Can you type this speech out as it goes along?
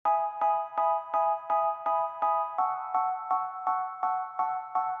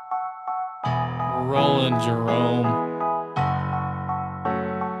rolling, Jerome.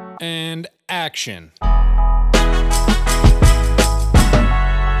 And action.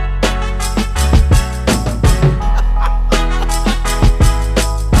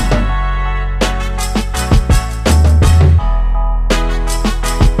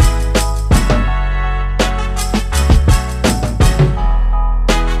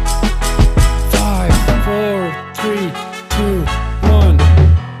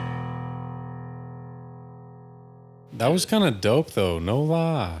 That was kind of dope, though. No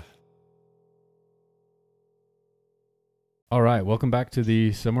lie. All right. Welcome back to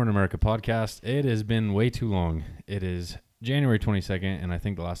the Somewhere in America podcast. It has been way too long. It is January 22nd, and I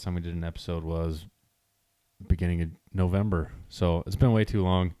think the last time we did an episode was beginning of November. So it's been way too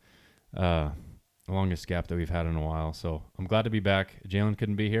long. The longest gap that we've had in a while. So I'm glad to be back. Jalen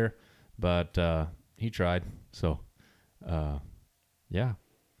couldn't be here, but he tried. So, yeah.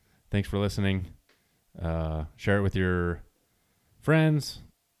 Thanks for listening. Share it with your friends,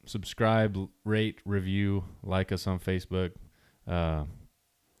 subscribe, rate, review, like us on Facebook,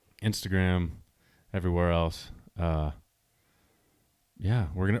 Instagram, everywhere else. Yeah,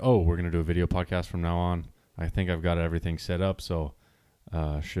 we're gonna do a video podcast from now on. I think I've got everything set up, so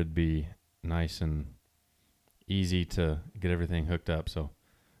should be nice and easy to get everything hooked up. So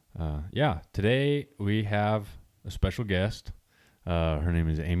yeah, today we have a special guest. Her name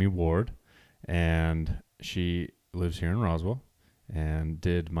is Amy Ward. And she lives here in Roswell and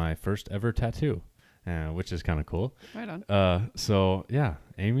did my first ever tattoo, which is kind of cool. Right on. So yeah,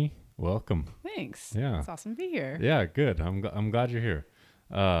 Amy, welcome. Thanks. Yeah. It's awesome to be here. Yeah, good. I'm glad you're here.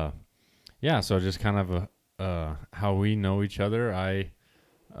 Yeah, so just kind of how we know each other. I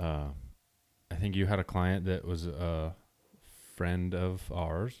think you had a client that was a friend of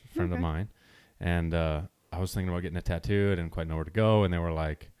ours, friend of mine, and I was thinking about getting a tattoo. I didn't quite know where to go, and they were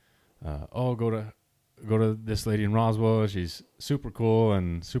like, go to this lady in Roswell. She's super cool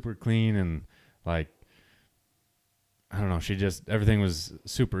and super clean, and like, I don't know, everything was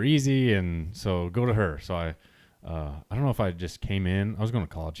super easy, and so go to her. So I don't know if I just came in. I was going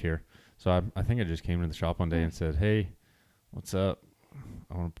to college here, so I think I just came into the shop one day and said, "Hey, what's up?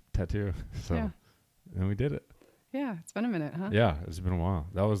 I want a tattoo." So and we did it. Yeah, it's been a minute, huh? Yeah, it's been a while.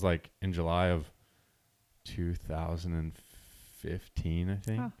 That was like in July of 2015, I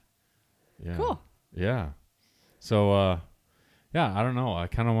think. Oh. Yeah. Cool. Yeah. So, yeah, I don't know. I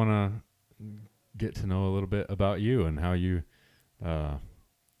kind of want to get to know a little bit about you and how you kind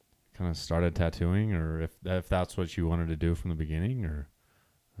of started tattooing, or if that's what you wanted to do from the beginning, or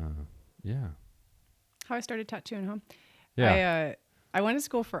yeah. How I started tattooing, huh? Yeah. I went to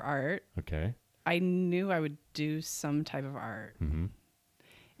school for art. Okay. I knew I would do some type of art. Mm-hmm.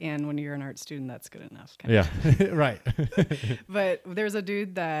 And when you're an art student, that's good enough. Yeah, right. But there's a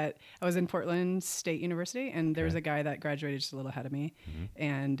dude that I was in Portland State University, and there was a guy that graduated just a little ahead of me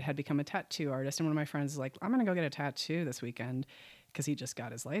and had become a tattoo artist. And one of my friends was like, I'm going to go get a tattoo this weekend because he just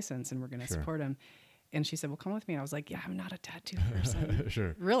got his license and we're going to support him. And she said, well, come with me. And I was like, yeah, I'm not a tattoo person.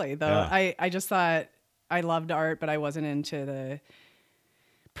 Sure. Really, though. Yeah. I just thought I loved art, but I wasn't into the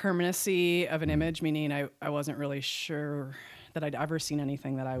permanency of an image, meaning I wasn't really sure that I'd ever seen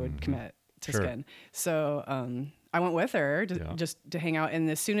anything that I would commit to skin. So I went with her just to hang out. And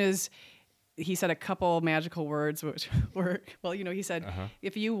as soon as he said a couple magical words, which were, well, he said,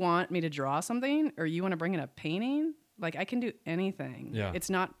 if you want me to draw something or you want to bring in a painting, like I can do anything. Yeah. It's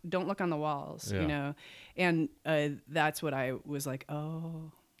not, don't look on the walls, And that's what I was like,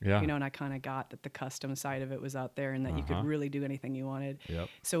 oh. Yeah. And I kind of got that the custom side of it was out there and that you could really do anything you wanted. Yep.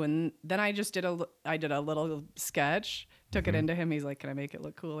 So then I just did a little sketch, took it into him. He's like, can I make it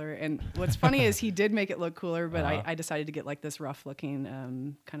look cooler? And what's funny is he did make it look cooler, but I decided to get like this rough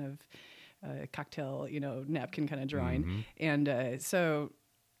looking kind of cocktail, napkin kind of drawing. And so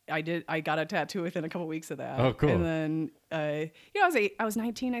I got a tattoo within a couple weeks of that. Oh, cool. And then, I was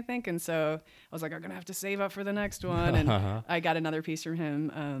 19, I think. And so I was like, I'm going to have to save up for the next one. And I got another piece from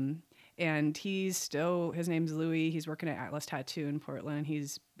him. And his name's Louis. He's working at Atlas Tattoo in Portland.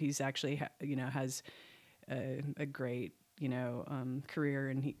 He's actually, has a great, career.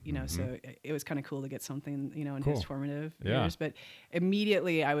 And he, so it was kind of cool to get something, in his formative years. But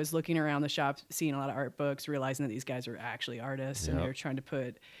immediately I was looking around the shop, seeing a lot of art books, realizing that these guys are actually artists and they were trying to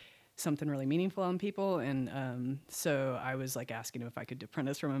put something really meaningful on people. And so I was like asking him if I could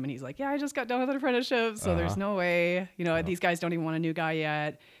apprentice from him. And he's like, yeah, I just got done with an apprenticeship. So there's no way, these guys don't even want a new guy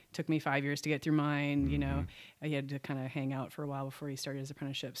yet. Took me 5 years to get through mine. I had to kind of hang out for a while before he started his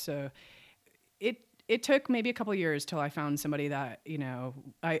apprenticeship. So it it took maybe a couple of years till I found somebody that, you know,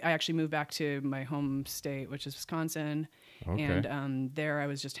 I actually moved back to my home state, which is Wisconsin. Okay. And there I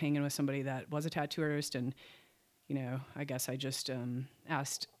was just hanging with somebody that was a tattoo artist. And, you know, I guess I just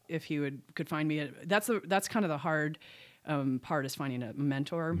asked if he could find me. That's kind of the hard part, is finding a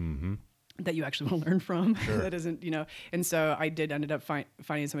mentor. Mm-hmm. That you actually want to learn from. Sure. That isn't, you know. And so I ended up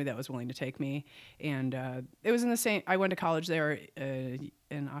finding somebody that was willing to take me. And it was in the same, I went to college there in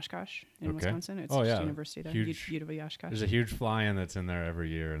Oshkosh in Wisconsin. It's just university there. UW Oshkosh. There's a huge fly-in that's in there every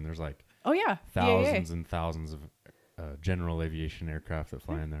year, and there's like thousands and thousands of general aviation aircraft that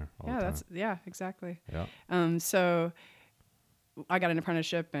fly in there all the time. Exactly. Yeah. So I got an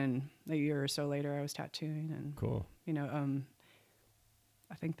apprenticeship, and a year or so later I was tattooing, and Cool. you know,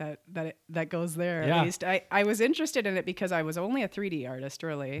 I think that goes there. Yeah. At least I was interested in it because I was only a 3D artist,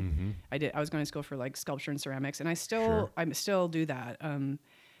 really. Mm-hmm. I was going to school for like sculpture and ceramics, and I still do that.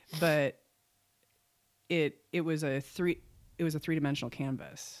 But it was a three-dimensional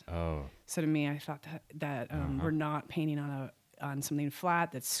canvas. Oh. So to me, I thought that we're not painting on something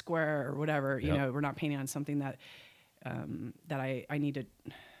flat that's square or whatever. You know, we're not painting on something that I needed,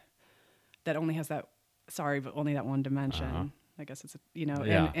 that only has only that one dimension. I guess it's, you know,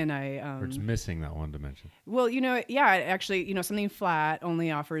 and or it's missing that one dimension. Well, you know, actually, you know, something flat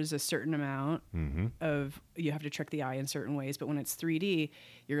only offers a certain amount of, you have to trick the eye in certain ways, but when it's 3D,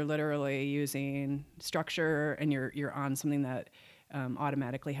 you're literally using structure, and you're on something that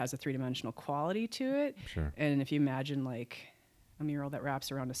automatically has a three-dimensional quality to it. Sure. And if you imagine like a mural that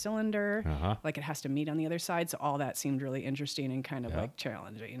wraps around a cylinder, like it has to meet on the other side. So all that seemed really interesting and kind of like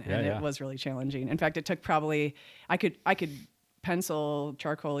challenging. And it was really challenging. In fact, it took probably, I could pencil,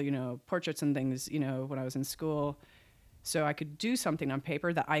 charcoal, you know, portraits and things, you know, when I was in school. So I could do something on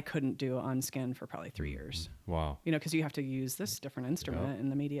paper that I couldn't do on skin for probably 3 years. Wow. You know, because you have to use this different instrument,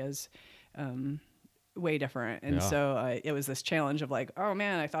 and the media is way different. And so it was this challenge of like, oh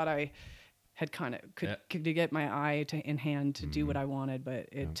man, I thought I had kind of could get my eye in hand to do what I wanted, but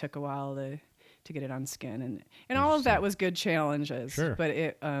it took a while to get it on skin, and all of that was good challenges. Sure.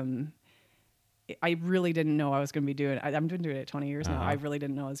 But I really didn't know I was going to be doing it. I've been doing it 20 years now. I really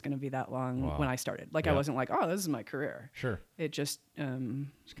didn't know it was going to be that long when I started. Like I wasn't like, oh, this is my career. Sure. It just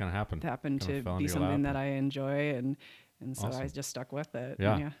kind of happened. Happened to be something that I enjoy, and so I just stuck with it.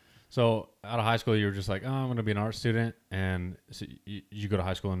 Yeah. So out of high school, you were just like, oh, I'm going to be an art student, and so you go to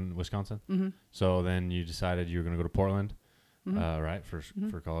high school in Wisconsin. Mm-hmm. So then you decided you were going to go to Portland, right,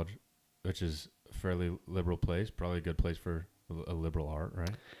 for college, which is a fairly liberal place, probably a good place for a liberal art,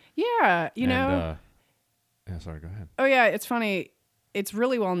 right? Yeah, you know. Sorry, go ahead. Oh yeah, it's funny. It's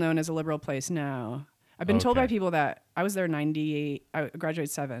really well known as a liberal place now. I've been told by people that I was there 98. I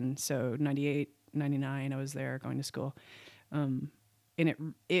graduated 7, so 98, 99. I was there going to school, and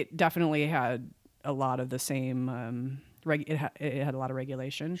it definitely had a lot of the same. It had a lot of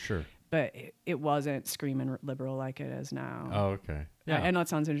regulation. Sure. But it wasn't screaming liberal like it is now. Oh, okay. Yeah, I know it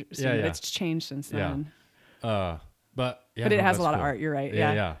sounds interesting, but it's changed since then. But it has a lot of art. You're right.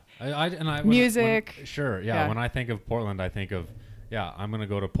 Yeah. Music. Sure. Yeah. When I think of Portland, I think of I'm gonna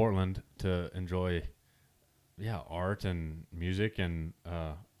go to Portland to enjoy art and music, and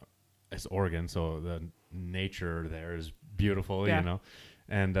it's Oregon, so the nature there is beautiful, you know,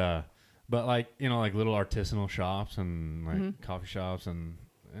 and but like, you know, like little artisanal shops and like coffee shops and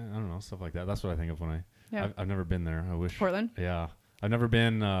I don't know, stuff like that. That's what I think of when I've never been there. I wish Portland. Yeah, I've never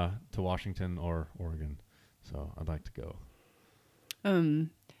been to Washington or Oregon. So I'd like to go.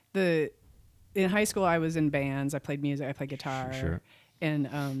 In high school, I was in bands. I played music. I played guitar. Sure.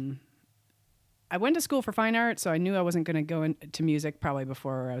 And I went to school for fine art, so I knew I wasn't going to go into music probably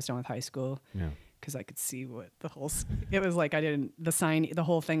before I was done with high school. Yeah. Because I could see what it was like. The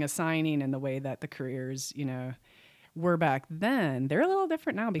whole thing of signing and the way that the careers, you know, were back then. They're a little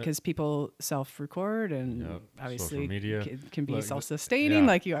different now because people self-record and obviously can be self-sustaining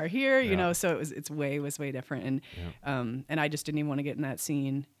like you are here, you know, so it was way different. And I just didn't even want to get in that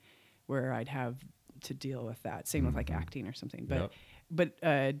scene where I'd have to deal with that. Same with like acting or something. But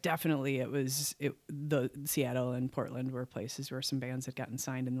definitely the Seattle and Portland were places where some bands had gotten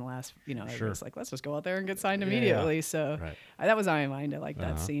signed in the last, you know, it was like, let's just go out there and get signed immediately. So that was on my mind. I like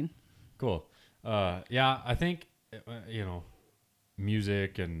that scene. Cool. I think, you know,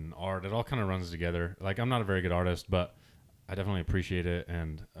 music and art, it all kind of runs together. Like, I'm not a very good artist, but I definitely appreciate it.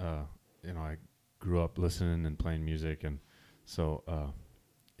 And, you know, I grew up listening and playing music. And so,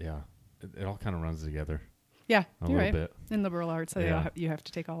 it all kind of runs together. Yeah, a little bit. In liberal arts, you have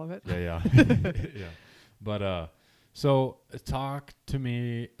to take all of it. Yeah. But, so talk to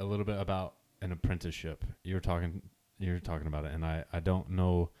me a little bit about an apprenticeship. You were talking about it, and I don't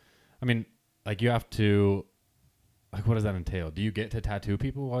know. I mean, like you have to, like, what does that entail? Do you get to tattoo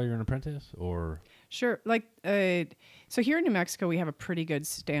people while you're an apprentice, or? Sure. Like, so here in New Mexico, we have a pretty good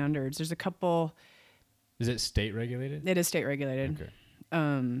standards. There's a couple. Is it state regulated? It is state regulated.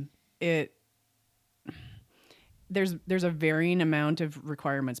 Okay. There's a varying amount of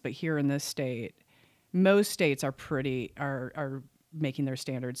requirements, but here in this state, most states are making their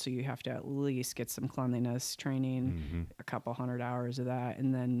standards, so you have to at least get some cleanliness training, a couple 100 hours of that,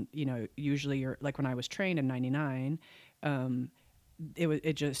 and then usually you're like when I was trained in '99,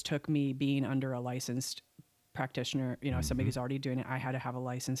 it just took me being under a licensed practitioner, somebody who's already doing it. I had to have a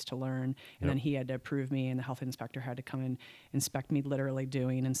license to learn, and then he had to approve me, and the health inspector had to come and inspect me literally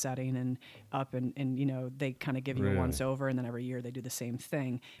doing and setting and up, and they kind of give you a once over, and then every year they do the same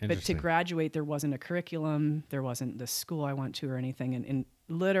thing. But to graduate, there wasn't a curriculum, there wasn't the school I went to or anything, and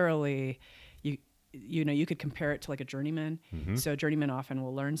literally you could compare it to like a journeyman. So journeyman often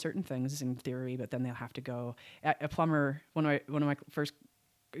will learn certain things in theory, but then they'll have to go. A plumber, one of my first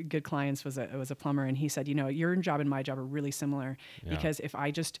good clients was a plumber, and he said, your job and my job are really similar, because if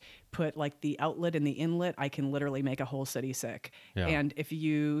I just put like the outlet and the inlet, I can literally make a whole city sick. And if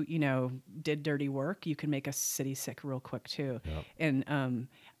you did dirty work, you can make a city sick real quick too. And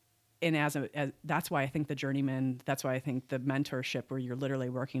as that's why I think the journeyman, that's why I think the mentorship where you're literally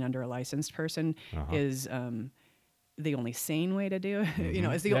working under a licensed person is the only sane way to do it.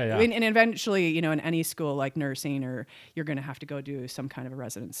 Is the and eventually, in any school like nursing, or you're going to have to go do some kind of a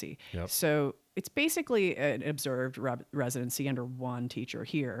residency. So it's basically an observed residency under one teacher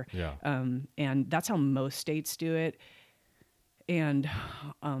here. And that's how most states do it. And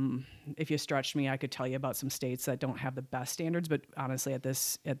if you stretched me, I could tell you about some states that don't have the best standards. But honestly, at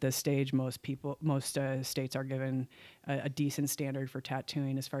this stage, most states are given a decent standard for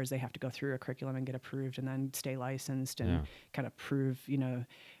tattooing, as far as they have to go through a curriculum and get approved, and then stay licensed and kind of prove,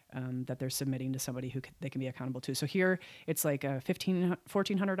 that they're submitting to somebody who they can be accountable to. So here, it's like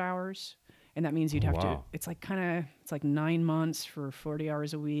 1,400 hours, and that means you'd have to. It's like 9 months for 40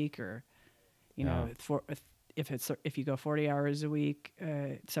 hours a week, or if you go 40 hours a week,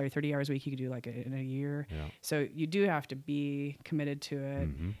 30 hours a week, you could do like in a year. So you do have to be committed to it.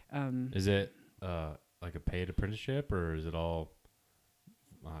 Is it like a paid apprenticeship, or is it all,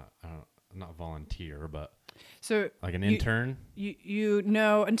 not volunteer, but so like an intern? You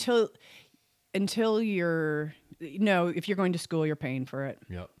know, until you're, if you're going to school, you're paying for it.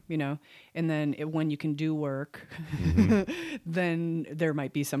 And then when you can do work, then there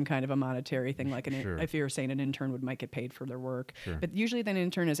might be some kind of a monetary thing, like if you're saying an intern might get paid for their work. But usually then an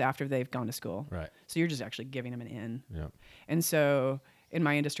intern is after they've gone to school. So you're just actually giving them an in. And so in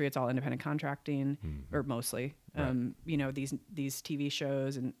my industry, it's all independent contracting, or mostly. These TV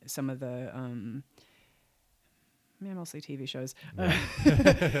shows and some of the mostly TV shows.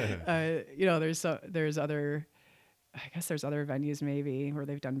 There's other. I guess there's other venues maybe where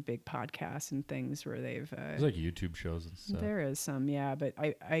they've done big podcasts and things where they've. There's like YouTube shows and stuff. There is some, but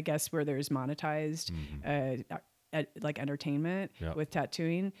I guess where there's monetized, like entertainment with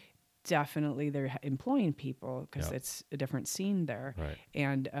tattooing, definitely they're employing people, because it's a different scene there.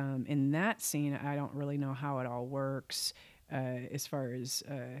 And in that scene, I don't really know how it all works, as far as.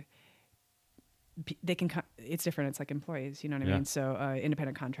 They can. It's different. It's like employees. You know what I mean? So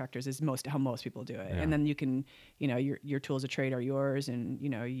independent contractors is how most people do it. And then you can, your tools of trade are yours, and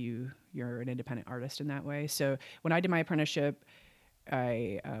you're an independent artist in that way. So when I did my apprenticeship,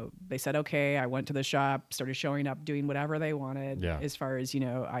 they said okay. I went to the shop, started showing up, doing whatever they wanted. As far as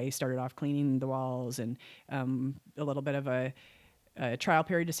I started off cleaning the walls, and a little bit of a trial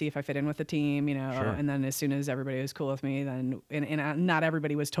period to see if I fit in with the team, and then as soon as everybody was cool with me, then, and not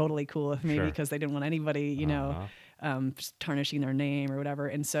everybody was totally cool with me, because they didn't want anybody, tarnishing their name or whatever.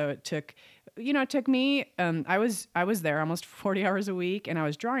 And so it took me, I was there almost 40 hours a week, and I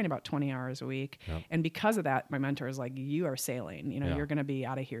was drawing about 20 hours a week. And because of that, my mentor was like, you are sailing, you're going to be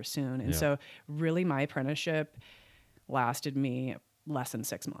out of here soon. And so really my apprenticeship lasted me less than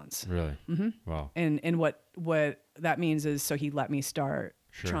 6 months. Really? Wow. And what that means is, so he let me start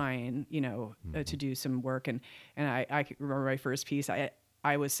trying, to do some work. And I remember my first piece,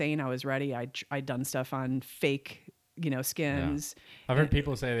 I was saying I was ready. I'd done stuff on fake, skins. I've heard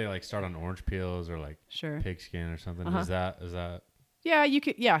people say they like start on orange peels or like pig skin or something. Is that? Yeah, you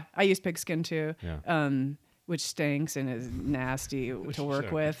could. Yeah. I use pig skin too. Which stinks and is nasty to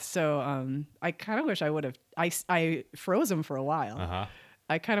work with. So I kind of wish I would have. I froze them for a while.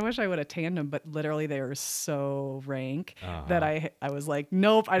 I kind of wish I would have tanned them, but literally they were so rank that I was like,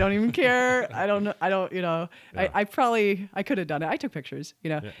 nope, I don't even care. I don't know. I could have done it. I took pictures,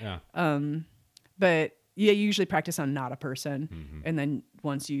 But you usually practice on not a person, and then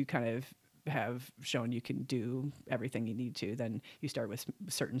once you kind of have shown you can do everything you need to, then you start with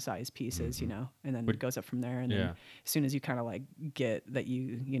certain size pieces, you know, and then it goes up from there. And then as soon as you kind of like get that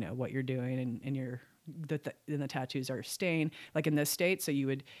you know what you're doing and you're then the tattoos are staying like in this state. So you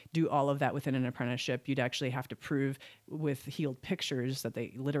would do all of that within an apprenticeship. You'd actually have to prove with healed pictures that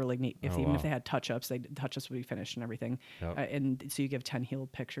they literally need, even if they had touch-ups, the touch-ups would be finished and everything. And so you give 10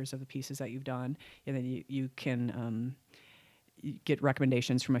 healed pictures of the pieces that you've done, and then you can you get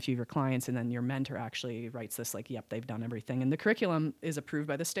recommendations from a few of your clients, and then your mentor actually writes this like, yep, they've done everything. And the curriculum is approved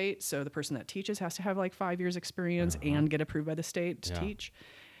by the state. So the person that teaches has to have like 5 years experience and get approved by the state to teach.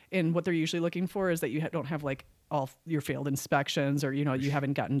 And what they're usually looking for is that you don't have like all your failed inspections, or, you know, you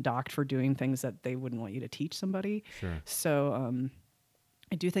haven't gotten docked for doing things that they wouldn't want you to teach somebody. Sure. So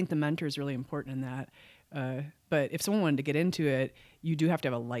I do think the mentor is really important in that. But if someone wanted to get into it, you do have to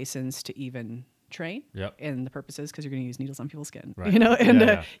have a license to even train. And the purpose is because you're going to use needles on people's skin, you know,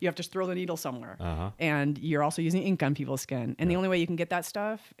 and you have to throw the needle somewhere. And you're also using ink on people's skin. And the only way you can get that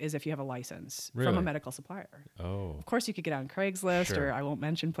stuff is if you have a license from a medical supplier. Of course, you could get on Craigslist, or I won't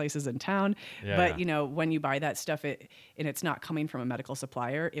mention places in town. But, you know, when you buy that stuff and it's not coming from a medical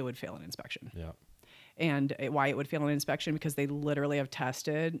supplier, it would fail an inspection. And why it would fail an inspection, because they literally have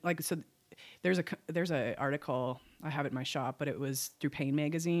tested, like, so there's a article, I have it in my shop, but it was through Pain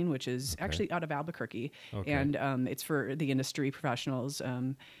Magazine, which is actually out of Albuquerque, and it's for the industry professionals.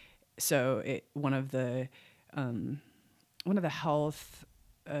 So one of the health,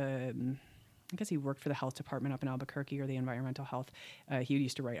 I guess he worked for the health department up in Albuquerque, or the environmental health. He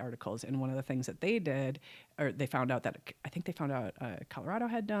used to write articles, and one of the things that they did, or they found out Colorado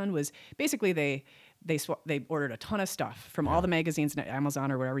had done, was basically they ordered a ton of stuff from all the magazines at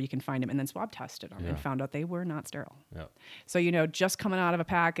Amazon or wherever you can find them, and then swab tested them and found out they were not sterile. So, you know, just coming out of a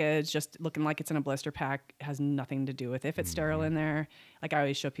package, just looking like it's in a blister pack, has nothing to do with if it's sterile in there. Like I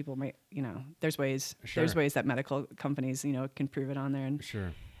always show people, you know, there's ways that medical companies, you know, can prove it on there. And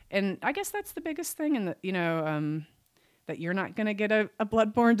and I guess that's the biggest thing, and you know, that you're not going to get a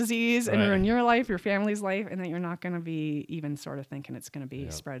bloodborne disease and ruin your life, your family's life, and that you're not going to be even sort of thinking it's going to be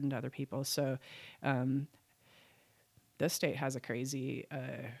spread into other people. So this state has a crazy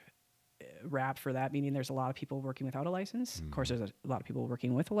rap for that, meaning there's a lot of people working without a license. Of course, there's a lot of people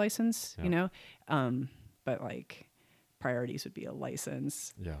working with a license, you know, but like priorities would be a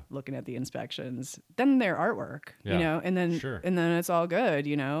license, looking at the inspections, then their artwork, you know, and then it's all good,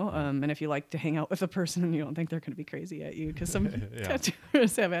 you know. And if you like to hang out with a person and you don't think they're going to be crazy at you, because some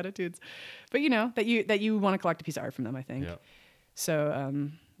tattooers have attitudes, but you know that you want to collect a piece of art from them, I think. So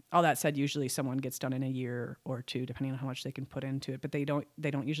all that said, usually someone gets done in a year or two, depending on how much they can put into it. But they don't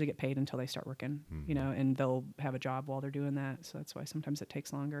usually get paid until they start working, you know, and they'll have a job while they're doing that. So that's why sometimes it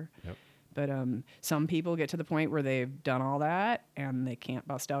takes longer. But some people get to the point where they've done all that and they can't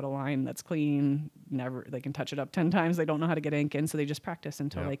bust out a line that's clean. They can touch it up 10 times. They don't know how to get ink in, so they just practice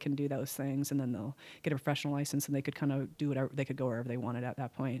until they can do those things, and then they'll get a professional license, and they could kind of do whatever. They could go wherever they wanted at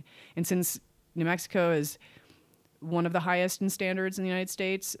that point. And since New Mexico is one of the highest in standards in the United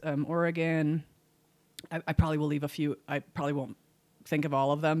States, Oregon, I probably will leave a few. I probably won't think of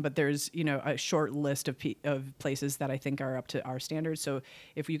all of them, but there's, you know, a short list of places that I think are up to our standards. So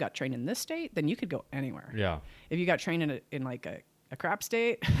if you got trained in this state, then you could go anywhere. If you got trained in like a crap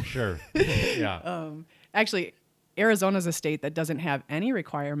state, actually, Arizona is a state that doesn't have any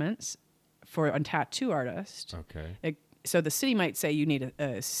requirements for a tattoo artist. So the city might say you need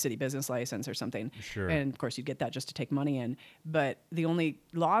a city business license or something. And of course you'd get that just to take money in. But the only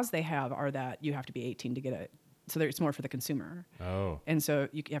laws they have are that you have to be 18 to get it. So it's more for the consumer. And so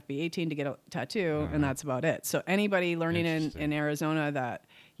you have to be 18 to get a tattoo, and that's about it. So anybody learning in Arizona that,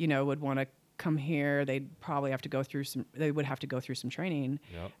 you know, would want to come here, they'd probably have to go through some training.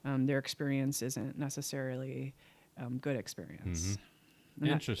 Their experience isn't necessarily good experience.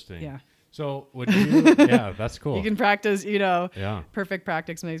 Interesting. So would you, that's cool. You can practice, you know, perfect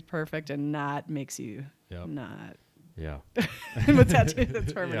practice makes perfect, and not makes you not. With tattoo,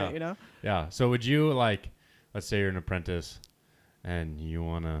 that's permanent, you know? So would you, like, let's say you're an apprentice and you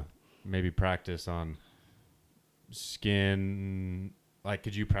want to maybe practice on skin, like,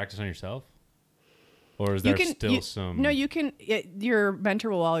 could you practice on yourself? Or is there still some... No, you can, your mentor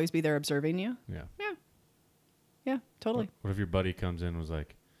will always be there observing you. Yeah, totally. What if your buddy comes in and was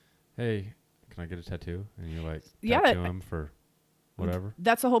like, hey, can I get a tattoo? And you like tattoo him for whatever?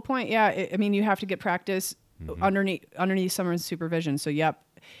 That's the whole point. I mean, you have to get practice underneath someone's supervision. So,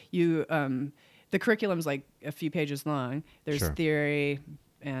 you... the curriculum's like a few pages long. There's theory,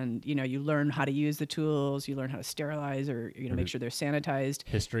 and you know, you learn how to use the tools. You learn how to sterilize, or you know, make sure they're sanitized.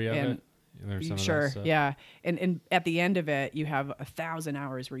 History of it. There's some of that Sure. stuff? Yeah. And at the end of it, you have 1,000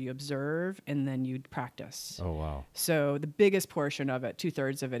 hours where you observe and then you practice. Oh wow. So the biggest portion of it,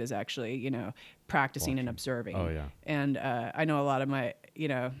 2/3 of it, is actually, practicing and Watching. observing. Oh, yeah. And I know a lot of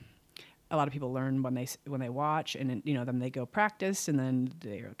a lot of people learn when they watch, and then, then they go practice, and then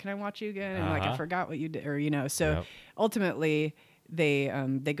they can I watch you again? And like I Uh-huh. forgot what you did, or So Yep. ultimately,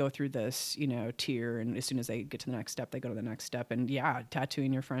 they go through this tier, and as soon as they get to the next step, they go to the next step. And yeah,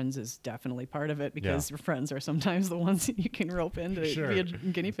 tattooing your friends is definitely part of it, because your friends are sometimes the ones that you can rope in to Sure. be a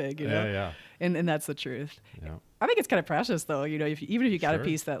guinea pig. Yeah. And that's the truth. Yeah. I think it's kind of precious, though. Even if you got Sure. a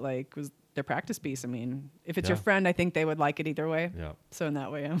piece that like was their practice piece. I mean, if it's your Yeah. friend, I think they would like it either way. Yeah. So in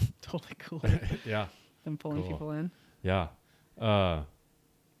that way, I'm totally cool with Yeah. them pulling Cool. people in. Yeah.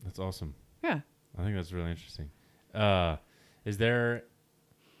 That's awesome. Yeah. I think that's really interesting. Is there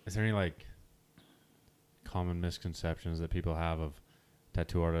any like common misconceptions that people have of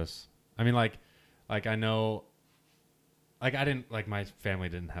tattoo artists? I mean, like I know, like I didn't, like my family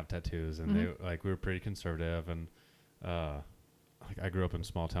didn't have tattoos, and they like we were pretty conservative, and like I grew up in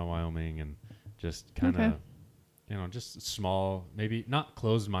small town Wyoming, and just kind of just small, maybe not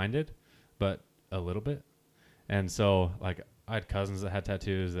closed minded, but a little bit. And so like I had cousins that had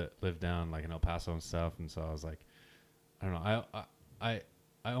tattoos that lived down like in El Paso and stuff, and so I was like, I don't know, I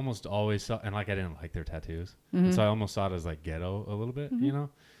almost always saw, and like I didn't like their tattoos, and so I almost saw it as like ghetto a little bit,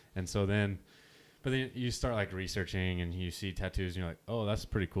 and so then, but then you start like researching and you see tattoos and you're like, oh, that's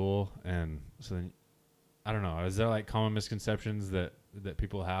pretty cool, and so then I don't know, is there like common misconceptions that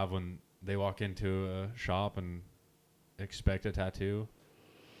people have when they walk into a shop and expect a tattoo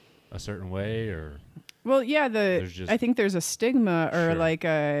a certain way, or? Well, yeah, just- I think there's a stigma, or Sure. like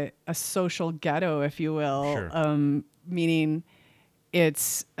a social ghetto, if you will, Sure. meaning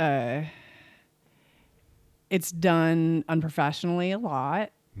it's done unprofessionally a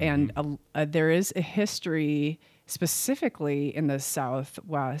lot, and there is a history specifically in the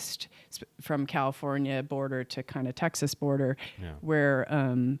Southwest, from California border to kind of Texas border, Yeah. where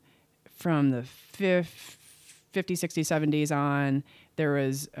from the 50s, 60s, 70s on, there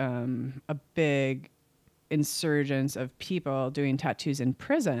was a big insurgence of people doing tattoos in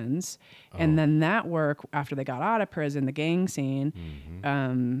prisons. And then that work, after they got out of prison, the gang scene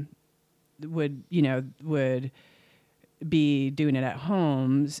would be doing it at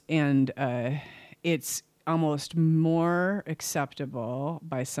homes. And it's almost more acceptable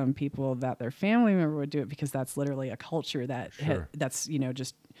by some people that their family member would do it, because that's literally a culture that Sure. that's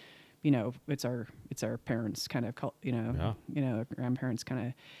just it's our parents kind of grandparents kind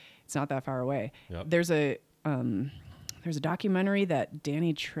of, it's not that far away. Yep. There's a documentary that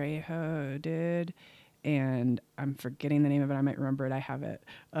Danny Trejo did, and I'm forgetting the name of it. I might remember it. I have it.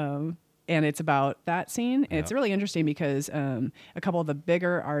 And it's about that scene. And it's really interesting because a couple of the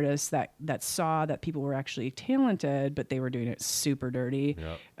bigger artists that saw that people were actually talented, but they were doing it super dirty,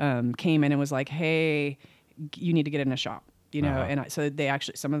 came in and was like, hey, you need to get in a shop. And so they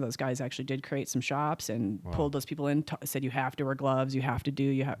actually, some of those guys actually did create some shops and pulled those people in, said you have to wear gloves, you have,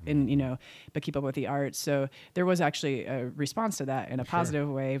 and but keep up with the art. So there was actually a response to that in a positive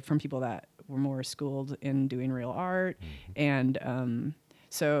way from people that were more schooled in doing real art. And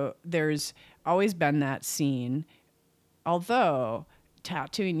so there's always been that scene, although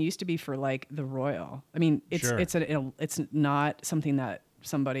tattooing used to be for like the royal. I mean, it's not something that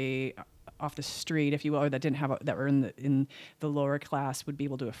somebody off the street, if you will, or that didn't have that were in the lower class would be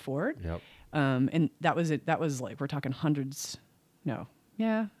able to afford. Yep. And that was it. That was like, we're talking hundreds of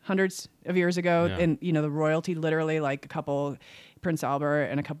years ago. Yeah. And the royalty, literally, like a couple, Prince Albert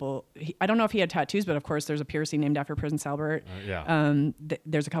and a couple, I don't know if he had tattoos, but of course there's a piercing named after Prince Albert.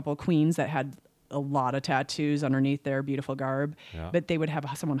 There's a couple of queens that had a lot of tattoos underneath their beautiful garb, but they would have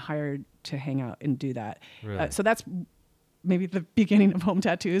someone hired to hang out and do that. Really? So that's maybe the beginning of home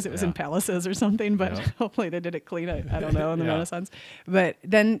tattoos. It was in palaces or something, but hopefully they did it clean. I don't know, in the Renaissance. But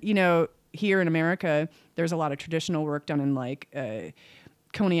then, here in America, there's a lot of traditional work done in like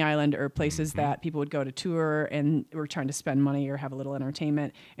Coney Island or places that people would go to tour and were trying to spend money or have a little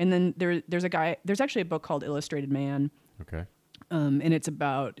entertainment. And then there's actually a book called Illustrated Man. Okay. And it's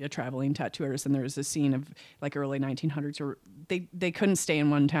about a traveling tattoo artist. And there's a scene of like early 1900s where they couldn't stay in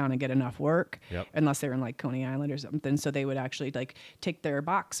one town and get enough work unless they were in like Coney Island or something. So they would actually like take their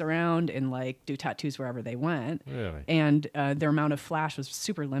box around and like do tattoos wherever they went. Really? And their amount of flash was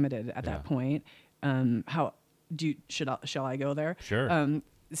super limited at that point. Shall I go there? Sure.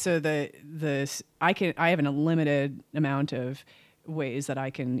 So I have an unlimited amount of ways that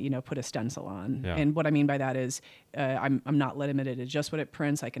I can, put a stencil on. Yeah. And what I mean by that is I'm not limited to just what it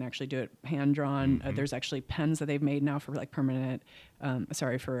prints. I can actually do it hand drawn. There's actually pens that they've made now for like permanent,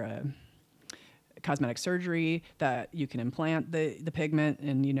 cosmetic surgery that you can implant the pigment,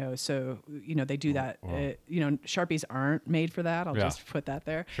 and so they do that. Sharpies aren't made for that. I'll just put that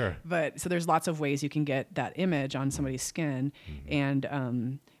there. Sure. But so there's lots of ways you can get that image on somebody's skin,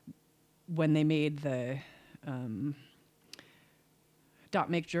 and when they made the Dot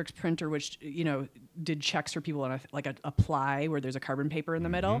Make Jerks printer, which did checks for people on a ply where there's a carbon paper in the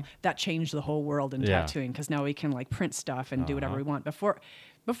middle, that changed the whole world in tattooing, because now we can like print stuff and do whatever we want. Before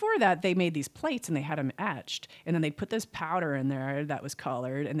that, they made these plates and they had them etched, and then they'd put this powder in there that was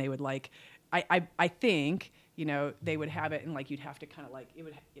colored, and they would I think they would have it, and like you'd have to kind of like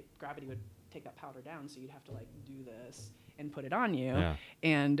gravity would take that powder down, so you'd have to like do this and put it on you.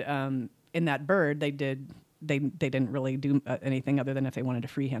 And in that bird, they didn't really do anything other than if they wanted to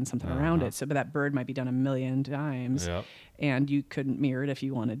freehand something around it. So, but that bird might be done 1 million times, and you couldn't mirror it if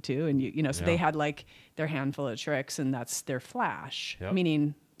you wanted to. And so they had like their handful of tricks, and that's their flash.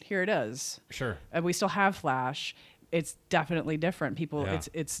 Meaning, here it is. Sure. We still have flash. It's definitely different. People,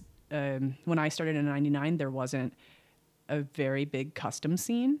 it's when I started in '99, there wasn't a very big custom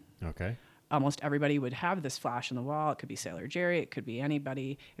scene. Okay. Almost everybody would have this flash on the wall. It could be Sailor Jerry. It could be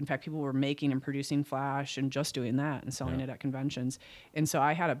anybody. In fact, people were making and producing flash and just doing that and selling it at conventions. And so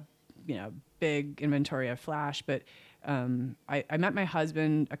I had a big inventory of flash. But I met my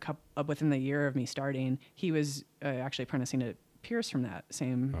husband within the year of me starting. He was actually apprenticing at Pierce from that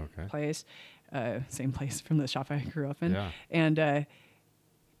same place from the shop I grew up in. Yeah. And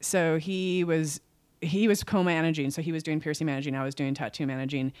so he was co-managing, so he was doing piercing managing, I was doing tattoo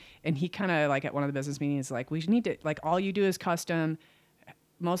managing, and he kind of like at one of the business meetings like, we need to, like, all you do is custom.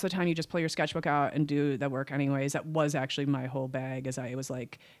 Most of the time you just pull your sketchbook out and do the work anyways. That was actually my whole bag, as I was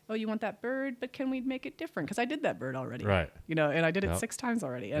like, oh, you want that bird, but can we make it different? Because I did that bird already, right? And I did it 6 times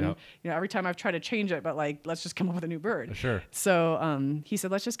already, and every time I've tried to change it, but like, let's just come up with a new bird. Sure. So he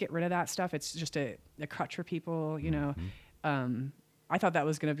said, let's just get rid of that stuff. It's just a crutch for people, I thought that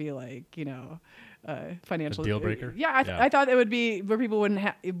was going to be like, financial a deal breaker. I thought it would be where people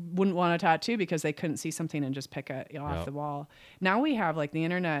wouldn't want a tattoo because they couldn't see something and just pick it off the wall. Now we have like the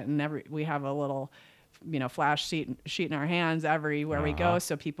internet, and we have a little, flash sheet in our hands everywhere we go.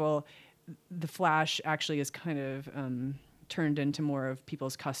 So the flash actually is kind of turned into more of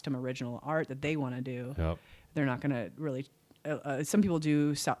people's custom original art that they want to do. They're not going to really. Some people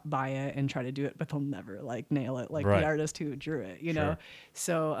do buy it and try to do it, but they'll never like nail it like the artist who drew it, know?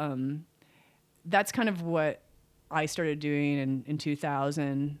 So that's kind of what I started doing in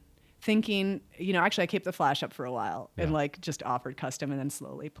 2000, thinking, actually I kept the flash up for a while and like just offered custom, and then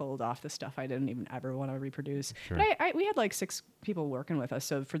slowly pulled off the stuff I didn't even ever want to reproduce. Sure. But we had like 6 people working with us,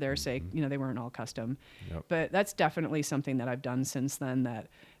 so for their sake, they weren't all custom. But that's definitely something that I've done since then that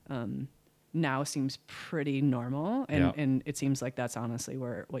now seems pretty normal, and it seems like that's honestly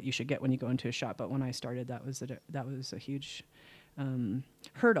what you should get when you go into a shop. But when I started, that was a huge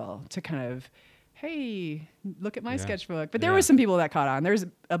hurdle to kind of, hey, look at my sketchbook. But there were some people that caught on. There's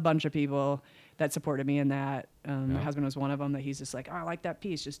a bunch of people that supported me in that. My husband was one of them, that he's just like, oh, I like that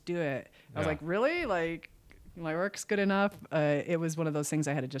piece, just do it. I was like, really? Like, my work's good enough? It was one of those things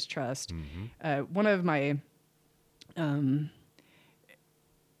I had to just trust. One of my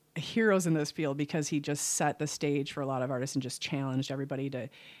heroes in this field, because he just set the stage for a lot of artists and just challenged everybody to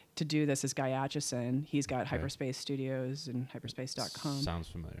do this, is Guy Aitchison. He's got Hyperspace Studios and hyperspace.com. Sounds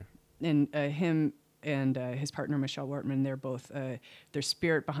familiar. And him and his partner Michelle Wortman, they're both their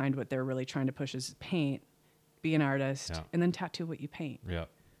spirit behind what they're really trying to push is paint, be an artist, and then tattoo what you paint.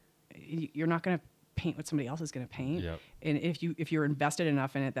 You're not going to paint what somebody else is going to paint. And if you're invested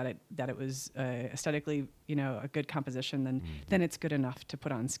enough in it that it was aesthetically a good composition, then it's good enough to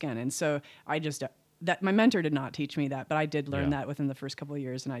put on skin. And so I just that my mentor did not teach me that, but I did learn that within the first couple of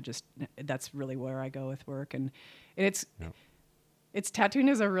years, and that's really where I go with work. And it's tattooing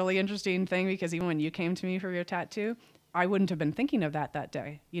is a really interesting thing, because even when you came to me for your tattoo, I wouldn't have been thinking of that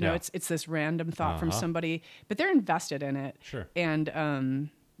day. It's this random thought from somebody, but they're invested in it. Sure. And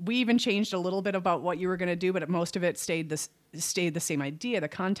we even changed a little bit about what you were going to do, but most of it stayed the same idea, the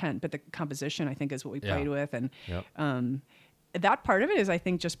content, but the composition, I think, is what we played with. And that part of it is, I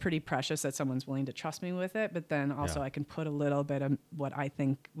think, just pretty precious that someone's willing to trust me with it. But then also I can put a little bit of what I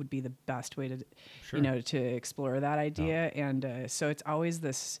think would be the best way to, to explore that idea. And so it's always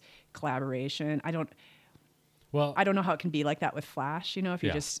this collaboration. I don't know how it can be like that with Flash, if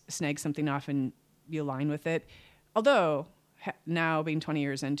you just snag something off and you align with it. Although now being 20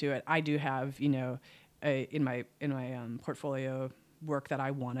 years into it, I do have, in my portfolio work that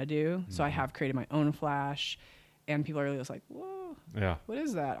I want to do. So I have created my own Flash, and people are just like, whoa, what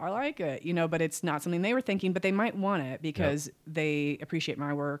is that? I like it, but it's not something they were thinking, but they might want it because they appreciate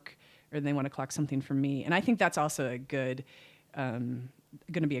my work. or they want to collect something from me. And I think that's also a good, going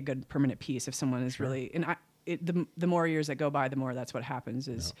to be a good permanent piece if someone is really, and the more years that go by, the more that's what happens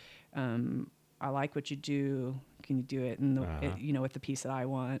is, I like what you do. Can you do it? And with the piece that I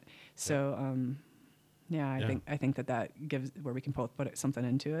want. So, I think that gives where we can both put something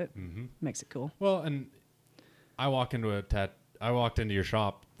into it, makes it cool. Well, and I walked into your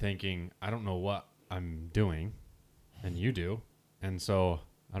shop thinking, I don't know what I'm doing, and you do. And so,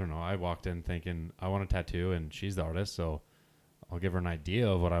 I don't know, I walked in thinking, I want a tattoo, and she's the artist, so I'll give her an idea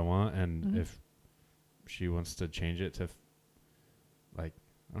of what I want, and if she wants to change it to, like,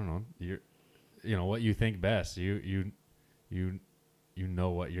 I don't know, what you think best. You know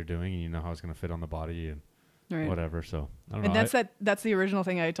what you're doing, and you know how it's going to fit on the body and whatever. So, I don't know. And that's the original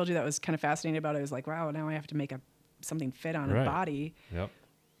thing I told you that was kind of fascinating about it. I was like, wow, now I have to make something fit on a body. Yep.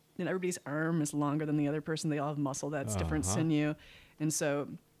 And everybody's arm is longer than the other person. They all have muscle that's different sinew. And so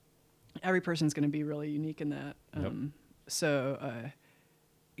every person's going to be really unique in that. So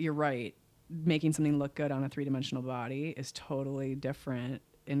you're right. Making something look good on a 3-dimensional body is totally different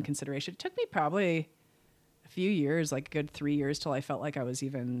in consideration. It took me probably a few years, like a good 3 years, till I felt like I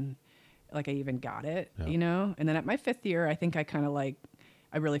even got it, And then at my 5th year, I think I kind of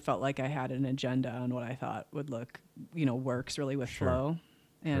I really felt like I had an agenda on what I thought would look, works really with flow.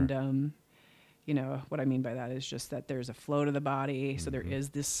 And, what I mean by that is just that there's a flow to the body. So there is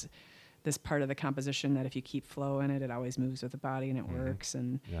this part of the composition that if you keep flow in it, it always moves with the body and it works.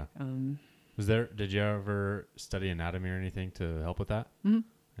 And, did you ever study anatomy or anything to help with that?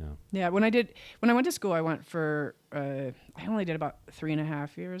 Yeah. When I went to school, I went for, I only did about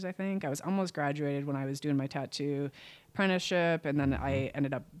 3.5 years, I think. I was almost graduated when I was doing my tattoo apprenticeship. And then I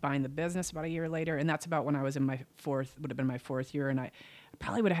ended up buying the business about a year later. And that's about when I was in would have been my 4th year. And I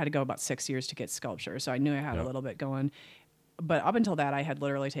probably would have had to go about 6 years to get sculpture. So I knew I had a little bit going. But up until that, I had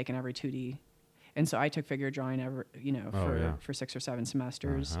literally taken every 2D. And so I took figure drawing for 6 or 7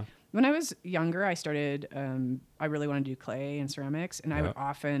 semesters. When I was younger, I started, I really wanted to do clay and ceramics, and I would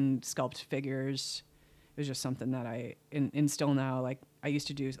often sculpt figures. It was just something that and still now, like I used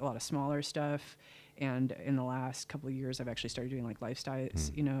to do a lot of smaller stuff. And in the last couple of years, I've actually started doing like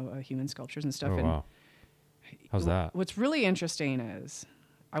lifestyles, human sculptures and stuff. Oh, wow. How's that? What's really interesting is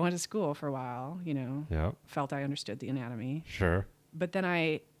I went to school for a while, felt I understood the anatomy. Sure. But then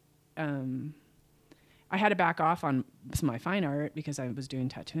I had to back off on some of my fine art because I was doing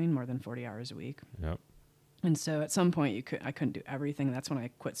tattooing more than 40 hours a week. Yep. And so at some point I couldn't do everything. That's when I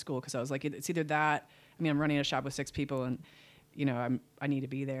quit school because I was like, it's either that. I mean, I'm running a shop with 6 people and, I need to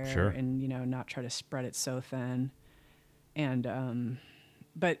be there and, not try to spread it so thin. And,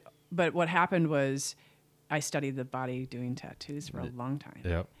 but what happened was I studied the body doing tattoos for a long time.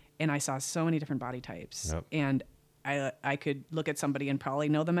 Yep. And I saw so many different body types. Yep. And I could look at somebody and probably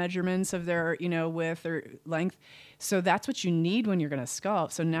know the measurements of their, width or length. So that's what you need when you're going to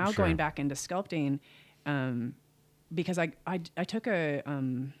sculpt. So now going back into sculpting, because I took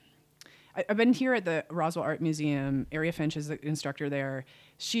I've been here at the Roswell Art Museum. Aria Finch is the instructor there.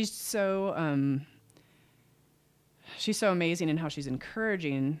 She's so amazing in how she's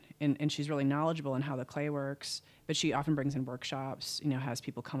encouraging and she's really knowledgeable in how the clay works. But she often brings in workshops, has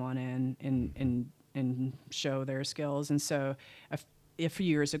people come on in and show their skills. And so a few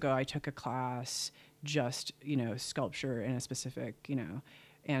years ago, I took a class just, sculpture in a specific,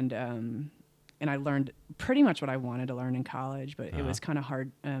 and I learned pretty much what I wanted to learn in college, but it was kind of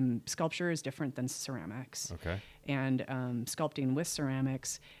hard. Sculpture is different than ceramics. Okay. And sculpting with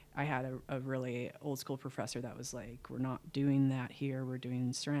ceramics, I had a really old school professor that was like, we're not doing that here. We're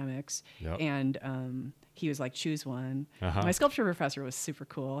doing ceramics. Yep. And he was like, choose one. My sculpture professor was super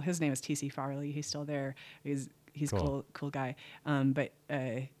cool. His name is T.C. Farley. He's still there. He's cool guy. But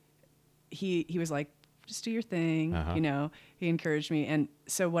he was like, just do your thing, he encouraged me. And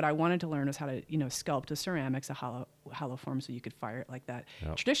so what I wanted to learn was how to, sculpt a ceramics, a hollow form so you could fire it like that.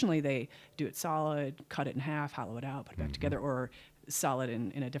 Yep. Traditionally, they do it solid, cut it in half, hollow it out, put it back together, or solid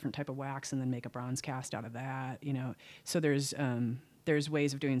in a different type of wax and then make a bronze cast out of that, So there's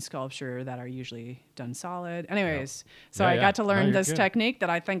ways of doing sculpture that are usually done solid. Anyways, so I got to learn this technique that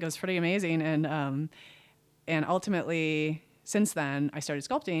I think was pretty amazing. And ultimately, since then, I started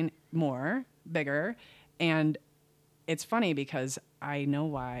sculpting more, bigger. And it's funny because I know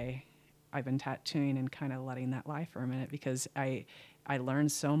why I've been tattooing and kind of letting that lie for a minute, because I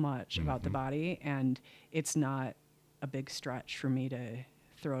learned so much about the body, and it's not a big stretch for me to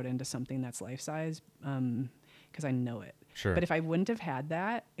throw it into something that's life size, because I know it. Sure. But if I wouldn't have had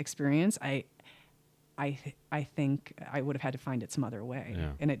that experience, I think I would have had to find it some other way.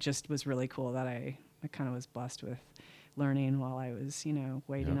 Yeah. And it just was really cool that I kind of was blessed learning while I was,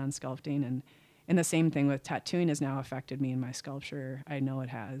 waiting Yep. on sculpting. And the same thing with tattooing has now affected me in my sculpture. I know it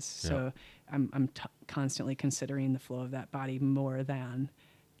has. So I'm constantly considering the flow of that body more than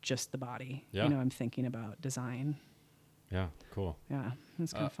just the body. Yeah. I'm thinking about design. Yeah. Cool. Yeah,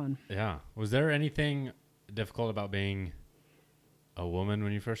 it's kind of fun. Yeah. Was there anything difficult about being a woman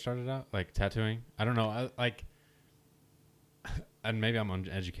when you first started out, like tattooing? I don't know. And maybe I'm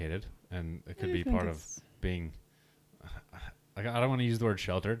uneducated, and it could I be think part of being. Like, I don't want to use the word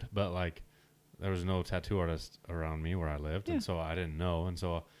sheltered, but like, there was no tattoo artist around me where I lived, and so I didn't know, and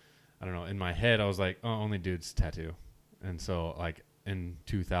so I don't know. In my head, I was like, oh, only dudes tattoo, and so like in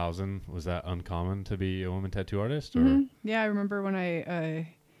 2000, was that uncommon to be a woman tattoo artist? Or Mhm. Yeah, I remember when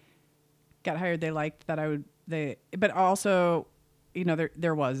I got hired, they liked that but also,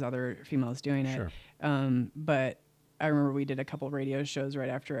 there was other females doing it. Sure. But I remember we did a couple radio shows right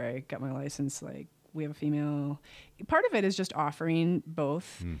after I got my license. Like, we have a female. Part of it is just offering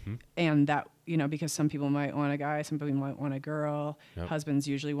both, and that because some people might want a guy, some people might want a girl. Yep. Husbands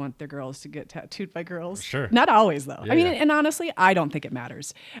usually want their girls to get tattooed by girls. Sure. Not always though. Yeah, I mean, yeah. and honestly, I don't think it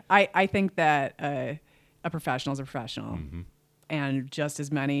matters. I think that a professional is a professional, and just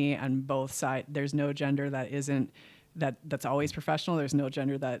as many on both sides. There's no gender that isn't that's always professional. There's no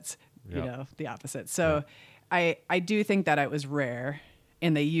gender that's Yep. the opposite. So I do think that it was rare,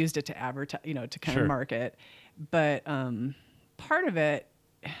 and they used it to advertise, to kind Sure. of market. But part of it,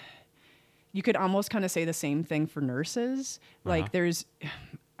 you could almost kind of say the same thing for nurses. Like, there's,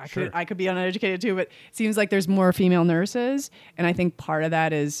 Sure. I could be uneducated too, but it seems like there's more female nurses, and I think part of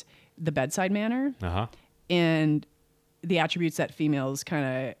that is the bedside manner and the attributes that females kind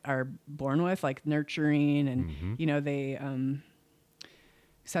of are born with, like nurturing and they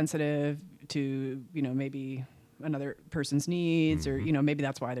sensitive to maybe another person's needs, or maybe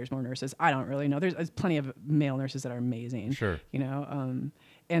that's why there's more nurses. I don't really know. There's plenty of male nurses that are amazing. Sure.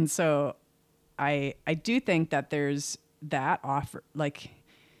 And so I do think that there's that offer, like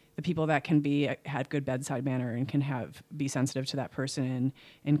the people that can have good bedside manner and can be sensitive to that person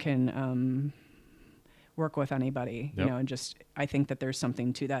and can work with anybody, Yep. and just, I think that there's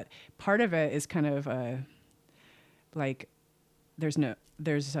something to that. Part of it is kind of like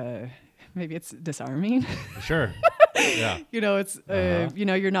maybe it's disarming. Sure. Yeah. It's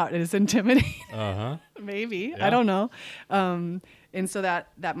you're not as intimidating. Maybe. Yeah. I don't know. And so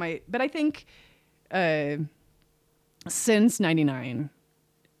that might, but I think since 99,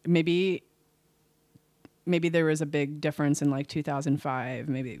 maybe there was a big difference in like 2005,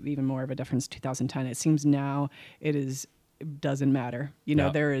 maybe even more of a difference 2010. It seems now it doesn't matter. Yeah.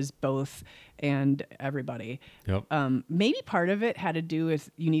 There is both and everybody. Yep. Maybe part of it had to do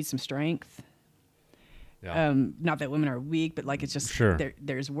with you need some strength. Yeah. Not that women are weak, but like, it's just Sure.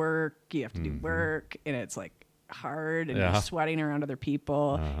 there's work, you have to do work, and it's like hard, and Yeah. you're sweating around other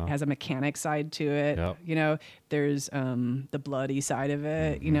people. It has a mechanic side to it. Yep. There's the bloody side of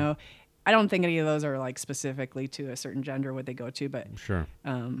it. I don't think any of those are like specifically to a certain gender what they go to, but Sure.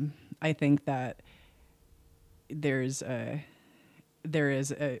 I think that there is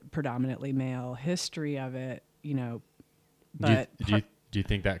a predominantly male history of it, but do you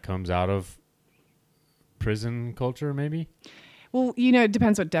think that comes out of prison culture, maybe? well, it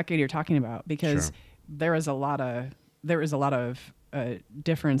depends what decade you're talking about, because Sure. there is a lot of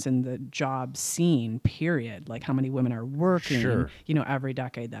difference in the job scene, period. Like how many women are working, Sure. Every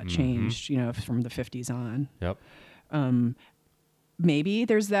decade that changed, from the 50s on. Yep. Maybe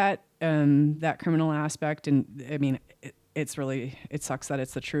there's that criminal aspect, and I mean, it sucks that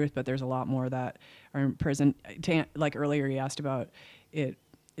it's the truth, but there's a lot more that are in prison. Like earlier, you asked about it.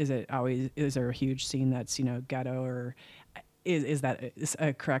 Is there a huge scene that's ghetto, or is that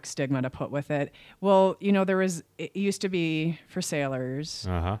a correct stigma to put with it? Well, it used to be for sailors,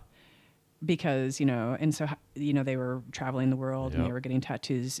 because and so they were traveling the world, and they Yep. were getting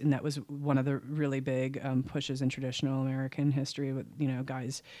tattoos, and that was one of the really big pushes in traditional American history with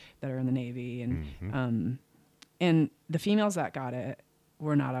guys that are in the Navy, and and the females that got it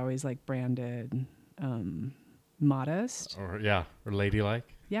were not always like branded modest. Or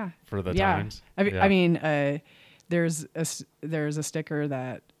ladylike. Yeah. For the Yeah. times. I mean, there's a sticker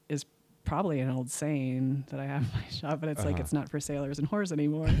that is probably an old saying that I have in my shop, but it's like, it's not for sailors and whores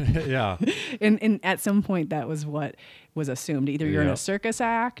anymore. Yeah. And at some point that was what was assumed. Either you're in a Yep. circus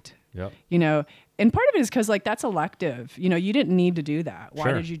act, Yep. and part of it is because like that's elective. You didn't need to do that. Why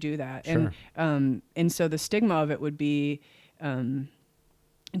Sure. did you do that? Sure. And so the stigma of it would be,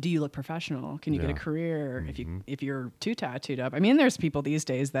 do you look professional? Can you get a Yeah. career if you're too tattooed up? I mean, there's people these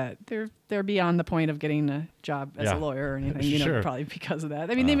days that they're beyond the point of getting a job as Yeah. a lawyer or anything, Sure. probably because of that.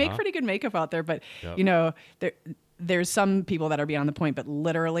 I mean, they make pretty good makeup out there, but Yep. there's some people that are beyond the point, but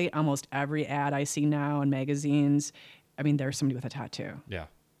literally almost every ad I see now in magazines, I mean, there's somebody with a tattoo. Yeah.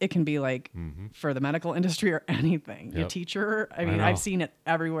 It can be like for the medical industry or anything. Your teacher. I mean, I've seen it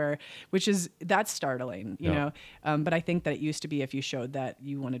everywhere, that's startling, you know. But I think that it used to be if you showed that,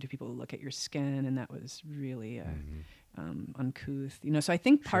 you wanted people to look at your skin, and that was really uncouth, you know. So I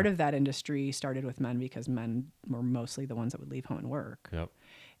think part of that industry started with men because men were mostly the ones that would leave home and work. Yep.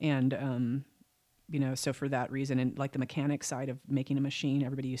 And you know, so for that reason, and like the mechanic side of making a machine,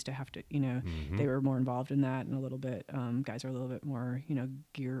 everybody used to have to, you know, they were more involved in that, and a little bit, guys are a little bit more, you know,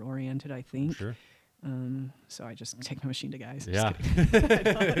 gear oriented, I think. Sure. So I just take my machine to guys. Yeah.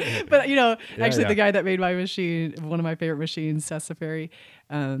 But you know, actually yeah. the guy that made my machine, one of my favorite machines, Seth Safari,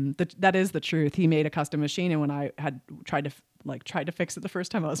 that is the truth. He made a custom machine, and when I had tried to fix it the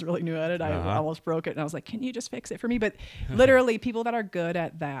first time, I was really new at it. I almost broke it, and I was like, "Can you just fix it for me?" But literally, people that are good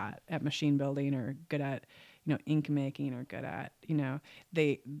at that, at machine building, or good at, you know, ink making, or good at, you know,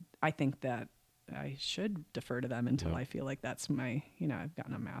 I think that I should defer to them until I feel like that's my, you know, I've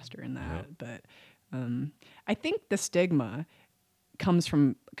gotten a master in that. But I think the stigma comes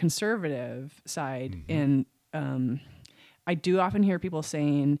from conservative side, and I do often hear people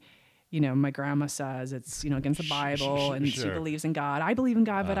saying, you know, my grandma says it's, you know, against the Bible, and she believes in God. I believe in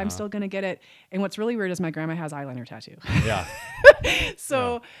God, but I'm still going to get it. And what's really weird is my grandma has eyeliner tattoo. Yeah.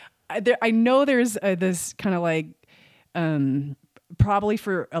 So I know there's this kind of like, probably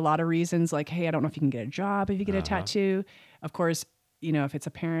for a lot of reasons, like, hey, I don't know if you can get a job if you get a tattoo. Of course, you know, if it's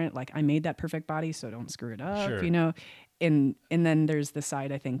apparent, like, I made that perfect body, so don't screw it up, you know. And then there's the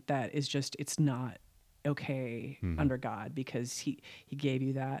side, I think, that is just, it's not okay under God, because he gave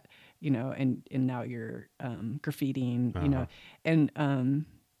you that, you know, and now you're graffitiing, you know. And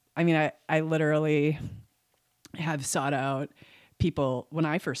I mean, I literally have sought out people when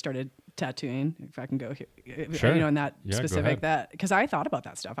I first started tattooing, if I can go here, you know, in that specific, that, because I thought about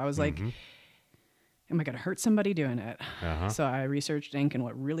that stuff. I was like, am I going to hurt somebody doing it? So I researched ink and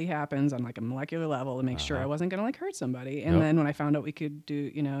what really happens on like a molecular level to make sure I wasn't going to like hurt somebody. And then when I found out we could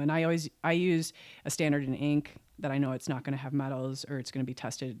do, you know, and I use a standard in ink that I know it's not going to have metals, or it's going to be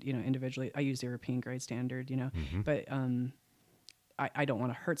tested, you know, individually. I use the European grade standard, you know, but I don't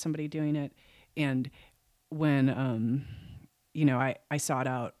want to hurt somebody doing it. And when, you know, I sought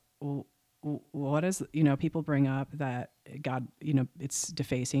out, what is, you know, people bring up that God, you know, it's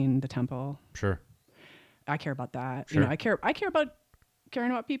defacing the temple. Sure. I care about that. You know, I care about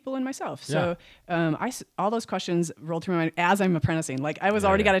caring about people and myself. So, all those questions rolled through my mind as I'm apprenticing. Like, I was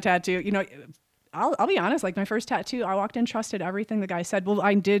already got a tattoo, you know. I'll be honest, like my first tattoo, I walked in, trusted everything the guy said. Well,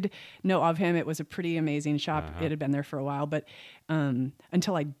 I did know of him. It was a pretty amazing shop. It had been there for a while, but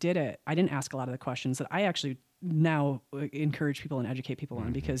until I did it, I didn't ask a lot of the questions that I actually now encourage people and educate people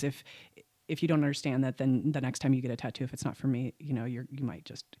on, because if you don't understand that, then the next time you get a tattoo, if it's not for me, you know, you might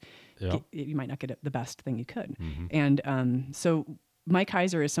just, you might not get the best thing you could. And so Mike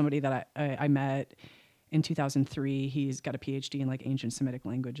Heiser is somebody that I met in 2003. He's got a PhD in like ancient Semitic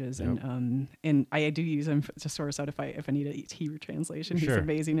languages, and I do use him to source out if I need a Hebrew translation. He's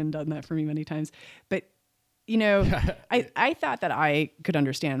amazing and done that for me many times. But you know, I thought that I could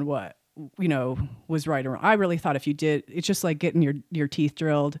understand what, you know, was right or wrong. I really thought if you did, it's just like getting your teeth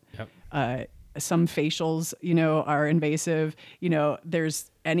drilled. Some facials, you know, are invasive. You know,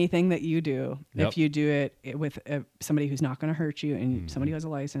 there's anything that you do, if you do it with somebody who's not going to hurt you, and somebody who has a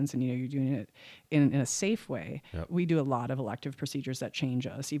license, and, you know, you're doing it in a safe way. We do a lot of elective procedures that change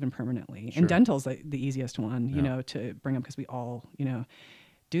us, even permanently. And dental's the easiest one, you know, to bring up, because we all, you know,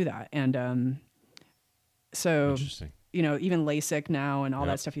 do that. And so, you know, even LASIK now and all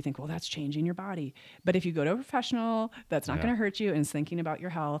that stuff, you think, well, that's changing your body. But if you go to a professional that's not going to hurt you and is thinking about your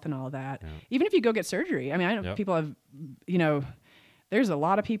health and all that, even if you go get surgery, I mean, I know people have, you know, there's a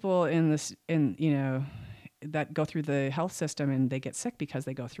lot of people you know, that go through the health system and they get sick because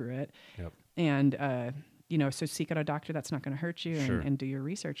they go through it. And, you know, so seek out a doctor that's not going to hurt you, and do your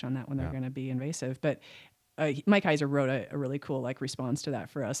research on that when they're going to be invasive. But Mike Heiser wrote a really cool like response to that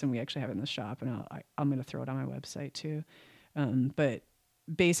for us, and we actually have it in the shop, and I'm going to throw it on my website too. But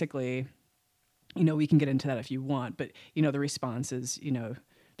basically, you know, we can get into that if you want, but you know, the response is, you know,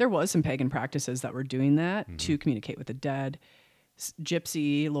 there was some pagan practices that were doing that to communicate with the dead.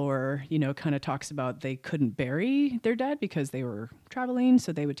 Gypsy lore, you know, kind of talks about they couldn't bury their dead because they were traveling,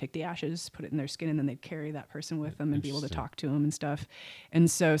 so they would take the ashes, put it in their skin, and then they'd carry that person with them and be able to talk to them and stuff.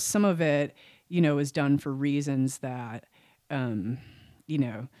 And so some of it, you know, is done for reasons that, you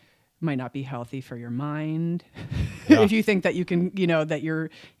know, might not be healthy for your mind. If you think that you can, you know, that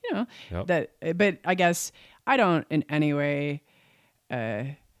you're, you know, that, but I guess I don't in any way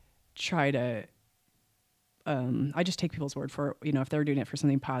try to I just take people's word for it. You know, if they're doing it for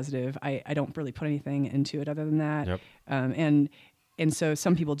something positive, I don't really put anything into it other than that. Yep. And so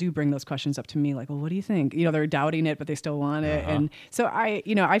some people do bring those questions up to me, like, well, what do you think? You know, they're doubting it, but they still want it. And so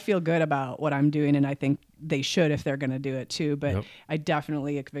I feel good about what I'm doing, and I think they should if they're going to do it too. But I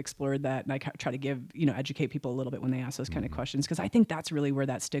definitely have explored that, and I try to educate people a little bit when they ask those kind of questions, because I think that's really where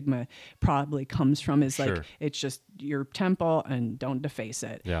that stigma probably comes from, is like, it's just your temple and don't deface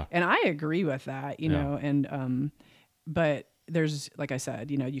it. Yeah. And I agree with that, you know, and, but there's, like I said,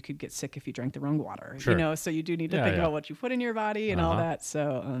 you know, you could get sick if you drank the wrong water, you know, so you do need to think about what you put in your body and all that.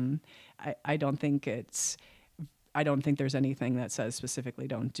 So I don't think there's anything that says specifically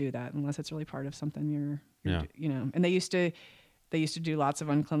don't do that unless it's really part of something you're you know. And they used to do lots of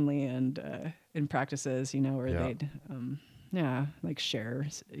uncleanly and in practices, you know, where they'd like share,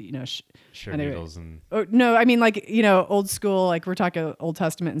 you know, share needles and no, I mean, like, you know, old school, like we're talking Old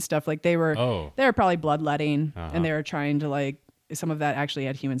Testament and stuff, like they were probably bloodletting, and they were trying to, like, some of that actually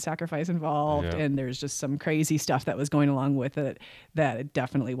had human sacrifice involved, and there's just some crazy stuff that was going along with it that it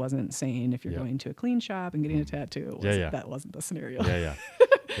definitely wasn't saying if you're going to a clean shop and getting a tattoo. That wasn't the scenario.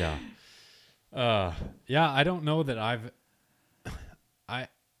 I don't know that I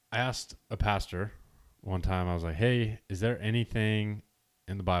asked a pastor one time. I was like, hey, is there anything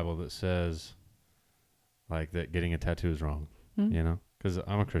in the Bible that says like that getting a tattoo is wrong? You know, because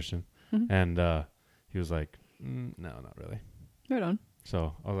I'm a Christian. And he was like, no, not really. Right on.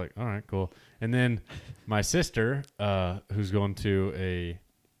 So I was like, all right, cool. And then my sister, who's going to a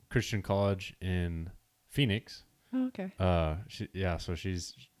Christian college in Phoenix. Oh, okay. So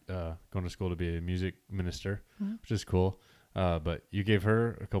she's going to school to be a music minister, which is cool. But you gave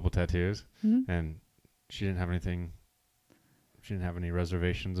her a couple tattoos, and she didn't have anything. She didn't have any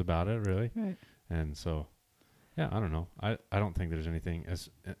reservations about it, really. Right. And so, I don't know. I don't think there's anything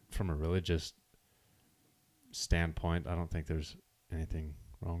from a religious standpoint. I don't think there's anything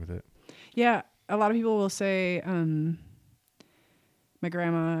wrong with it. Yeah, a lot of people will say, my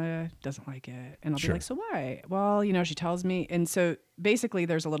grandma doesn't like it, and I'll be like, so why? Well, you know, she tells me, and so basically,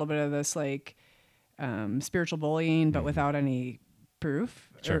 there's a little bit of this like spiritual bullying, but without any proof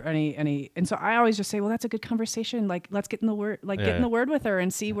or any. And so I always just say, well, that's a good conversation. Like, let's get in the word, get in the word with her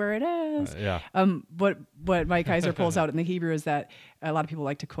and see where it is. What Mike Heiser pulls out in the Hebrew is that a lot of people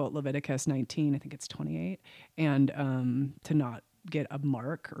like to quote Leviticus 19, I think it's 28, and to not get a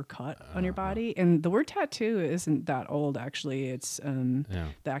mark or cut on your body. And the word tattoo isn't that old, actually. It's the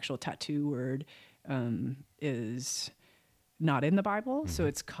actual tattoo word is not in the Bible. So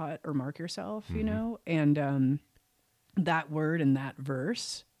it's cut or mark yourself, you know, and that word in that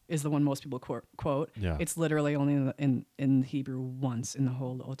verse is the one most people quote. Yeah. It's literally only in Hebrew once in the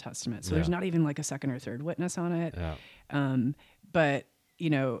whole Old Testament. So there's not even like a second or third witness on it. Yeah. But, you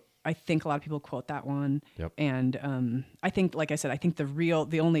know, I think a lot of people quote that one. Yep. And I think, like I said, I think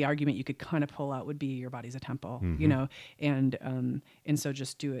the only argument you could kind of pull out would be your body's a temple, you know, and so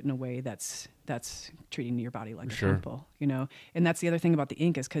just do it in a way that's treating your body like a temple, you know. And that's the other thing about the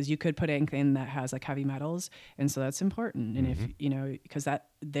ink, is because you could put ink in that has like heavy metals, and so that's important. And if you know, because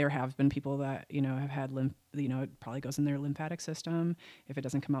there have been people that, you know, have had you know, it probably goes in their lymphatic system if it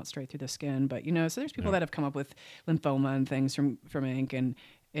doesn't come out straight through the skin. But, you know, so there's people that have come up with lymphoma and things from ink, and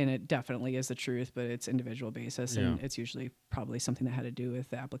it definitely is the truth, but it's individual basis, and it's usually probably something that had to do with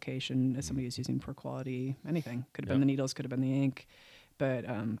the application, as somebody is using poor quality, anything. Could have been the needles, could have been the ink. But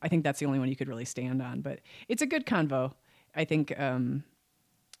I think that's the only one you could really stand on. But it's a good convo. I think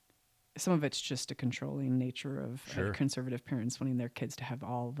some of it's just a controlling nature of conservative parents wanting their kids to have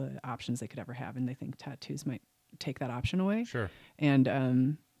all the options they could ever have, and they think tattoos might take that option away. Sure.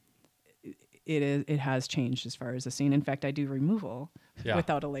 And it has changed as far as the scene. In fact, I do removal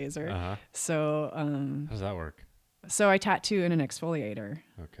without a laser. So how does that work? So I tattoo in an exfoliator.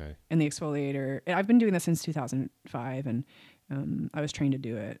 Okay. And the exfoliator, I've been doing this since 2005, and I was trained to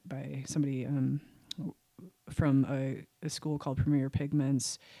do it by somebody from a school called Premier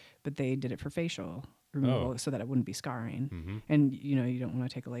Pigments, but they did it for facial removal so that it wouldn't be scarring. And, you know, you don't want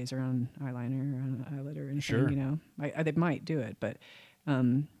to take a laser on eyeliner or on an eyelid or anything, you know. They might do it, but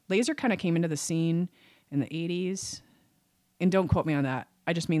laser kind of came into the scene in the 80s. And don't quote me on that.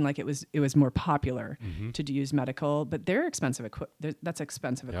 I just mean like it was more popular to use medical, but they're expensive. That's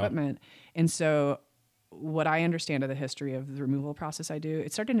expensive equipment. And so what I understand of the history of the removal process I do,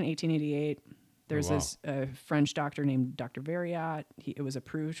 it started in 1888. There's this French doctor named Dr. Variat. It was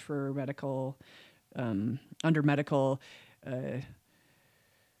approved for medical, under medical,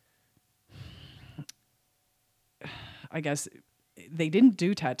 I guess they didn't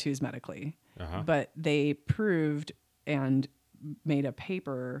do tattoos medically, but they proved and made a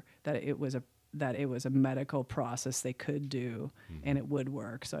paper that it was that it was a medical process they could do and it would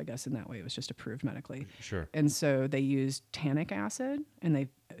work. So I guess in that way it was just approved medically. Sure. And so they used tannic acid and it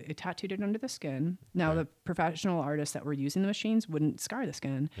tattooed it under the skin. Now the professional artists that were using the machines wouldn't scar the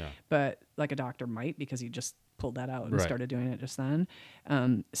skin, but like a doctor might, because he just pulled that out and started doing it just then.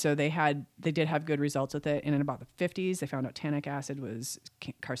 So they did have good results with it. And in about the 50s, they found out tannic acid was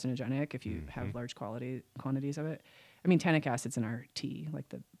carcinogenic if you have large quantities of it. I mean, tannic acid's in our tea, like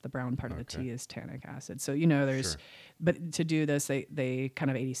the brown part of the tea is tannic acid. So, there's, but to do this, they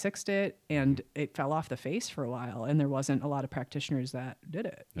kind of 86'd it and it fell off the face for a while. And there wasn't a lot of practitioners that did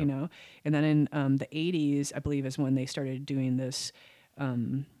it, you know? And then in the 80s, I believe is when they started doing this,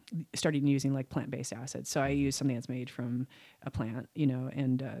 started using like plant-based acids. So I use something that's made from a plant,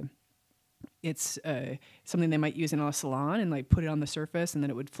 and it's something they might use in a salon and like put it on the surface and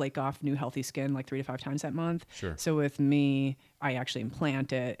then it would flake off new healthy skin like 3 to 5 times that month. Sure. So with me, I actually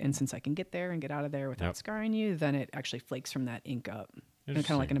implant it. And since I can get there and get out of there without scarring you, then it actually flakes from that ink up. And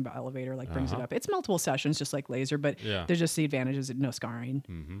kind of like an elevator, like brings it up. It's multiple sessions, just like laser, but there's just the advantages of no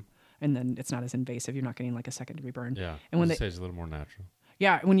scarring. And then it's not as invasive. You're not getting like a second-degree burn. Yeah. And when it's a little more natural.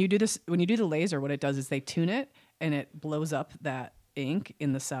 Yeah. When you do the laser, what it does is they tune it and it blows up that ink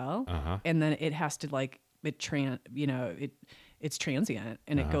in the cell, and then it has to like it's transient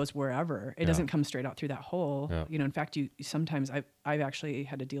and it goes wherever. It doesn't come straight out through that hole. In fact, sometimes I've actually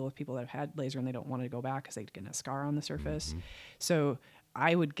had to deal with people that have had laser and they don't want to go back because they get a scar on the surface. So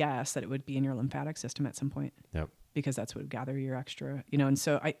I would guess that it would be in your lymphatic system at some point. Yep. Because that's what would gather your extra, and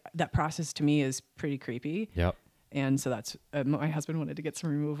so that process to me is pretty creepy. Yep. And so that's, my husband wanted to get some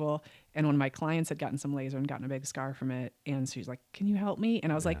removal, and one of my clients had gotten some laser and gotten a big scar from it. And so she's like, "Can you help me?"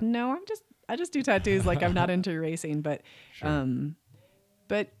 And I was like, "No, I just do tattoos. Like I'm not into erasing, but, she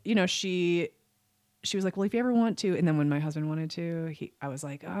was like, "Well, if you ever want to," and then when my husband wanted to, I was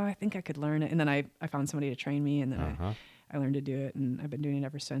like, "Oh, I think I could learn it." And then I found somebody to train me, and then I learned to do it, and I've been doing it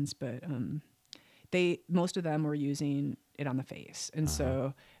ever since. But, most of them were using it on the face. And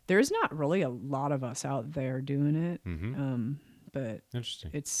so there's not really a lot of us out there doing it. But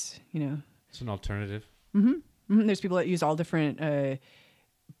interesting. It's, it's an alternative. There's people that use all different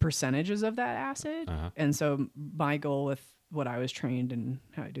percentages of that acid. And so my goal with what I was trained and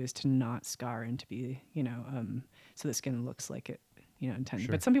how I do is to not scar and to be, so the skin looks like it,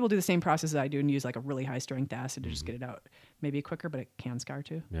 intended. But some people do the same process that I do and use like a really high strength acid to just get it out maybe quicker, but it can scar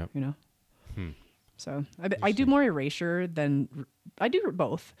too, So I do more erasure than I do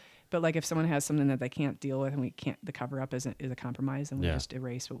both. But like if someone has something that they can't deal with and the cover up is a compromise, then we just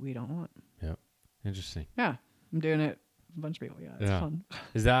erase what we don't want. Yep. Interesting. Yeah. I'm doing it. A bunch of people. Yeah. It's fun.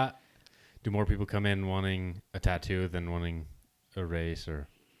 Do more people come in wanting a tattoo than wanting erase or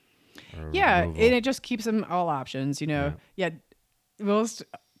removal? And it just keeps them all options, Yeah. Most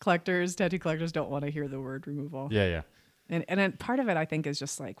tattoo collectors don't want to hear the word removal. Yeah. And then part of it, I think, is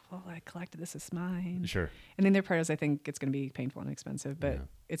just like, well, I collected this, it's mine. Sure. And then the other part is I think it's going to be painful and expensive, but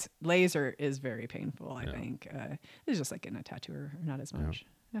laser is very painful, I think. It's just like getting a tattoo or not as much.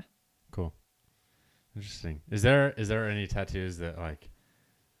 Yeah. Cool. Interesting. Is there any tattoos that like,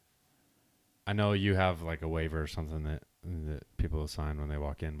 I know you have like a waiver or something that people will sign when they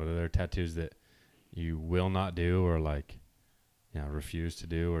walk in, but are there tattoos that you will not do or like, refuse to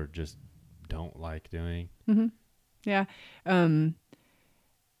do or just don't like doing? Yeah.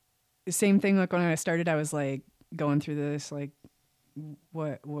 Same thing. Like when I started, I was like going through this, like,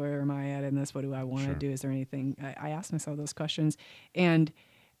 where am I at in this? What do I want to do? Is there anything? I asked myself those questions. And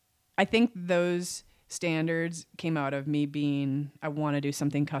I think those standards came out of me I want to do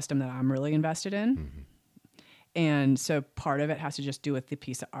something custom that I'm really invested in. And so part of it has to just do with the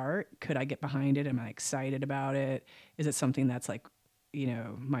piece of art. Could I get behind it? Am I excited about it? Is it something that's like,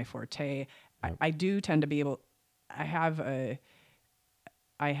 my forte? Yep. I do tend to be able, I have a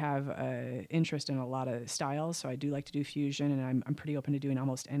interest in a lot of styles. So I do like to do fusion and I'm pretty open to doing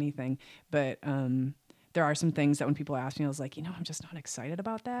almost anything, but, there are some things that when people ask me, I was like, I'm just not excited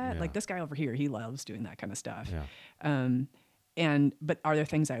about that. Like this guy over here, he loves doing that kind of stuff. But are there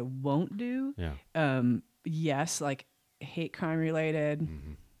things I won't do? Yes, like hate crime related.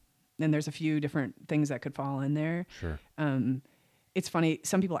 And there's a few different things that could fall in there. Sure. It's funny.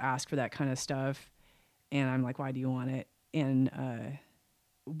 Some people ask for that kind of stuff and I'm like, why do you want it? And,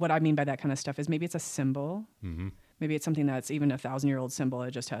 what I mean by that kind of stuff is maybe it's a symbol. Maybe it's something that's even 1,000-year-old symbol.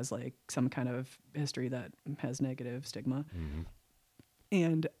 It just has like some kind of history that has negative stigma.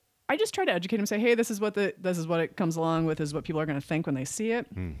 And I just try to educate them, say, hey, this is what it comes along with, is what people are going to think when they see it.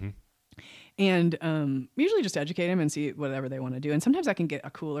 And usually just educate them and see whatever they want to do. And sometimes I can get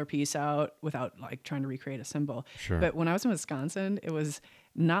a cooler piece out without like trying to recreate a symbol. Sure. But when I was in Wisconsin,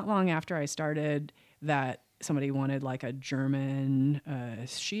 not long after I started that, somebody wanted like a German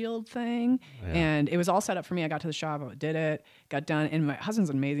shield thing, and it was all set up for me. I got to the shop, I did it, got done, and my husband's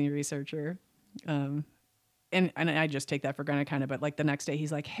an amazing researcher. And I just take that for granted kind of, but like the next day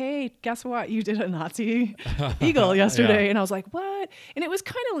he's like, hey, guess what? You did a Nazi eagle yesterday. And I was like, what? And it was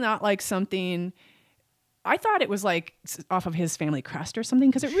kind of not like something, I thought it was like off of his family crest or something,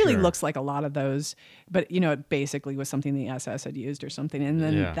 because it really looks like a lot of those, but it basically was something the SS had used or something. And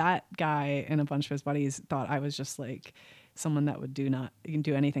then that guy and a bunch of his buddies thought I was just like someone that would do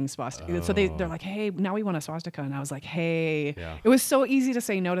anything swastika. Oh. So they're like, hey, now we want a swastika. And I was like, hey, it was so easy to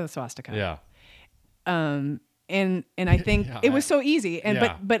say no to the swastika. Yeah. And I think it was so easy.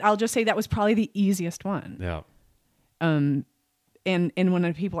 And but I'll just say that was probably the easiest one. Yeah. And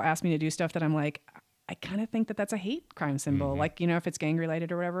when people ask me to do stuff that I'm like, I kind of think that that's a hate crime symbol. Like, if it's gang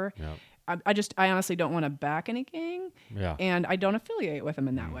related or whatever. Yeah. I honestly don't want to back any gang. Yeah. And I don't affiliate with them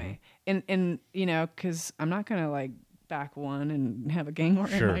in that way. And because I'm not going to like back one and have a gang war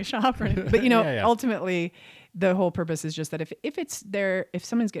in my shop or anything. But ultimately the whole purpose is just that if it's there, if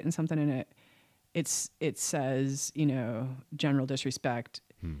someone's getting something in it, it says, general disrespect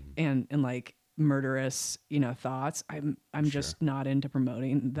and like murderous, thoughts. I'm just not into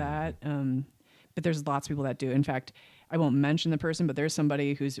promoting that. But there's lots of people that do. In fact, I won't mention the person, but there's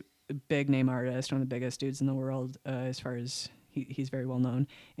somebody who's a big name artist, one of the biggest dudes in the world, as far as he's very well known,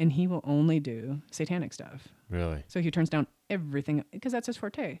 and he will only do satanic stuff. Really? So he turns down everything because that's his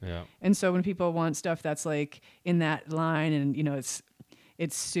forte. Yeah. And so when people want stuff that's like in that line, and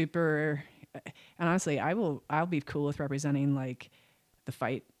it's super. And honestly, I'll be cool with representing like the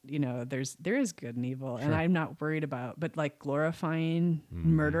fight. There is good and evil, and I'm not worried about. But like glorifying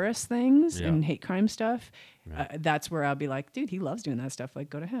murderous things and hate crime stuff, that's where I'll be like, dude, he loves doing that stuff. Like,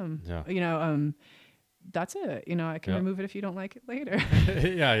 go to him. Yeah. That's it. I can remove it if you don't like it later.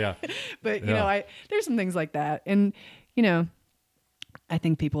 yeah. But there's some things like that, and I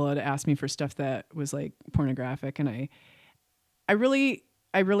think people had asked me for stuff that was like pornographic, and I really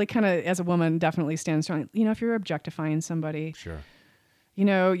kind of, as a woman, definitely stand strong. If you're objectifying somebody,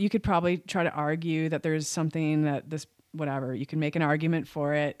 you could probably try to argue that there's something that whatever, you can make an argument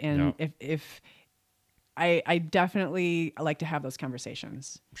for it. And if I definitely like to have those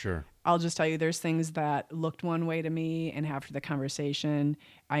conversations. Sure. I'll just tell you, there's things that looked one way to me, and after the conversation,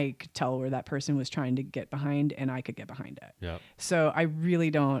 I could tell where that person was trying to get behind, and I could get behind it. Yeah. So I really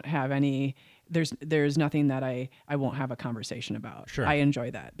don't have any. There's nothing that I won't have a conversation about. Sure. I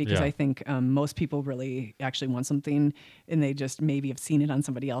enjoy that because I think most people really actually want something, and they just maybe have seen it on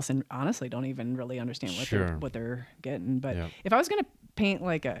somebody else, and honestly don't even really understand what they're getting. But if I was gonna paint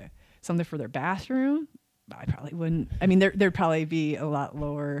like something for their bathroom, I probably wouldn't. I mean, there'd probably be a lot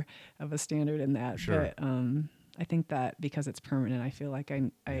lower of a standard in that. Sure. But I think that because it's permanent, I feel like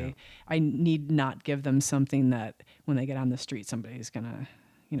I need not give them something that when they get on the street, somebody's gonna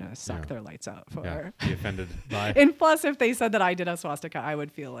suck their lights out for. Yeah, be offended by. And plus, if they said that I did a swastika, I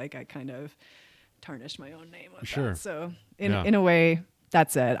would feel like I kind of tarnished my own name with that. So in a way,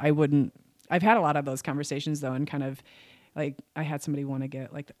 that's it. I wouldn't. I've had a lot of those conversations though, and kind of. Like I had somebody want to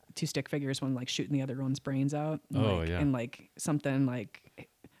get like 2 stick figures, one like shooting the other one's brains out. And and like something like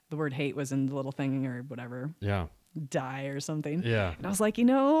the word hate was in the little thing or whatever. Yeah. Die or something. Yeah. And I was like,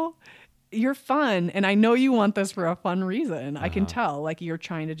 you're fun, and I know you want this for a fun reason. I can tell. Like you're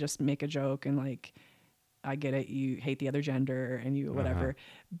trying to just make a joke, and like I get it. You hate the other gender, and you whatever.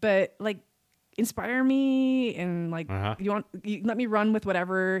 But like inspire me, and like you let me run with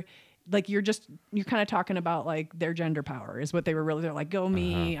whatever. Like you're kind of talking about like their gender power is what they're like, go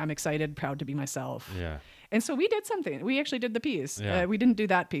me, I'm excited, proud to be myself. Yeah. And so we did something. We actually did the piece. Yeah. We didn't do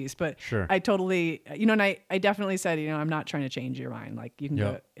that piece, but I totally, and I definitely said, I'm not trying to change your mind. Like you can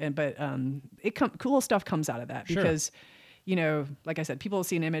go, but cool stuff comes out of that because, like I said, people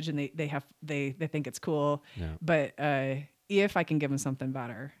see an image and they think it's cool, but if I can give them something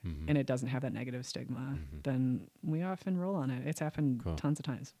better and it doesn't have that negative stigma, then we often roll on it. It's happened tons of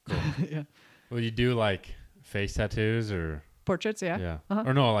times. Cool. Yeah. Will you do like face tattoos or portraits? Yeah. Yeah.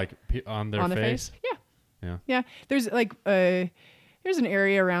 Or no, like on their face? Yeah. Yeah. Yeah. There's like there's an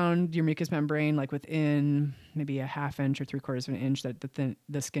area around your mucous membrane, like within maybe a 1/2 inch or 3/4 of an inch, that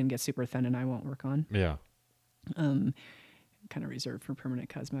the skin gets super thin, and I won't work on. Yeah. Kind of reserved for permanent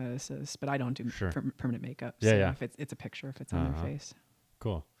cosmeticists, but I don't do permanent makeup. So if it's a picture, if it's on their face.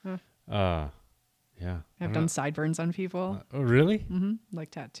 Cool. Yeah. I've done sideburns on people. Oh, really? Mm-hmm.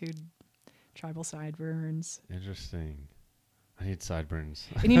 Like tattooed tribal sideburns. Interesting. I need sideburns.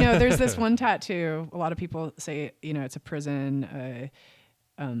 And there's this one tattoo. A lot of people say, it's a prison.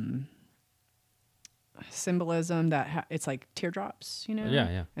 symbolism that it's like teardrops, you know?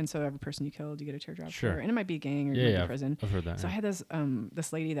 Yeah. And so every person you killed, you get a teardrop. Sure. And it might be a gang or it might be prison. I've heard that. So I had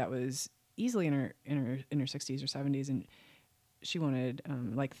this lady that was easily in her 60s or 70s, and she wanted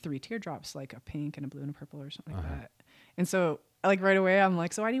like 3 teardrops, like a pink and a blue and a purple or something like that. And so like right away I'm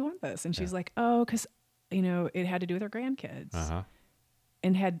like, so why do you want this? And she's like, oh, because it had to do with her grandkids.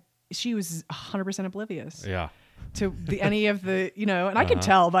 And she was 100% oblivious. Yeah. To any of the, and I could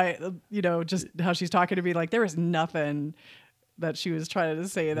tell by, just how she's talking to me, like there was nothing that she was trying to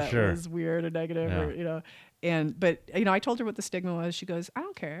say that was weird or negative or, but I told her what the stigma was. She goes, I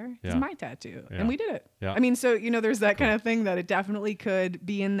don't care. It's my tattoo. And we did it. Yeah. I mean, so, there's that kind of thing that it definitely could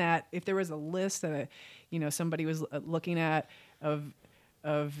be in that if there was a list that, somebody was looking at of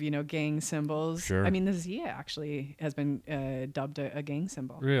gang symbols. Sure. I mean, the Zia actually has been dubbed a gang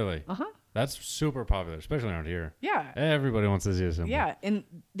symbol. Really? Uh-huh. That's super popular, especially around here. Yeah. Everybody wants a Zia symbol. Yeah, and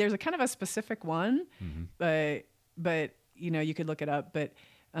there's a kind of a specific one, but you could look it up. But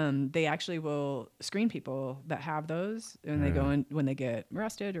they actually will screen people that have those, and they go in when they get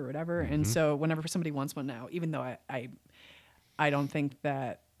arrested or whatever. And so whenever somebody wants one now, even though I don't think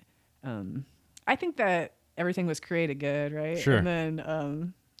that, I think that everything was created good, right? Sure. And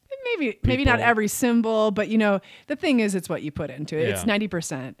then maybe not every symbol, but the thing is, it's what you put into it. It's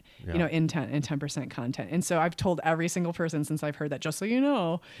 90%, intent and 10% content. And so I've told every single person since I've heard that, just so you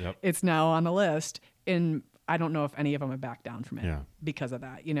know, it's now on the list. And I don't know if any of them have backed down from it because of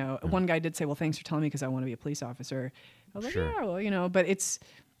that. One guy did say, well, thanks for telling me because I want to be a police officer. I was like, yeah, well, but it's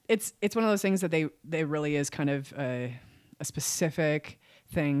one of those things that they really is kind of a specific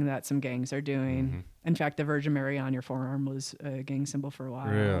thing that some gangs are doing. In fact, the Virgin Mary on your forearm was a gang symbol for a while.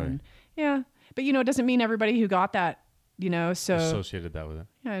 Really? And, but it doesn't mean everybody who got that, so associated that with it.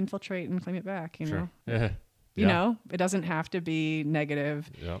 Yeah, infiltrate and claim it back. Sure. Yeah. It doesn't have to be negative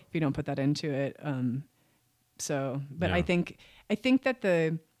if you don't put that into it. But I think that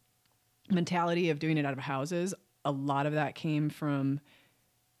the mentality of doing it out of houses, a lot of that came from,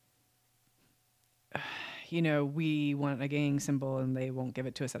 we want a gang symbol and they won't give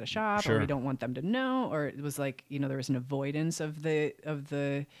it to us at a shop, or we don't want them to know, or it was like, there was an avoidance of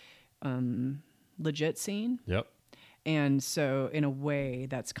the legit scene. Yep. And so in a way,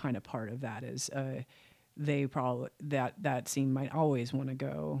 that's kind of part of that is they probably that scene might always want to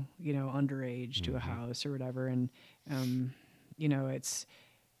go, underage to a house or whatever. And,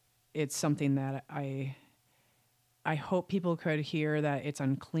 it's something that I hope people could hear, that it's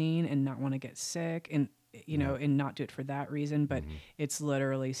unclean and not want to get sick and, and not do it for that reason, but it's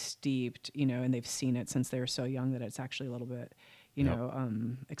literally steeped, and they've seen it since they were so young that it's actually a little bit,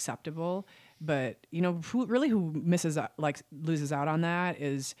 acceptable. But, who misses out, loses out on that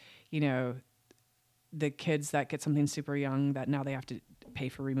is, the kids that get something super young that now they have to pay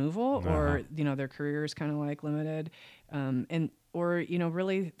for removal, or, their career is kind of limited. Or,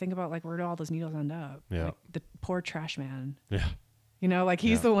 really think about where do all those needles end up? Yeah. Like the poor trash man. Yeah.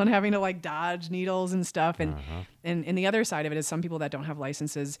 He's the one having to dodge needles and stuff. And, and the other side of it is some people that don't have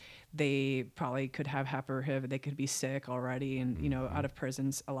licenses, they probably could have Hep or HIV. They could be sick already. And, out of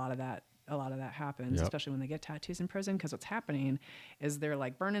prisons, a lot of that happens, especially when they get tattoos in prison. Cause what's happening is they're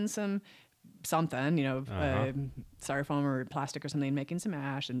burning something, styrofoam or plastic or something, making some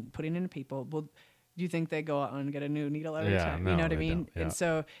ash and putting it into people. Well, do you think they go out and get a new needle every time? No, you know what I mean? Yeah. And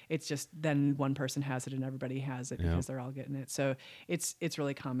so it's just then one person has it and everybody has it because they're all getting it. So it's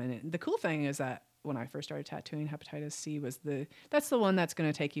really common. And the cool thing is that when I first started tattooing, hepatitis C was that's the one that's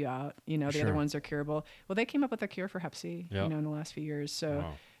going to take you out. The other ones are curable. Well, they came up with a cure for Hep C, in the last few years. So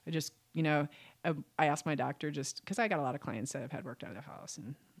I just, I asked my doctor, just because I got a lot of clients that have had worked out of their house,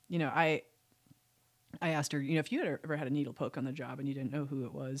 and I asked her, if you had ever had a needle poke on the job and you didn't know who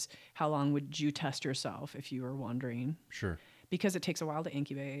it was, how long would you test yourself if you were wondering? Sure. Because it takes a while to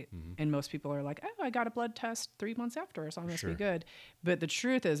incubate. And most people are like, oh, I got a blood test 3 months after, so I must be good. But the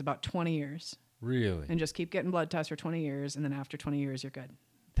truth is about 20 years. Really? And just keep getting blood tests for 20 years. And then after 20 years, you're good.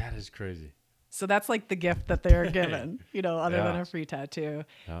 That is crazy. So that's the gift that they're given, other than a free tattoo,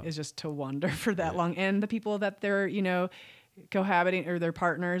 is just to wonder for that long. And the people that they're, cohabiting, or their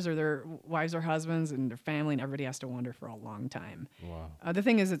partners or their wives or husbands and their family, and everybody has to wander for a long time. Wow. The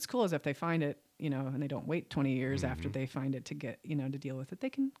thing is, it's cool is if they find it, and they don't wait 20 years after they find it to get, to deal with it, they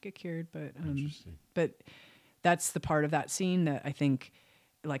can get cured. But that's the part of that scene that I think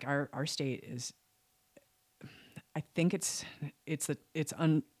our state is, I think it's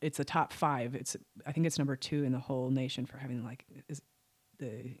the top 5. I think it's number 2 in the whole nation for having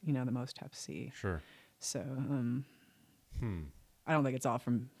the most Hep C. Sure. So, I don't think it's all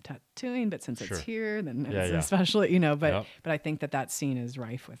from tattooing, but since Sure. it's here, then Yeah, it's yeah. especially, but Yep. but I think that scene is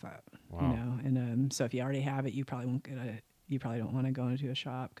rife with that, Wow. and so if you already have it, you probably won't get it. You probably don't want to go into a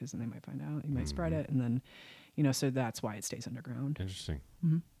shop because then they might find out. You might spread it, and then, so that's why it stays underground. Interesting.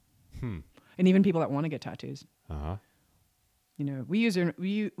 And even people that want to get tattoos, Uh-huh. we use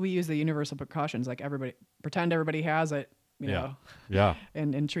the universal precautions, like pretend everybody has it, Yeah. Yeah.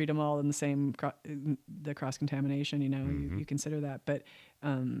 and treat them all in the same the cross contamination. You consider that, but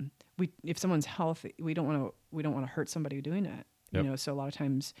if someone's healthy, we don't want to hurt somebody doing it. Yep. So a lot of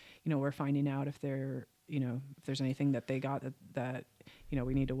times, we're finding out if they're if there's anything that they got that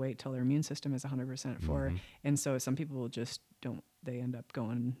we need to wait till their immune system is 100% for. And so some people just don't. They end up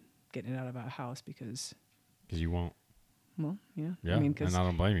getting it out of a house because You won't. well, yeah. Yeah. I mean, and because I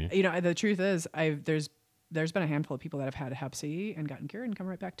don't blame you. the truth is, there's been a handful of people that have had Hep C and gotten cured and come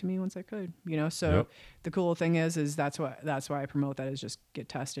right back to me once I could. So Yep. the cool thing is that's why I promote that, is just get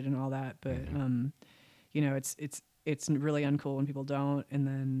tested and all that. But it's really uncool when people don't, and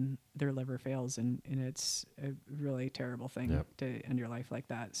then their liver fails, and it's a really terrible thing Yep. to end your life like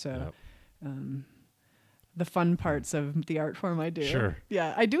that. So. Yep. The fun parts of the art form I do. Sure.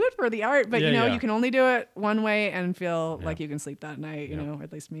 Yeah, I do it for the art, but Yeah, yeah. you can only do it one way and feel Yeah. like you can sleep that night, Yeah.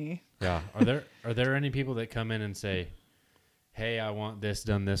 at least me. Yeah. Are there any people that come in and say, "Hey, I want this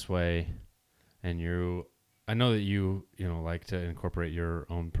done this way," and I know that you like to incorporate your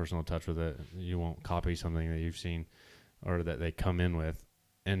own personal touch with it. You won't copy something that you've seen or that they come in with.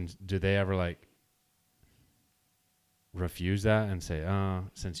 And do they ever refuse that and say,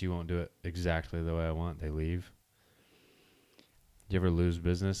 since you won't do it exactly the way I want, they leave? Do you ever lose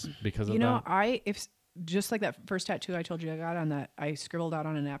business because of that? If just like that first tattoo I told you I got on that, I scribbled out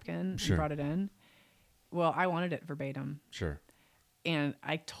on a napkin Sure. and brought it in. Well, I wanted it verbatim. Sure. And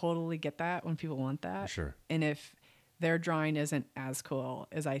I totally get that when people want that. Sure. And if their drawing isn't as cool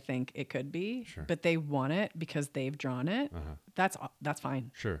as I think it could be, Sure. but they want it because they've drawn it, that's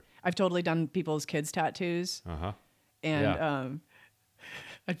fine. Sure. I've totally done people's kids' tattoos. Uh-huh. And Yeah.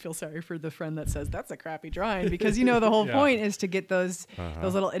 I'd feel sorry for the friend that says that's a crappy drawing, because the whole Yeah. point is to get those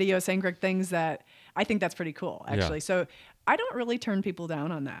little idiosyncratic things that I think that's pretty cool, actually. Yeah. So I don't really turn people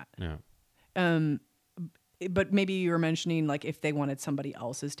down on that. Yeah. But maybe you were mentioning like if they wanted somebody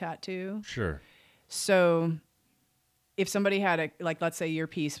else's tattoo. Sure. So if somebody had let's say your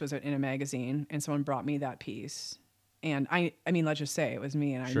piece was in a magazine and someone brought me that piece, and I mean, let's just say it was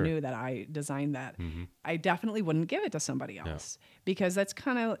me and I Sure. knew that I designed that, I definitely wouldn't give it to somebody else because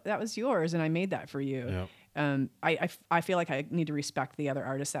that was yours and I made that for you. Yeah. I feel like I need to respect the other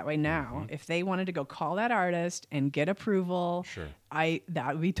artist that way now. If they wanted to go call that artist and get approval, Sure.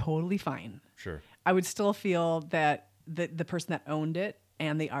 that would be totally fine. Sure. I would still feel that the person that owned it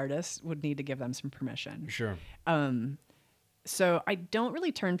and the artist would need to give them some permission. Sure. So I don't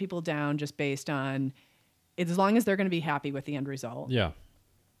really turn people down just based on, as long as they're going to be happy with the end result. Yeah.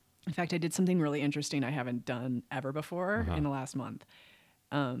 In fact, I did something really interesting I haven't done ever before in the last month.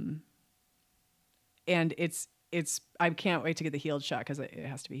 And it's I can't wait to get the healed shot because it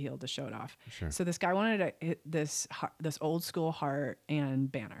has to be healed to show it off. Sure. So this guy wanted to hit this old school heart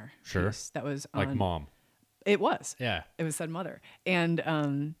and banner. Sure. piece that was Like on, mom. It was. Yeah. It was said mother. And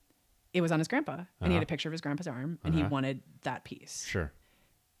it was on his grandpa. And he had a picture of his grandpa's arm. And he wanted that piece. Sure.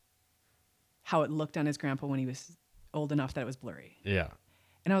 How it looked on his grandpa when he was old enough that it was blurry. Yeah.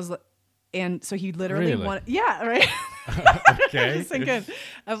 And I was like, and so he literally Really? wanted, yeah, right. Okay. Sink in.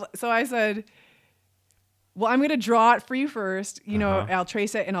 So I said, well, I'm going to draw it for you first. I'll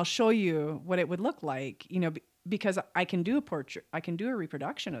trace it and I'll show you what it would look like, because I can do a portrait. I can do a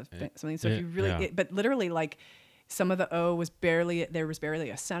reproduction of something. So if you really, but literally like some of the O was there was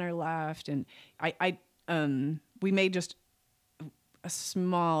barely a center left. And we made just a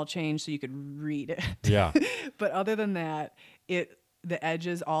small change so you could read it. Yeah. But other than that, the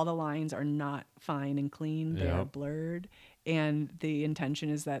edges, all the lines are not fine and clean. They are blurred. And the intention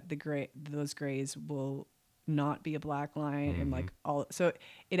is that those grays will not be a black line and so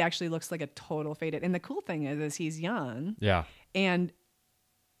it actually looks like a total faded. And the cool thing is he's young. Yeah. And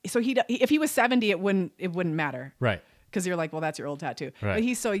so if he was 70, it wouldn't matter. Right. Because you're like, well, that's your old tattoo. Right. But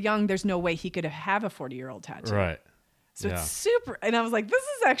he's so young, there's no way he could have a 40-year-old tattoo. Right. So it's super. And I was like, this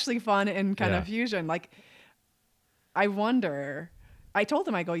is actually fun and kind of fusion. Like, I wonder. I told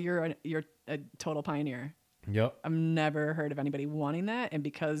him, I go, you're a total pioneer. Yep. I've never heard of anybody wanting that. And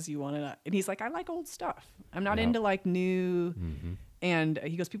because you wanted it, and he's like, I like old stuff. I'm not into like new. And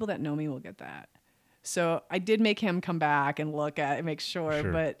he goes, people that know me will get that. So I did make him come back and look at it, make sure.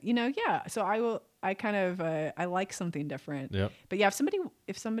 But so I will. I kind of I like something different. Yep. But yeah,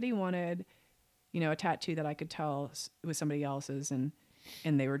 if somebody wanted a tattoo that I could tell was somebody else's, and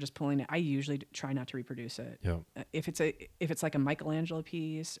they were just pulling it. I usually try not to reproduce it. Yep. If it's like a Michelangelo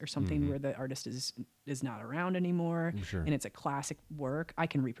piece or something where the artist is not around anymore, Sure. and it's a classic work, I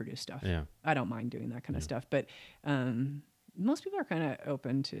can reproduce stuff. Yeah. I don't mind doing that kind of stuff. But most people are kind of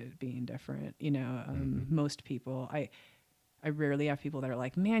open to being different. Most people, I rarely have people that are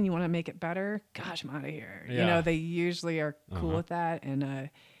like, man, you want to make it better? Gosh, I'm out of here. Yeah. They usually are cool with that. And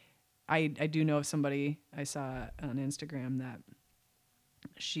I do know of somebody I saw on Instagram that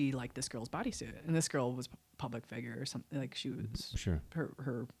she liked this girl's bodysuit, and this girl was a public figure or something. Like she was, Sure.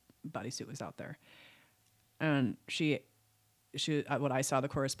 her bodysuit was out there, and she what I saw, the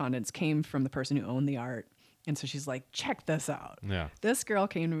correspondence came from the person who owned the art, and so she's like, check this out. Yeah. This girl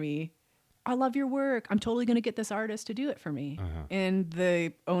came to me, I love your work, I'm totally going to get this artist to do it for me. And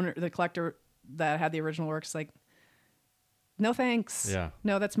the collector that had the original work's like, no thanks. Yeah.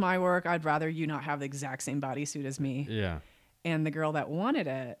 No, that's my work. I'd rather you not have the exact same bodysuit as me. Yeah. And the girl that wanted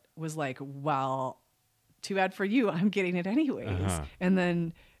it was like, well, too bad for you. I'm getting it anyways. And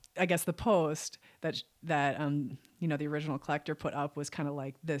then I guess the post that the original collector put up was kind of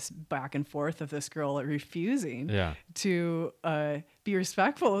like this back and forth of this girl refusing to be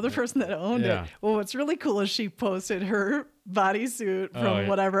respectful of the person that owned it. Well, what's really cool is she posted her bodysuit from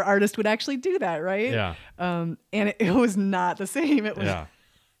whatever artist would actually do that, right? Yeah. And it was not the same. It was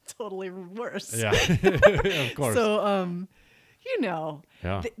totally worse. Yeah. Of course. So,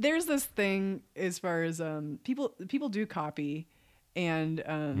 there's this thing as far as people do copy, and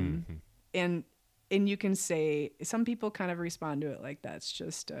and you can say some people kind of respond to it like that's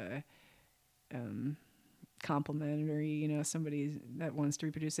just complimentary, somebody that wants to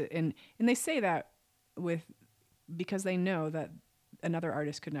reproduce it, and they say that because they know that another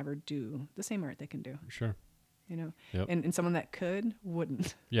artist could never do the same art they can do. Sure. Yep. And someone that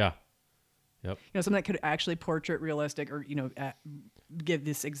wouldn't. Yeah. Yep. Someone that could actually portrait realistic or, give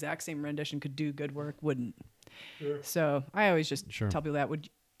this exact same rendition, could do good work, wouldn't. Sure. So I always just tell people that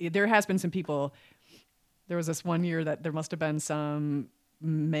there has been some people, there was this one year that there must've been some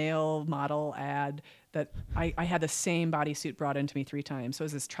male model ad that I had the same bodysuit brought into me 3 times. So it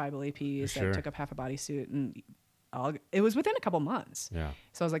was this tribal piece that took up half a bodysuit, and it was within a couple months. Yeah.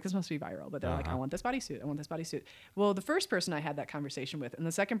 So I was like, this must be viral. But they're like, I want this bodysuit. I want this bodysuit. Well, the first person I had that conversation with, and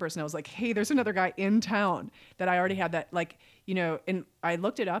the second person I was like, hey, there's another guy in town that I already had that, and I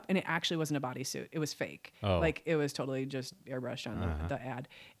looked it up, and it actually wasn't a bodysuit. It was fake. Oh. Like it was totally just airbrushed on the ad.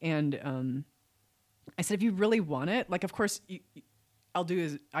 And I said, if you really want it, of course I'll do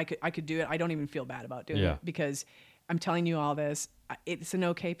is I could do it. I don't even feel bad about doing it because I'm telling you all this. It's an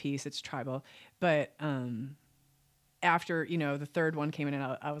okay piece. It's tribal, but after the third one came in,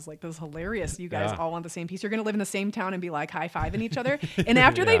 and I was like, this is hilarious. You guys all want the same piece. You're gonna live in the same town and be like high-fiving each other. And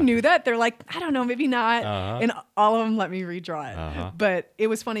after they knew that, they're like, I don't know, maybe not. And all of them let me redraw it. But it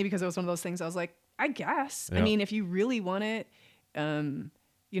was funny because it was one of those things I was like, I guess. I mean, if you really want it,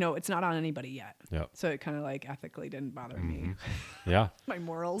 it's not on anybody yet. Yep. So it kind of ethically didn't bother me. Yeah. My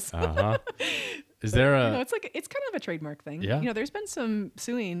morals. Is there it's kind of a trademark thing. Yeah. There's been some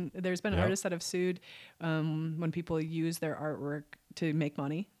suing. There's been artists that have sued when people use their artwork to make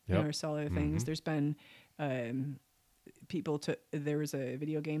money or sell other things. There's been there was a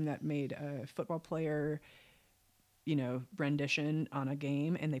video game that made a football player, rendition on a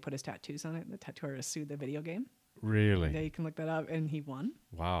game, and they put his tattoos on it. The tattoo artist sued the video game. Really? Yeah, you can look that up, and he won.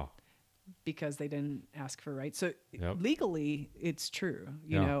 Wow. Because they didn't ask for rights. So legally, it's true,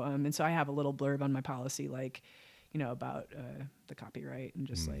 you know. And so I have a little blurb on my policy, about the copyright, and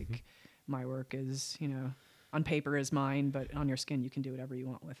just my work is, on paper is mine, but on your skin you can do whatever you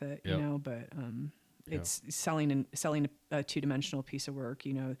want with it, you know. But it's selling a 2-dimensional piece of work.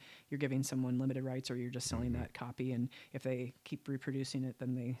 You're giving someone limited rights, or you're just selling that copy. And if they keep reproducing it,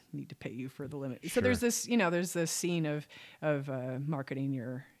 then they need to pay you for the limit. Sure. So there's this scene of marketing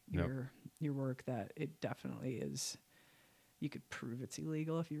your work that it definitely is. You could prove it's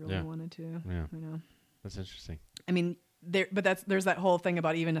illegal if you really wanted to. Yeah. That's interesting. I mean, there's that whole thing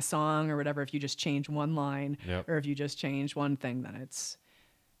about even a song or whatever. If you just change one line, or if you just change one thing, then it's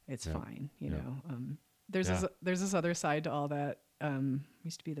fine. You know. There's this other side to all that.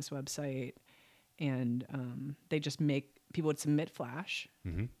 Used to be this website, and they just people would submit Flash.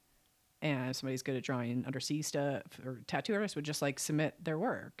 Mm-hmm. And if somebody's good at drawing undersea stuff, or tattoo artists would just submit their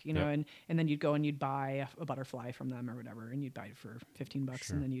work, and then you'd go and you'd buy a butterfly from them or whatever, and you'd buy it for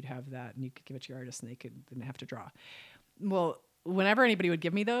 $15, and then you'd have that, and you could give it to your artist, and they didn't have to draw. Well, whenever anybody would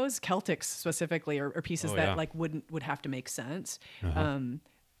give me those, Celtics specifically, or pieces that would have to make sense.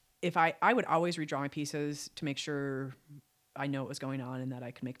 If I would always redraw my pieces to make sure I know what was going on and that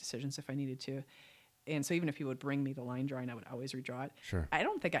I could make decisions if I needed to. And so even if he would bring me the line drawing, I would always redraw it. Sure. I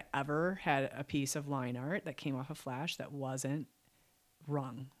don't think I ever had a piece of line art that came off of Flash that wasn't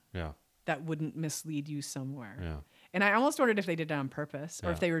wrong, Yeah. that wouldn't mislead you somewhere. Yeah. And I almost wondered if they did it on purpose or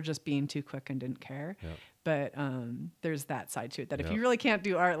Yeah. if they were just being too quick and didn't care. Yep. But there's that side to it, that if Yep. you really can't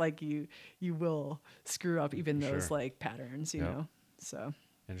do art, like you will screw up even those Sure. like patterns, you Yep. know? So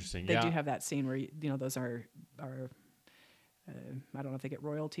Interesting. they yeah. do have that scene where, those are I don't know if they get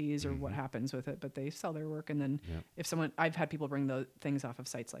royalties or what happens with it, but they sell their work. And then Yep. if someone, I've had people bring those things off of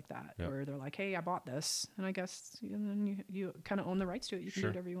sites like that, Yep. where they're like, hey, I bought this. And I guess and then you kind of own the rights to it. You can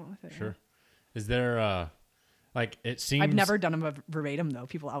Sure. do whatever you want with it. Sure. Is there like it seems I've never done them verbatim though.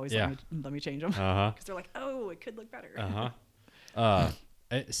 People always Yeah. let me change them Uh-huh. because they're like, oh, it could look better. Uh-huh.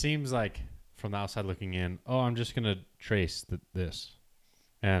 It seems like from the outside looking in, I'm just going to trace this.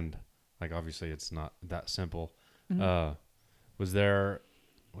 And like obviously it's not that simple. Mm-hmm.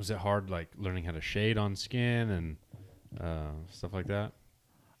 Was it hard like learning how to shade on skin and stuff like that?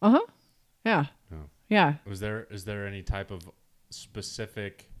 Yeah. Yeah. Yeah. Is there any type of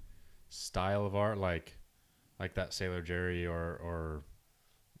specific style of art like that Sailor Jerry or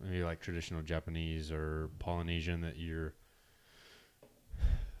maybe like traditional Japanese or Polynesian that you're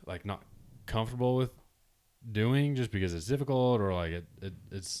like not comfortable with doing just because it's difficult, or like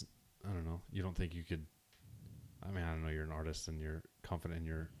it's I don't know, you don't think you could? I mean, I don't know, you're an artist and you're confident in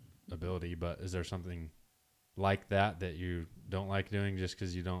your ability, but is there something like that you don't like doing just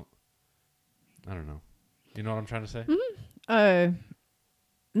because you don't? I don't know. You know what I'm trying to say? Mm-hmm.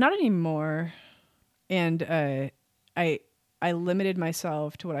 Not anymore. And I limited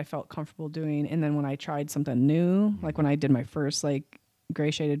myself to what I felt comfortable doing. And then when I tried something new, like when I did my first like gray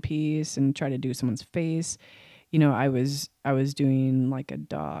shaded piece and tried to do someone's face, I was doing like a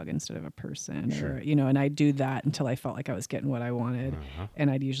dog instead of a person, Sure. or, and I'd do that until I felt like I was getting what I wanted. Uh-huh.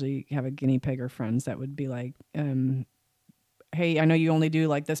 And I'd usually have a guinea pig or friends that would be like, hey, I know you only do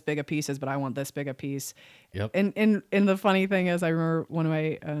like this big of pieces, but I want this big a piece. Yep. And the funny thing is, I remember one of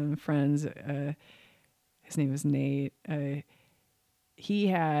my friends, his name was Nate. He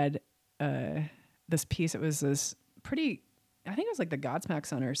had this piece. It was this pretty, I think it was like the Godsmack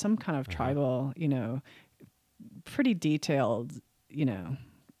Sun or some kind of tribal, pretty detailed,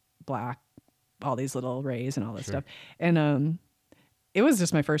 black, all these little rays and all this Sure. stuff. And it was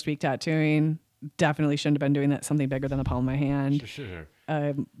just my first week tattooing. Definitely shouldn't have been doing that, something bigger than the palm of my hand. Sure.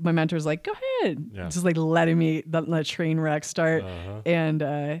 My mentor's like, go ahead. Yeah. Just like letting me let the train wreck start. Uh-huh.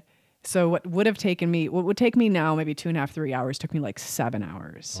 And so what would take me now maybe 2.5, 3 hours took me like 7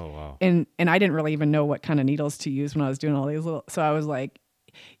 hours. Oh wow. And I didn't really even know what kind of needles to use when I was doing all these little, so I was like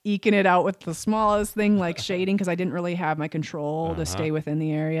eking it out with the smallest thing, like shading, because I didn't really have my control to stay within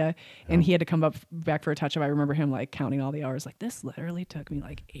the area. And he had to come back for a touch up. I remember him like counting all the hours, like this literally took me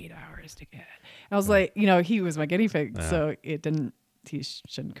like 8 hours to get. I was like, he was my guinea pig, so he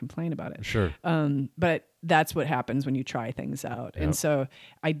shouldn't complain about it. Sure. But that's what happens when you try things out. And so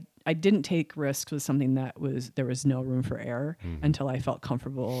I didn't take risks with something there was no room for error until I felt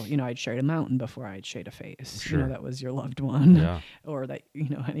comfortable. I'd shade a mountain before I'd shade a face. Sure. That was your loved one, Yeah. or that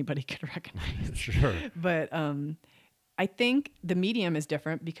anybody could recognize. Sure. But I think the medium is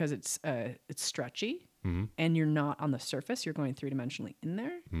different because it's stretchy, and you're not on the surface. You're going 3-dimensionally in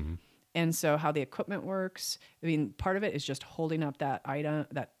there. Mm-hmm. And so how the equipment works, I mean, part of it is just holding up that item,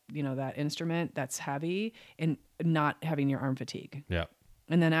 that instrument that's heavy, and not having your arm fatigue. Yeah.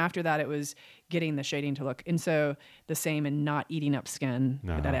 And then after that, it was getting the shading to look. And so the same, and not eating up skin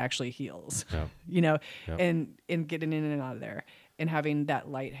that actually heals, Yep. Yep. and getting in and out of there, and having that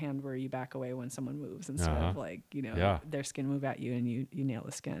light hand where you back away when someone moves instead of like, their skin move at you and you nail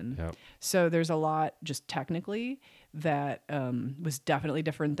the skin. Yep. So there's a lot just technically that was definitely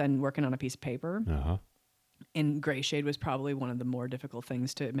different than working on a piece of paper. Uh-huh. And gray shade was probably one of the more difficult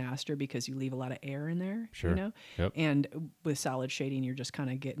things to master because you leave a lot of air in there, Sure. Yep. And with solid shading, you're just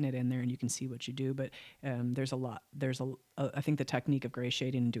kind of getting it in there and you can see what you do. But there's a lot. I think the technique of gray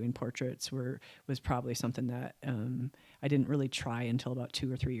shading and doing portraits was probably something that I didn't really try until about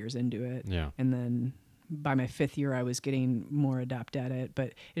 2 or 3 years into it. Yeah. And then by my 5th year, I was getting more adept at it. But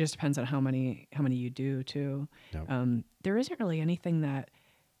it just depends on how many you do too. Yep. There isn't really anything that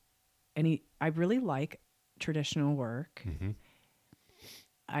I really like traditional work. Mm-hmm.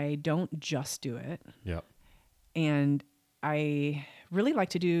 I don't just do it. Yep. And I really like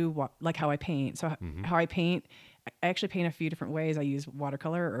to do like how I paint. So how I paint, I actually paint a few different ways. I use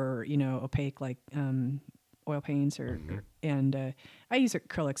watercolor or, opaque like oil paints and I use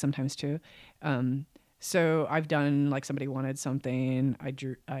acrylic sometimes too. So I've done like somebody wanted something,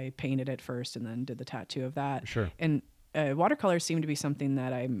 I painted it first and then did the tattoo of that. Sure. And watercolors seem to be something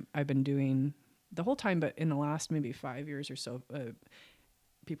that I've been doing the whole time, but in the last maybe 5 years or so,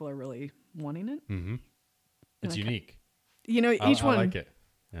 people are really wanting it. Mm-hmm. It's unique. You know, each one. I like it.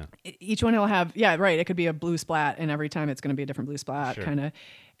 Yeah. Each one will have, yeah, right. It could be a blue splat, and every time it's going to be a different blue splat, Sure. kind of.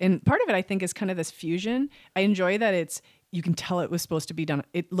 And part of it, I think, is kind of this fusion. I enjoy that you can tell it was supposed to be done.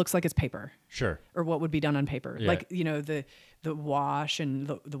 It looks like it's paper. Sure. Or what would be done on paper. Yeah. Like, you know, the wash and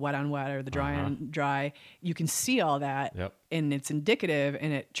the wet on wet, or the dry on dry. You can see all that. Yep. And it's indicative,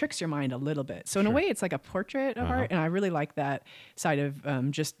 and it tricks your mind a little bit. So in a way, it's like a portrait of art. And I really like that side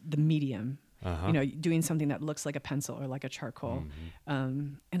of just the medium. You know, doing something that looks like a pencil or like a charcoal.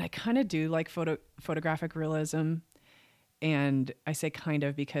 And I kind of do like photographic realism. And I say kind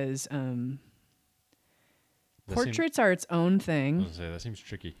of because portraits are its own thing. I was gonna say, that seems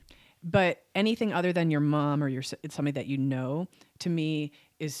tricky. But anything other than your mom or somebody that you know, to me,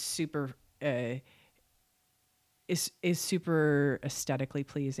 is super is super aesthetically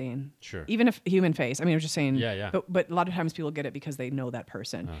pleasing. Sure. Even if human face. I mean, I was just saying. Yeah. But a lot of times people get it because they know that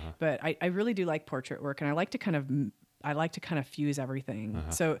person. But I really do like portrait work, and I like to kind of fuse everything.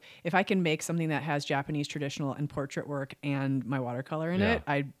 So if I can make something that has Japanese traditional and portrait work and my watercolor in it,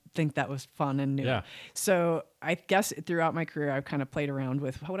 I think that was fun and new. Yeah. So I guess throughout my career, I've kind of played around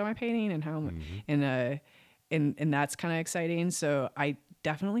with what am I painting and how, and that's kind of exciting. So I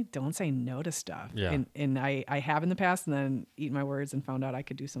definitely don't say no to stuff. Yeah. And I have in the past, and then eat my words and found out I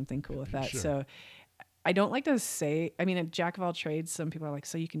could do something cool with that. Sure. So I don't like to say, I mean, a jack of all trades, some people are like,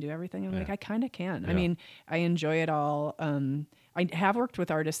 so you can do everything. I'm like, I kind of can. I mean, I enjoy it all. I have worked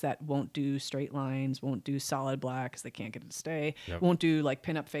with artists that won't do straight lines, won't do solid black because they can't get it to stay, won't do like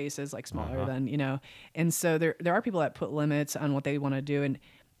pinup faces, like smaller than, you know. And so there are people that put limits on what they want to do.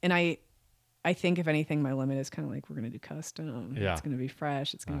 And I think if anything, my limit is kind of like, we're going to do custom. Yeah. It's going to be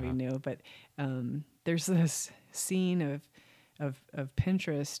fresh. It's going to be new. But there's this scene of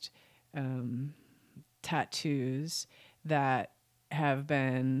Pinterest tattoos that have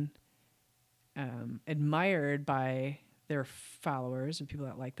been admired by their followers and people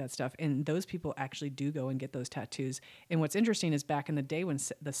that like that stuff. And those people actually do go and get those tattoos. And what's interesting is back in the day when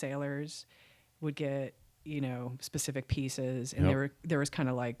the sailors would get, you know, specific pieces, and there was kind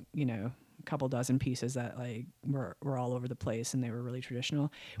of like, you know, a couple dozen pieces that like were all over the place, and they were really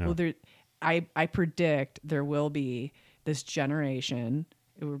traditional. Well, I predict there will be this generation,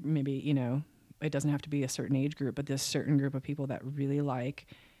 or maybe, you know, it doesn't have to be a certain age group, but this certain group of people that really like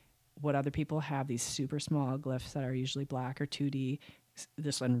what other people have, these super small glyphs that are usually black or 2D,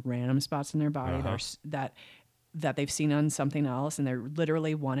 just in random spots in their body that they've seen on something else, and they're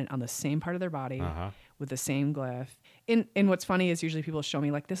literally want it on the same part of their body with the same glyph. And what's funny is usually people show me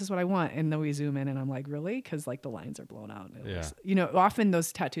like, this is what I want, and then we zoom in and I'm like, really? Because like the lines are blown out. Looks, you know, often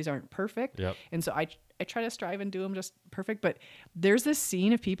those tattoos aren't perfect. And so I try to strive and do them just perfect. But there's this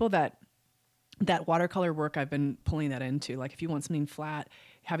scene of people that watercolor work, I've been pulling that into. Like if you want something flat,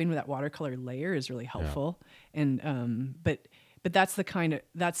 having that watercolor layer is really helpful. And but that's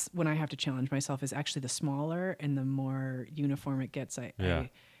that's when I have to challenge myself, is actually the smaller and the more uniform it gets.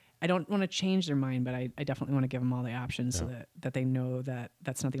 I don't want to change their mind, but I definitely want to give them all the options so that they know that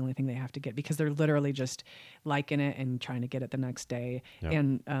that's not the only thing they have to get, because they're literally just liking it and trying to get it the next day.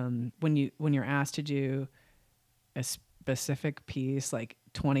 And when you're asked to do a specific piece like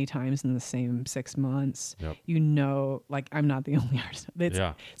 20 times in the same 6 months, you know, like I'm not the only artist.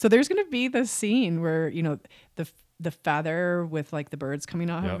 So there's going to be this scene where, you know, the feather with like the birds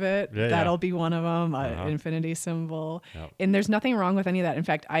coming off of it, that'll be one of them, infinity symbol. And there's nothing wrong with any of that. In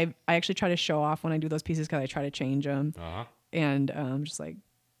fact, I actually try to show off when I do those pieces, because I try to change them and just like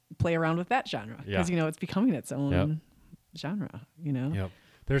play around with that genre, because you know, it's becoming its own genre, you know.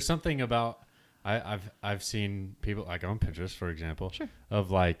 There's something about I've seen people like on Pinterest, for example,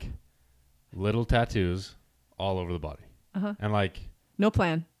 of like little tattoos all over the body, and like no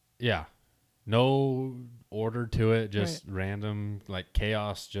plan, no order to it, just random, like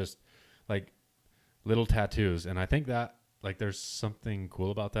chaos, just like little tattoos. And I think that like there's something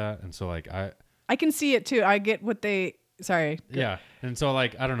cool about that. And so like I can see it too. I get what they and so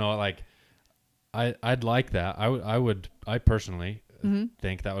like I don't know, like I'd like that. I personally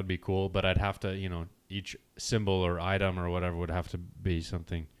think that would be cool, but I'd have to, you know, each symbol or item or whatever would have to be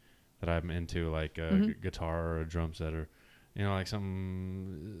something that I'm into, like a guitar or a drum set, or you know, like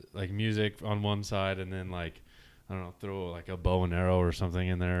some like music on one side, and then like I don't know, throw like a bow and arrow or something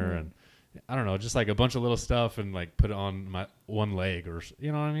in there, and I don't know, just like a bunch of little stuff, and like put it on my one leg, or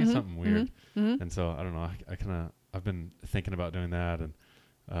you know what I mean, something weird. And so I don't know, I've been thinking about doing that, and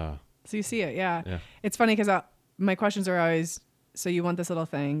so you see it, It's funny because my questions are always, so you want this little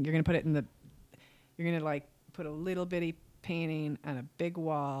thing, you're gonna put it in you're gonna like put a little bitty painting on a big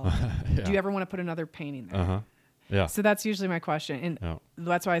wall. Yeah. Do you ever want to put another painting there? Yeah. So that's usually my question. And Yeah.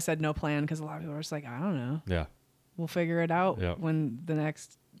 that's why I said no plan, because a lot of people are just like, I don't know. Yeah. We'll figure it out Yep. when the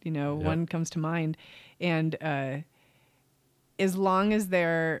next, Yep. one comes to mind. And as long as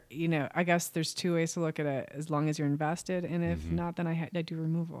they're, I guess there's two ways to look at it. As long as you're invested, and if not, then I do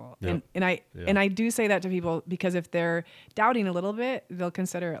removal. Yep. And I do say that to people, because if they're doubting a little bit, they'll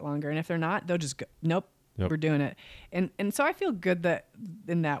consider it longer. And if they're not, they'll just go, nope. Yep. We're doing it. And so I feel good that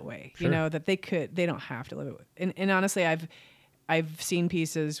in that way, Sure. that they don't have to live it with. And honestly, I've seen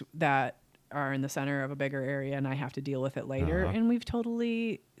pieces that are in the center of a bigger area, and I have to deal with it later. And we've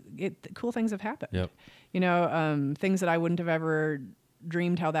cool things have happened. Yep. Things that I wouldn't have ever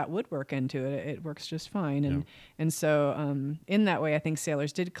dreamed how that would work into it. It works just fine. And so in that way, I think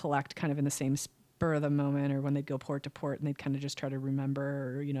sailors did collect kind of in the same spur of the moment, or when they'd go port to port, and they'd kind of just try to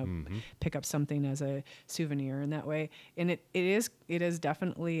remember, or pick up something as a souvenir in that way. And it is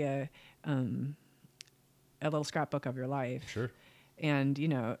definitely a little scrapbook of your life. Sure. And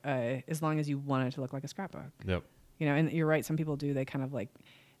as long as you want it to look like a scrapbook. Yep. And you're right, some people do, they kind of like,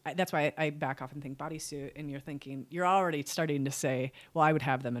 that's why I back off and think bodysuit, and you're already starting to say, well, I would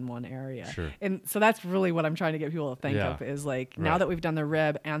have them in one area. Sure. And so that's really what I'm trying to get people to think Yeah. of, is like, now that we've done the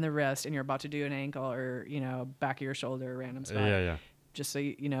rib and the wrist, and you're about to do an ankle, or back of your shoulder, random spot, Yeah. just so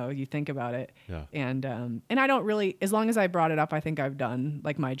you think about it. Yeah. And I don't really, as long as I brought it up, I think I've done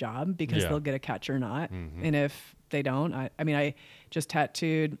like my job, because Yeah. they'll get a catch or not. And if they don't, I just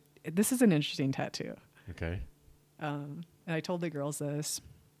tattooed. This is an interesting tattoo. Okay. And I told the girls this.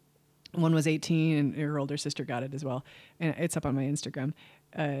 One was 18, and her older sister got it as well. And it's up on my Instagram.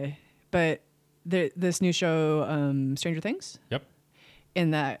 But this new show, Stranger Things. Yep.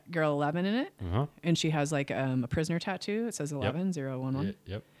 And that girl 11 in it. Uh-huh. And she has like a prisoner tattoo. It says 11-011.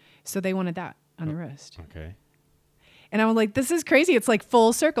 Yep. So they wanted that on the wrist. Okay. And I was like, this is crazy. It's like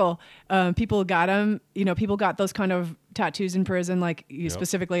full circle. People got them. People got those kind of tattoos in prison, like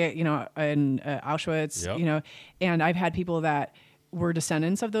specifically, in Auschwitz, Yep. And I've had people that were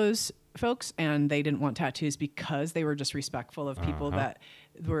descendants of those folks, and they didn't want tattoos because they were just respectful of people that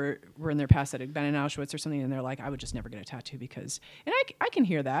were in their past that had been in Auschwitz or something. And they're like, I would just never get a tattoo because, and I can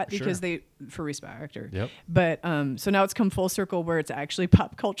hear that because for respect or, Yep. but, so now it's come full circle where it's actually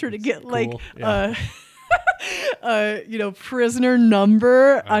pop culture to get like, Yeah. prisoner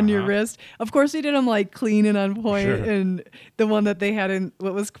number on your wrist. Of course, they did them like clean and on point. Sure. And the one that they had in,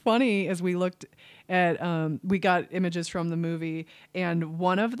 what was funny is we looked at, we got images from the movie, and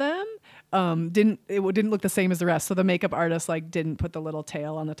one of them didn't look the same as the rest. So the makeup artist didn't put the little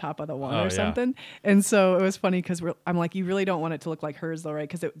tail on the top of the one or something. And so it was funny because I'm like, you really don't want it to look like hers though, right?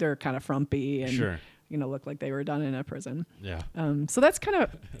 Because they're kind of frumpy and look like they were done in a prison. Yeah. So that's kind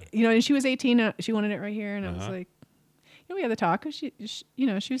of, and she was 18. She wanted it right here, and I was like, we had the talk. She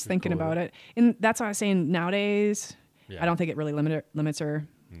was thinking about it, and that's why I was saying nowadays, I don't think it really limits her.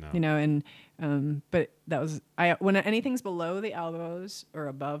 No. And but that was when anything's below the elbows or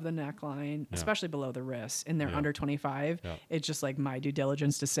above the neckline, especially below the wrists, and they're under 25, it's just like my due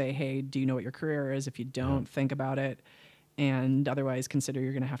diligence to say, hey, do you know what your career is? If you don't, think about it. And otherwise consider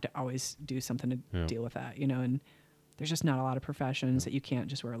you're going to have to always do something to deal with that, and there's just not a lot of professions that you can't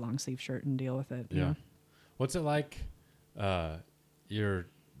just wear a long sleeve shirt and deal with it. Yeah. You know? What's it like? You're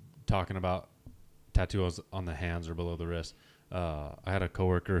talking about tattoos on the hands or below the wrist. I had a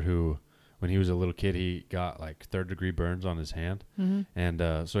coworker who, when he was a little kid, he got like 3rd-degree burns on his hand. And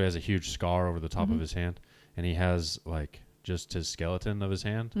so he has a huge scar over the top of his hand, and he has like just his skeleton of his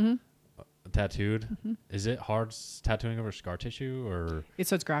hand tattooed. Is it hard tattooing over scar tissue, or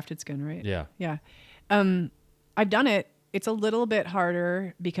so it's grafted skin, right? Yeah. I've done it. It's a little bit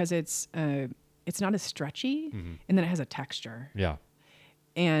harder because it's not as stretchy, and then it has a texture. Yeah.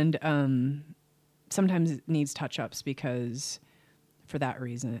 And sometimes it needs touch-ups because for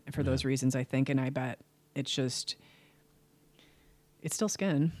those reasons, I think. And I bet it's still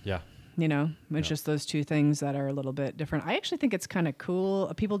skin. Yeah. It's just those two things that are a little bit different. I actually think it's kind of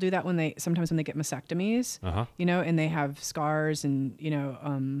cool. People do that when they get mastectomies, and they have scars,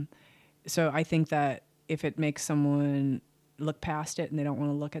 and, so I think that if it makes someone look past it and they don't want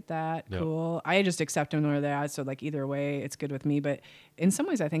to look at that, cool. I just accept them where they're at. So either way, it's good with me. But in some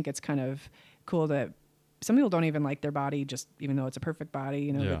ways, I think it's kind of cool that some people don't even like their body, just even though it's a perfect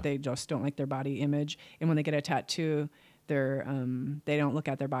body, that they just don't like their body image. And when they get a tattoo, they don't look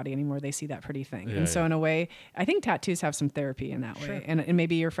at their body anymore. They see that pretty thing. And so in a way, I think tattoos have some therapy in that way. And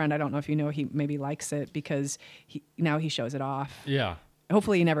maybe your friend, I don't know if he maybe likes it because now he shows it off. Yeah.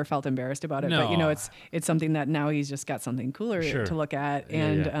 Hopefully he never felt embarrassed about it, No. but it's something that now he's just got something cooler to look at.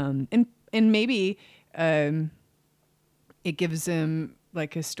 Yeah, and maybe it gives him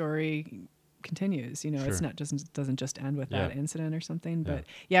like his story continues. You know, it's Sure. not just doesn't just end with Yeah. that incident or something. Yeah. But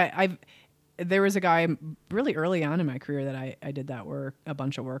yeah, there was a guy really early on in my career that I did a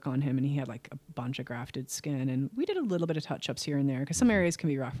bunch of work on him, and he had like a bunch of grafted skin, and we did a little bit of touch ups here and there because some areas can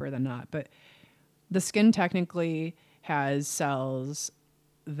be rougher than not. But the skin technically has cells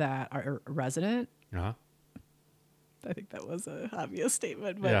that are resident. Uh-huh. I think that was a obvious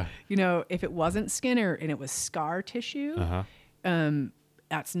statement, but Yeah. you know, if it wasn't skin and it was scar tissue, Uh-huh.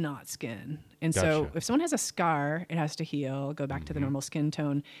 that's not skin. And so Gotcha. if someone has a scar, it has to heal, go back to the normal skin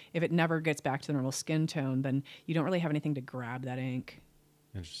tone. If it never gets back to the normal skin tone, then you don't really have anything to grab that ink.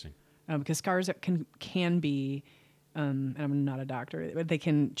 Interesting. Because scars can be, and I'm not a doctor, but they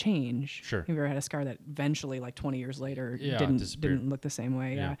can change. Sure. Have you ever had a scar that eventually, like 20 years later, Yeah, didn't disappeared. look the same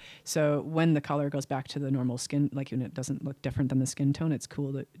way? Yeah. Yeah. So when the color goes back to the normal skin, like when it doesn't look different than the skin tone, it's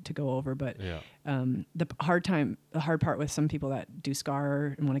cool to go over. But Yeah. the hard part with some people that do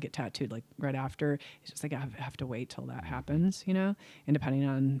scar and want to get tattooed like right after, it's just like I have to wait till that happens, you know. And depending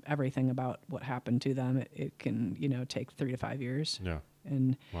on everything about what happened to them, it can, you know, take 3 to 5 years. Yeah.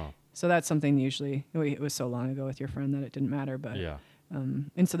 And Wow. so that's something usually, it was so long ago with your friend that it didn't matter. But Yeah.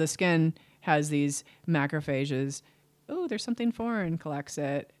 and so the skin has these macrophages. Oh, there's something foreign, collects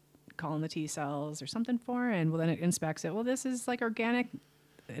it, calling the T cells. There's something foreign. Well, then it inspects it. Well, this is like organic.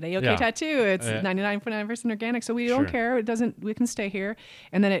 An A-OK Yeah. tattoo. It's 99.9% organic, so we don't Sure. care. It doesn't. We can stay here,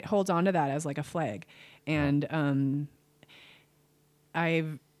 and then it holds on to that as like a flag. And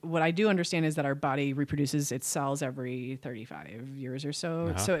what I do understand is that our body reproduces its cells every 35 years or so.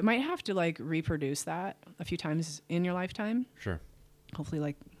 Uh-huh. So it might have to like reproduce that a few times in your lifetime. Sure. Hopefully,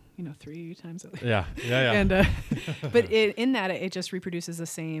 like 3 times at least. Yeah. Yeah. Yeah. And but in that it just reproduces the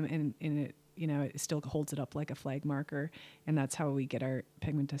same, and it it still holds it up like a flag marker, and that's how we get our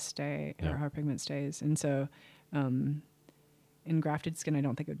pigment to stay, or Yeah. our pigment stays. And so, in grafted skin, I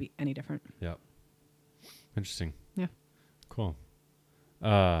don't think it would be any different. Yeah. Interesting. Yeah. Cool.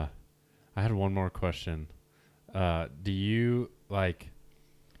 I had one more question. Do you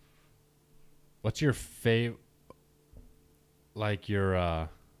what's your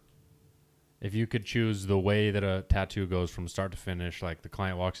if you could choose the way that a tattoo goes from start to finish, like the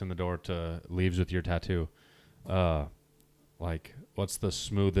client walks in the door to leaves with your tattoo, what's the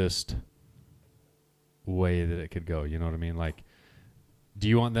smoothest way that it could go? You know what I mean? Like, do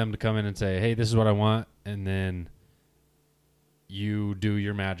you want them to come in and say, hey, this is what I want, and then you do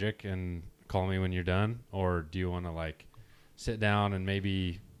your magic and call me when you're done? Or do you want to sit down and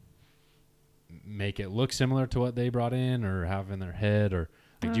maybe make it look similar to what they brought in or have in their head? Or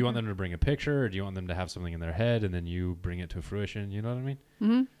do you want them to bring a picture, or do you want them to have something in their head and then you bring it to fruition? You know what I mean?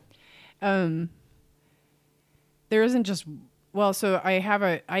 Mm-hmm. There isn't just, so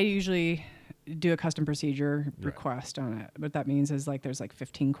I usually do a custom procedure request on it. What that means is there's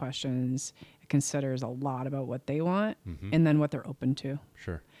 15 questions. It considers a lot about what they want and then what they're open to.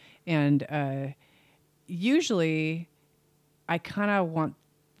 Sure. And usually I kind of want,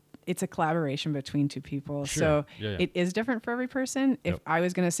 it's a collaboration between two people. Sure. So Yeah. it is different for every person. If Yep. I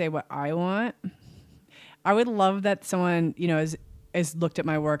was going to say what I want, I would love that someone, has looked at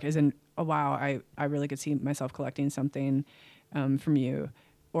my work as in, oh, wow, I really could see myself collecting something from you.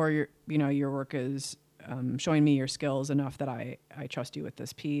 Or your work is showing me your skills enough that I trust you with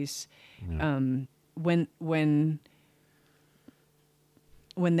this piece. Yeah.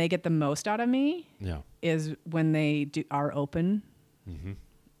 When they get the most out of me Yeah. is when they are open Mm-hmm.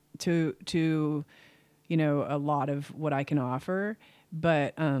 to a lot of what I can offer.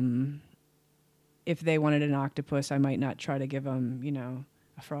 But if they wanted an octopus, I might not try to give them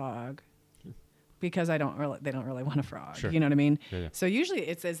a frog, because they don't really want a frog. Sure. You know what I mean? Yeah. So usually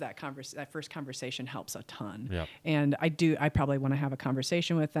it says that first conversation helps a ton. Yeah. And I probably want to have a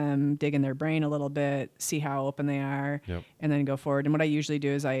conversation with them, dig in their brain a little bit, see how open they are, Yep. and then go forward. And what I usually do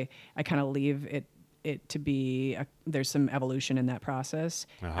is I kind of leave it to be there's some evolution in that process.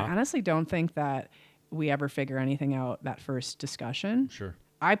 Uh-huh. I honestly don't think that we ever figure anything out that first discussion. Sure.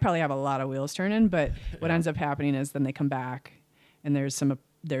 I probably have a lot of wheels turning, but what ends up happening is then they come back and there's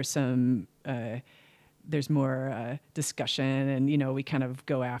more discussion, and we kind of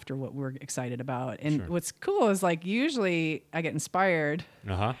go after what we're excited about. And Sure. what's cool is usually I get inspired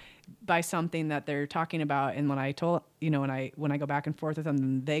Uh-huh. by something that they're talking about, and when I go back and forth with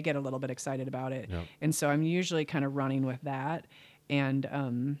them, they get a little bit excited about it. Yep. And so I'm usually kind of running with that,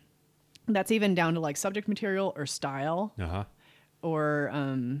 and that's even down to subject material or style. Uh-huh. Or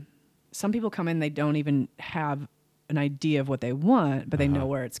some people come in, they don't even have an idea of what they want, but they know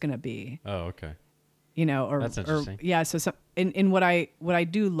where it's going to be. Oh, okay. Or That's interesting. yeah. So in what I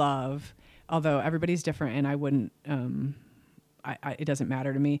do love, although everybody's different, and I wouldn't. It doesn't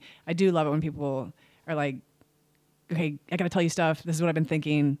matter to me. I do love it when people are like, "Okay, I got to tell you stuff. This is what I've been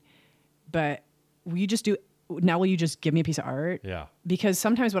thinking," but will you just give me a piece of art? Yeah. Because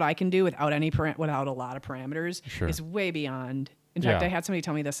sometimes what I can do without without a lot of parameters Sure. is way beyond. In fact, Yeah. I had somebody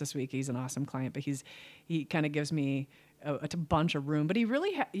tell me this week. He's an awesome client, but he kind of gives me a bunch of room, but he's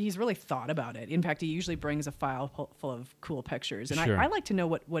really thought about it. In fact, he usually brings a file full of cool pictures, and Sure. I like to know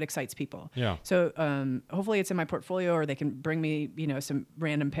what excites people. Yeah. So hopefully it's in my portfolio, or they can bring me some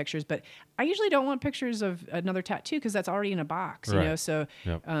random pictures. But I usually don't want pictures of another tattoo because that's already in a box. Right. So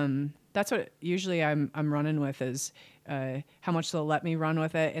Yep. that's what usually I'm running with is how much they'll let me run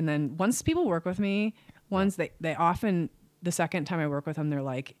with it. And then once people work with me, they often, the second time I work with them, they're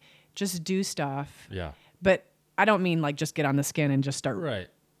like, just do stuff. Yeah. But I don't mean like just get on the skin and just start Right.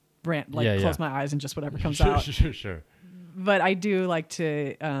 close my eyes and just whatever comes Sure, out. Sure. But I do like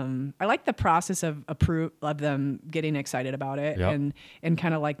to, I like the process of them getting excited about it. Yep. and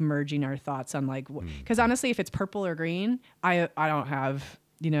kind of like merging our thoughts on like, because honestly, if it's purple or green, I don't have,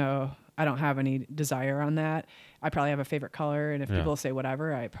 I don't have any desire on that. I probably have a favorite color, and if people say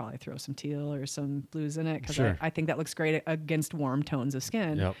whatever, I probably throw some teal or some blues in it because Sure. I think that looks great against warm tones of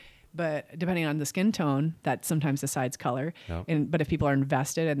skin. Yep. But depending on the skin tone, that sometimes decides color. Yep. But if people are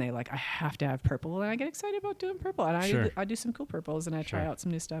invested and they like, I have to have purple, and I get excited about doing purple, and Sure. I do some cool purples, and I try Sure. out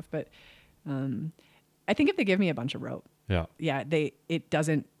some new stuff. But I think if they give me a bunch of rope, I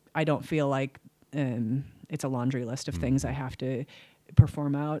don't feel like it's a laundry list of things I have to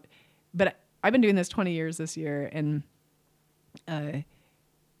perform out. But I've been doing this 20 years this year, and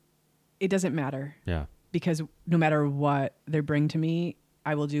it doesn't matter. Yeah. Because no matter what they bring to me,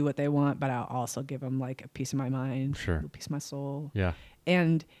 I will do what they want, but I'll also give them like a piece of my mind, Sure. a piece of my soul. Yeah.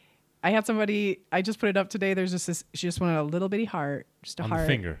 And I had somebody, I just put it up today. There's just this, she just wanted a little bitty heart, just a On heart. the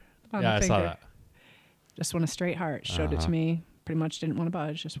finger. On Yeah, the I saw finger. that. Just want a straight heart. Showed it Uh-huh. to me. Pretty much didn't want to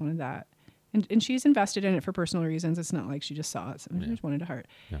budge. Just wanted that. And she's invested in it for personal reasons. It's not like she just saw it. She just wanted a heart.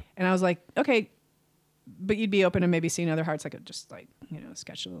 Yeah. And I was like, okay, but you'd be open to maybe seeing other hearts. I could just like,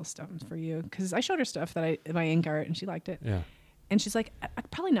 sketch a little stuff for you. Cause I showed her stuff that my ink art, and she liked it. Yeah. And she's like, I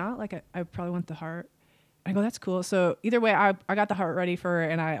probably not. Like, I probably want the heart. I go, that's cool. So either way, I got the heart ready for her,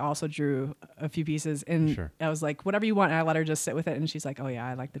 and I also drew a few pieces. And Sure. I was like, whatever you want. And I let her just sit with it. And she's like, oh yeah,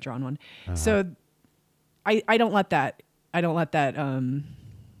 I like the drawn one. So I don't let that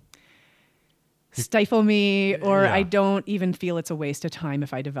stifle me, or Yeah. I don't even feel it's a waste of time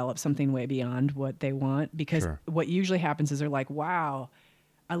if I develop something way beyond what they want. Because Sure. what usually happens is they're like, wow,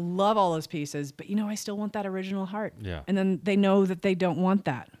 I love all those pieces, but I still want that original heart. Yeah. And then they know that they don't want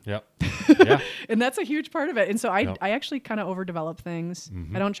that. Yep. Yeah. And that's a huge part of it. And so Yep. I actually kind of overdevelop things.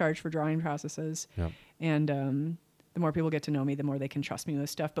 I don't charge for drawing processes. Yep. And the more people get to know me, the more they can trust me with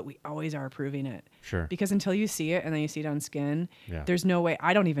stuff. But we always are approving it. Sure. Because until you see it and then you see it on skin, Yeah. there's no way.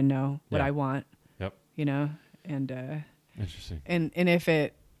 I don't even know what Yeah. I want, Yep. And Interesting. and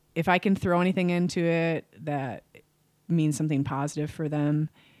if I can throw anything into it that means something positive for them,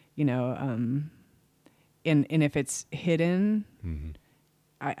 and if it's hidden,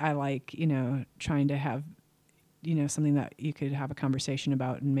 I like, trying to have, something that you could have a conversation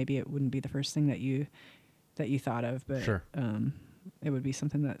about, and maybe it wouldn't be the first thing that you thought of, but Sure. it would be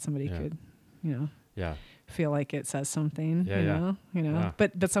something that somebody Yeah. could, Yeah. feel like it says something, Yeah, Yeah.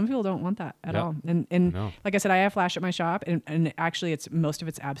 but some people don't want that at Yep. all. And No. like I said, I have flash at my shop, and actually most of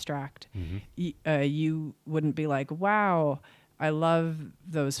it's abstract. Mm-hmm. You wouldn't be like, wow, I love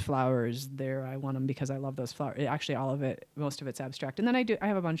those flowers there. I want them because I love those flowers. Actually, most of it's abstract. And then I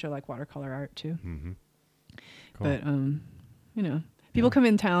have a bunch of like watercolor art too. Mm-hmm. Cool. But, people come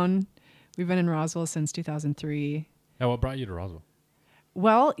in town. We've been in Roswell since 2003. Yeah, what brought you to Roswell?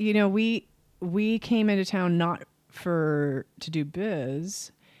 Well, we came into town not to do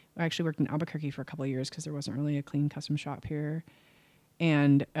biz. I actually worked in Albuquerque for a couple of years because there wasn't really a clean custom shop here.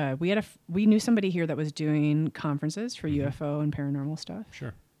 And we knew somebody here that was doing conferences for UFO and paranormal stuff.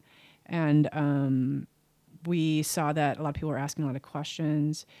 Sure. And we saw that a lot of people were asking a lot of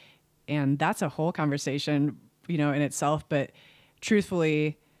questions. And that's a whole conversation, in itself. But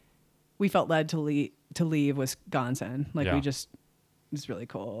truthfully, we felt led to leave Wisconsin. Like Yeah. it's really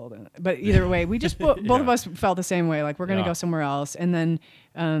cold. But either way, we just both of us felt the same way. Like we're going to Yeah. go somewhere else. And then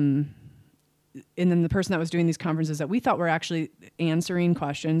the person that was doing these conferences that we thought were actually answering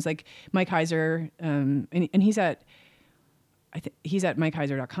questions, like Mike Heiser, and he's at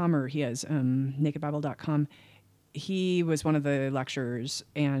mikeheiser.com, or he has nakedbible.com. He was one of the lecturers,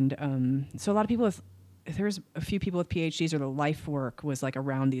 and so a lot of people with there's a few people with PhDs or the life work was like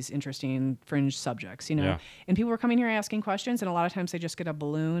around these interesting fringe subjects, you know, Yeah. and people were coming here asking questions, and a lot of times they just get a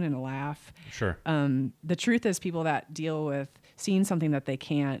balloon and a laugh. Sure. The truth is people that deal with seeing something that they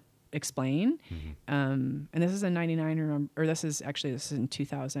can't explain. And this is in 99 or this is in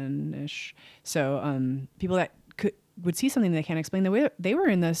 2000-ish. So people that would see something they can't explain, the way they were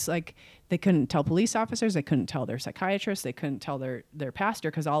in this, like they couldn't tell police officers, they couldn't tell their psychiatrists, they couldn't tell their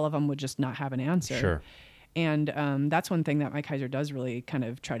pastor, because all of them would just not have an answer. Sure. And that's one thing that Mike Heiser does really kind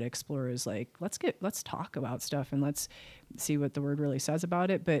of try to explore is like, let's talk about stuff and let's see what the word really says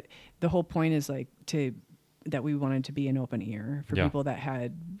about it. But the whole point is like that we wanted to be an open ear for people that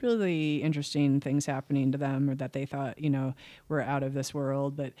had really interesting things happening to them or that they thought, you know, were out of this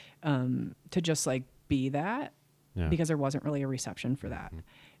world, but to just like be that. Yeah. Because there wasn't really a reception for that.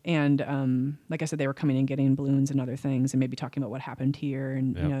 And like I said, they were coming and getting balloons and other things and maybe talking about what happened here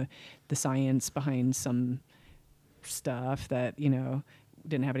and, you know, the science behind some stuff that, you know,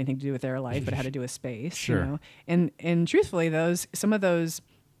 didn't have anything to do with their life, but had to do with space. Sure. You know? And truthfully, some of those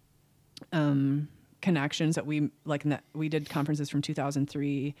connections that we did conferences from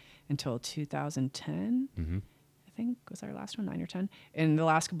 2003 until 2010. I think was our last one, 9 or 10. In the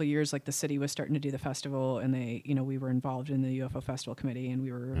last couple of years, like the city was starting to do the festival, and they, you know, we were involved in the UFO Festival Committee, and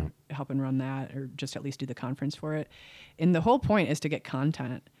we were helping run that, or just at least do the conference for it. And the whole point is to get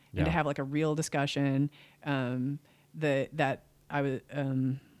content and to have like a real discussion. That I was.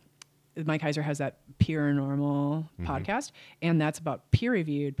 Mike Heiser has that Paranormal podcast, and that's about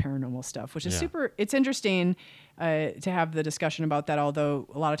peer-reviewed paranormal stuff, which is super. It's interesting to have the discussion about that. Although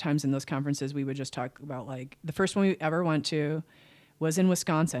a lot of times in those conferences, we would just talk about like the first one we ever went to was in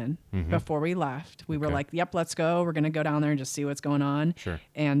Wisconsin. Before we left, we were like, "Yep, let's go. We're going to go down there and just see what's going on." Sure.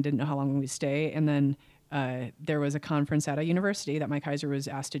 And didn't know how long we'd stay, and then. There was a conference at a university that Mike Heiser was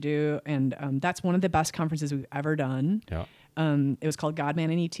asked to do, and that's one of the best conferences we've ever done. Yeah. It was called God, Man,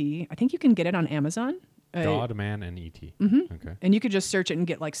 and E.T. I think you can get it on Amazon. God, Man, and E.T. Okay. And you could just search it and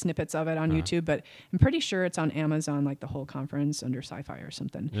get like snippets of it on YouTube, but I'm pretty sure it's on Amazon, like the whole conference under sci-fi or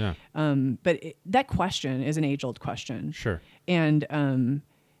something. Yeah. But that question is an age-old question. Sure. And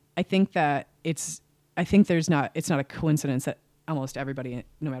I think that it's not a coincidence that almost everybody,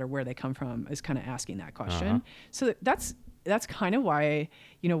 no matter where they come from, is kind of asking that question. So that's kind of why,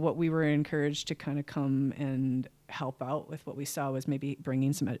 you know, what we were encouraged to kind of come and help out with what we saw was maybe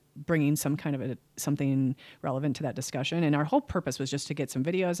bringing some kind of something relevant to that discussion. And our whole purpose was just to get some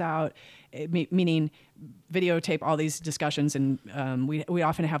videos out, meaning videotape all these discussions. And we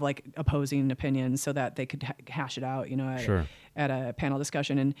often have like opposing opinions so that they could hash it out, you know, at a panel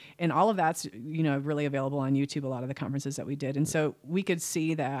discussion. And all of that's, you know, really available on YouTube, a lot of the conferences that we did. And so we could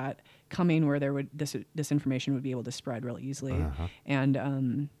see that coming where this information would be able to spread really easily.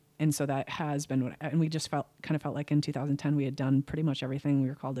 And so that has been and we just felt like in 2010 we had done pretty much everything we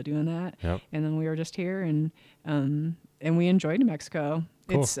were called to do in that. Yep. And then we were just here and we enjoyed New Mexico.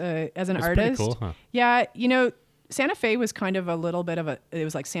 Cool. It's as an It's artist. pretty cool, huh? Yeah, you know, Santa Fe was kind of a little bit of it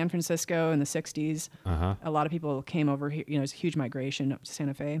was like San Francisco in the 60s. A lot of people came over here, you know, it's a huge migration up to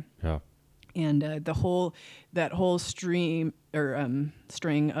Santa Fe. Yeah. And that whole string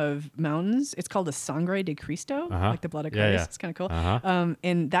of mountains, it's called the Sangre de Cristo, like the blood of Christ. Yeah. It's kind of cool.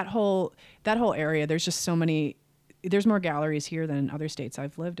 And that whole area, there's just so many. There's more galleries here than other states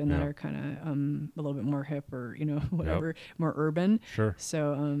I've lived in that are kind of a little bit more hip or, you know, whatever, more urban. Sure.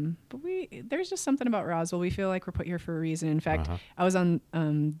 So, but there's just something about Roswell. We feel like we're put here for a reason. In fact, I was on I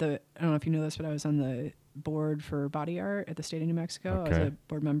don't know if you know this, but I was on the board for body art at the state of New Mexico. Okay. I was a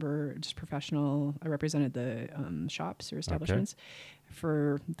board member, just professional. I represented the shops or establishments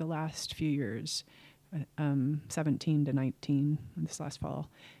for the last few years, 17 to 19. This last fall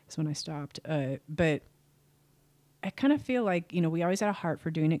is when I stopped. But I kind of feel like, you know, we always had a heart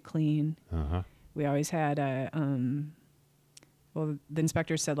for doing it clean. We always had well, the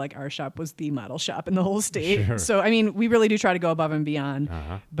inspector said like our shop was the model shop in the whole state. Sure. So, I mean, we really do try to go above and beyond.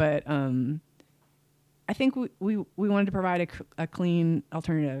 But I think we wanted to provide a clean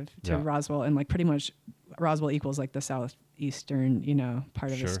alternative to Roswell, and like pretty much Roswell equals like the southeastern, you know,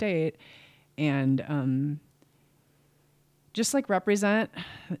 part of the state. And just like represent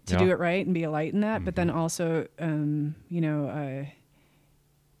to do it right and be a light in that, but then also, you know,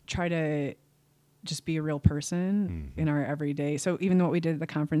 try to just be a real person in our everyday. So even though what we did at the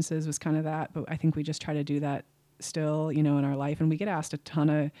conferences was kind of that, but I think we just try to do that still, you know, in our life. And we get asked a ton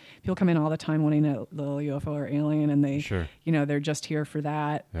of people come in all the time wanting a little UFO or alien, and they, you know, they're just here for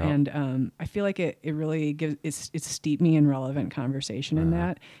that. And I feel like it really gives, it's steeped me in relevant conversation in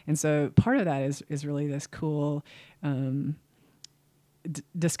that. And so part of that is really this cool,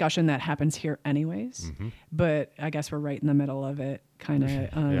 discussion that happens here anyways. Mm-hmm. But I guess we're right in the middle of it, kind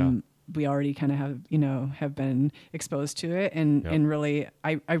of. We already kind of have been exposed to it, and really,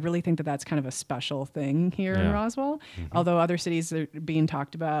 I really think that that's kind of a special thing here in Roswell. Mm-hmm. Although other cities are being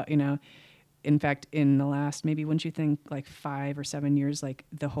talked about, in fact, in the last, maybe wouldn't you think, like 5 or 7 years, like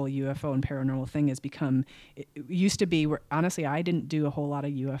the whole UFO and paranormal thing has become, it used to be where, honestly, I didn't do a whole lot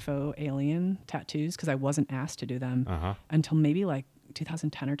of UFO alien tattoos because I wasn't asked to do them until maybe like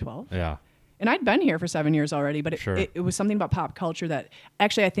 2010 or 12. Yeah. And I'd been here for 7 years already, but it was something about pop culture that,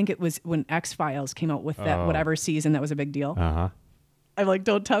 actually, I think it was when X-Files came out with that whatever season that was a big deal. I'm like,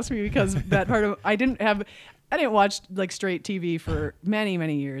 don't test me, because that part of, I didn't watch like straight TV for many,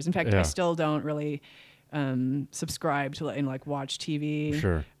 many years. In fact, I still don't really subscribe to and like watch TV.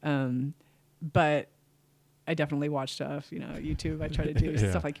 Sure. But I definitely watch stuff, YouTube. I try to do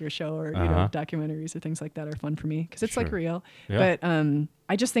stuff like your show, or documentaries or things like that are fun for me because it's like real. Yeah. But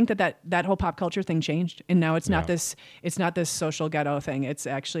I just think that whole pop culture thing changed, and now it's not this social ghetto thing. It's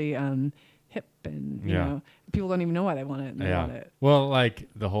actually hip, and people don't even know why they want it. And they want it. Well, like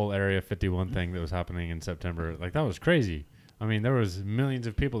the whole Area 51 thing that was happening in September, like that was crazy. I mean, there was millions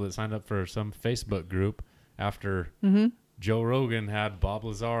of people that signed up for some Facebook group after Joe Rogan had Bob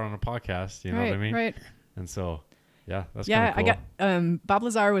Lazar on a podcast. You know what I mean? Right. And so, that's kind of cool. I got Bob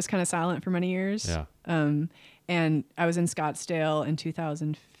Lazar was kind of silent for many years. Yeah. And I was in Scottsdale in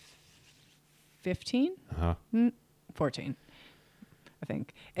 2015, 14, I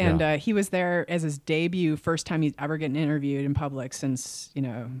think. And he was there as his debut, first time he's ever getting interviewed in public since,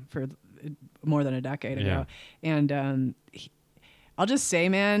 for more than a decade ago. And I'll just say,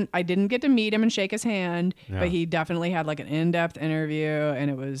 man, I didn't get to meet him and shake his hand, but he definitely had like an in-depth interview, and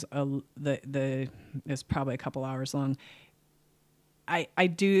it was it was probably a couple hours long. I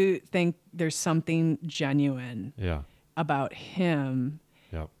do think there's something genuine about him.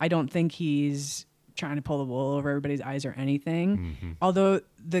 Yep. I don't think he's trying to pull the wool over everybody's eyes or anything. Mm-hmm. Although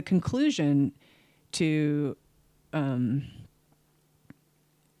the conclusion to there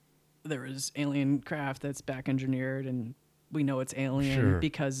was alien craft that's back engineered and we know it's alien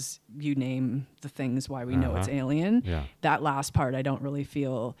because you name the things why we know it's alien. Yeah. That last part I don't really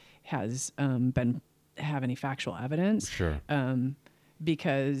feel has have any factual evidence. Sure.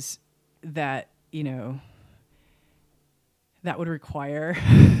 Because that, that would require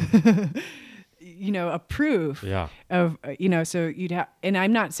a proof of, so you'd have, and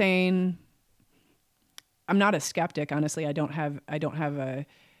I'm not saying, I'm not a skeptic, honestly. I don't have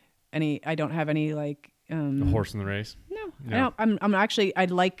any like, a horse in the race. No. I'm actually, I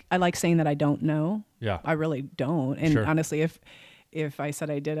like saying that I don't know. Yeah. I really don't. And honestly, if I said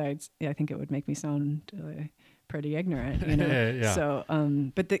I did, I think it would make me sound pretty ignorant, So,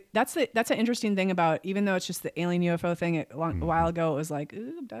 but that's an interesting thing about, even though it's just the alien UFO thing, a while ago it was like,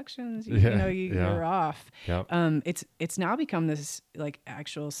 ooh, abductions, you're off. Yep. It's now become this like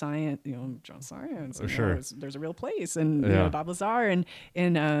actual science, science. There's a real place, and Bob Lazar, and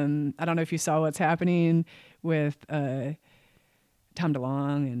I don't know if you saw what's happening with Tom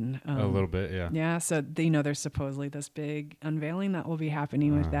DeLonge and a little bit, yeah. So there's supposedly this big unveiling that will be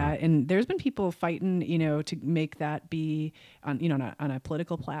happening with that, and there's been people fighting, to make that be on, on a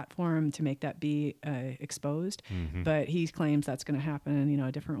political platform, to make that be exposed. Mm-hmm. But he claims that's going to happen,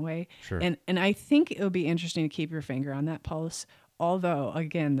 a different way. Sure. And I think it'll be interesting to keep your finger on that pulse. Although,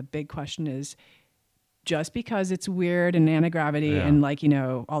 again, the big question is, just because it's weird and anti-gravity and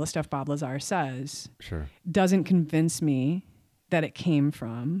all the stuff Bob Lazar says, doesn't convince me that it came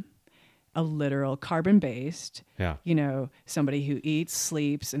from a literal carbon-based, somebody who eats,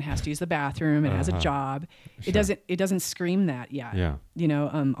 sleeps, and has to use the bathroom and has a job. Sure. It doesn't scream that yet. Yeah.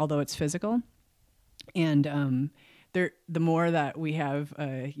 Although it's physical. And the more that we have,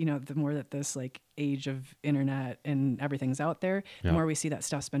 the more that this like age of internet and everything's out there, the more we see that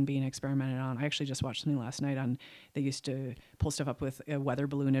stuff's been being experimented on. I actually just watched something last night on, they used to pull stuff up with a weather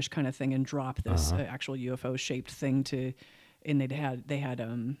balloonish kind of thing and drop this actual UFO shaped thing and they had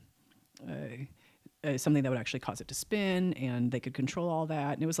something that would actually cause it to spin, and they could control all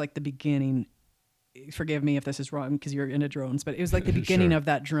that. And it was like the beginning. Forgive me if this is wrong because you're into drones, but it was like the beginning of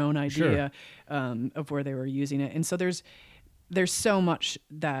that drone idea of where they were using it. And so there's so much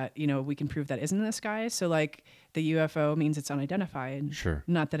that we can prove that isn't in the sky. So like the UFO means it's unidentified,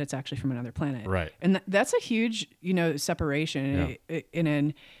 not that it's actually from another planet. Right. And that's a huge separation. Yeah.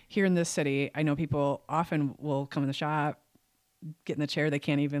 And here in this city, I know people often will come in the shop, get in the chair, they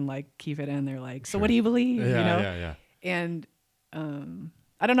can't even like keep it in. They're like, so what do you believe? Yeah. And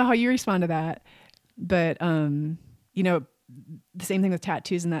I don't know how you respond to that, but the same thing with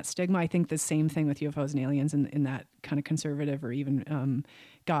tattoos and that stigma. I think the same thing with UFOs and aliens in that kind of conservative or even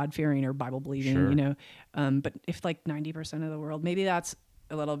God fearing or Bible believing, Sure. you know. But if like 90% of the world, maybe that's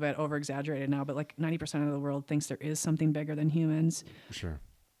a little bit over exaggerated now, but like 90% of the world thinks there is something bigger than humans, Sure.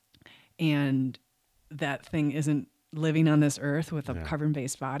 and that thing isn't living on this earth with a Yeah.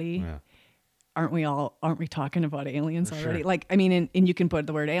 carbon-based body. Yeah. Aren't we talking about aliens already? Sure. Like, I mean, and you can put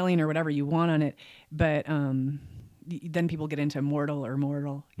the word alien or whatever you want on it, but then people get into mortal or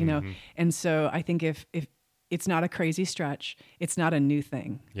mortal, you know? And so I think if it's not a crazy stretch, it's not a new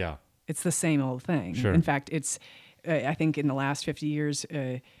thing. Yeah. It's the same old thing. Sure. In fact, it's, I think in the last 50 years,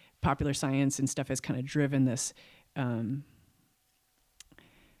 popular science and stuff has kind of driven this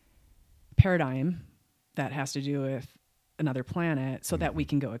paradigm that has to do with another planet so that we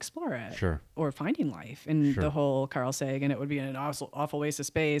can go explore it. Sure. Or finding life. And Sure. the whole Carl Sagan, it would be an awful waste of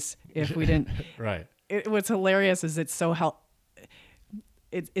space if we didn't. Right. What's hilarious is it's so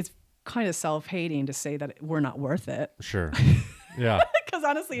it's kind of self-hating to say that we're not worth it. Sure. Yeah. Because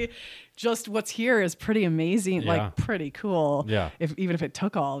honestly, just what's here is pretty amazing, Yeah. like pretty cool. Yeah. Even if it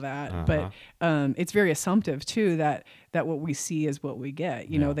took all that, Uh-huh. but it's very assumptive too that what we see is what we get.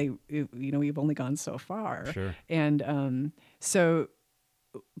 You know, Yeah. we've only gone so far. Sure. And so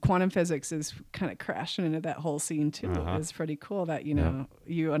quantum physics is kind of crashing into that whole scene too. Uh-huh. It's pretty cool that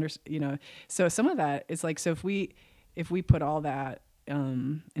so some of that is like, so if we put all that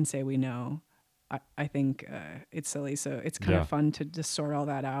and say we know, I think it's silly. So it's kind Yeah. of fun to just sort all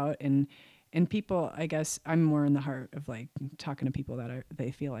that out. And people, I guess I'm more in the heart of like talking to people that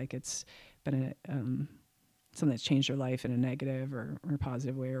they feel like it's been something that's changed their life in a negative or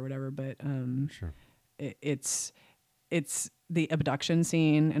positive way or whatever. But Sure. it's the abduction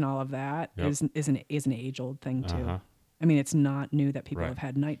scene and all of that Yep. is an age old thing too. Uh-huh. I mean, it's not new that people Right. have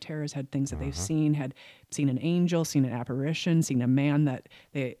had night terrors, had things that they've Uh-huh. had seen an angel, seen an apparition, seen a man that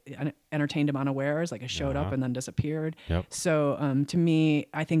they entertained him unawares, like it showed up Uh-huh. and then disappeared. Yep. So to me,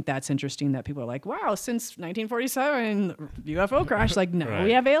 I think that's interesting that people are like, wow, since 1947, UFO crash, like now we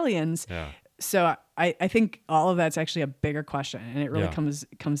Right. have aliens. Yeah. So I think all of that's actually a bigger question, and it really Yeah.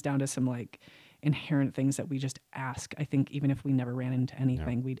 comes down to some like inherent things that we just ask. I think even if we never ran into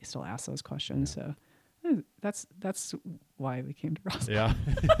anything, we'd still ask those questions. So that's why we came to Roswell. Yeah.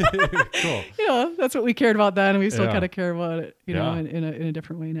 Cool. You know, that's what we cared about then, and we still Yeah. kind of care about it, you know, Yeah. in a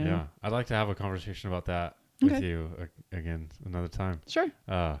different way now. Yeah. I'd like to have a conversation about that with Okay. you again another time. Sure.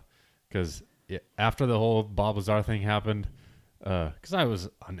 Because after the whole Bob Lazar thing happened, because I was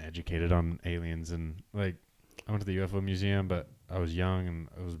uneducated on aliens and like I went to the UFO museum, but I was young and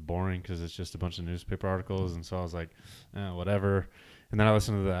it was boring because it's just a bunch of newspaper articles, and so I was like, whatever. And then I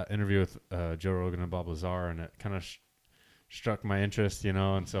listened to that interview with Joe Rogan and Bob Lazar, and it kind of struck my interest, you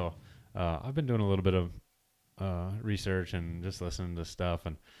know. And so I've been doing a little bit of research and just listening to stuff,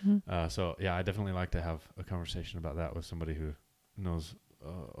 and so yeah, I definitely like to have a conversation about that with somebody who knows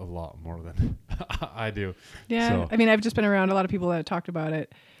a lot more than I do. Yeah. So- I mean, I've just been around a lot of people that have talked about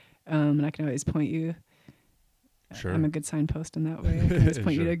it, and I can always point you. Sure. I'm a good signpost in that way. I can always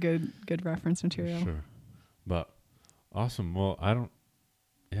point you Sure. to good reference material. Sure. But awesome. Well, I'm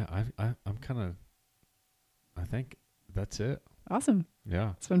kind of, I think that's it. Awesome.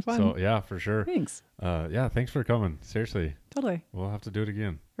 Yeah. It's been fun. So yeah, for sure. Thanks. Yeah. Thanks for coming. Seriously. Totally. We'll have to do it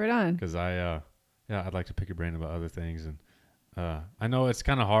again. Right on. Cause I'd like to pick your brain about other things. And, I know it's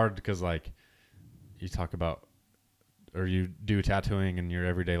kind of hard because like you talk about, or you do tattooing in your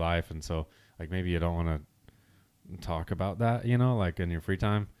everyday life. And so like, maybe you don't want to talk about that, you know, like in your free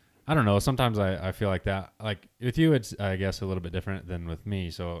time. I don't know. Sometimes I feel like that. Like with you, it's I guess a little bit different than with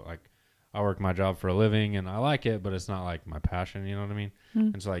me. So like I work my job for a living and I like it, but it's not like my passion. You know what I mean?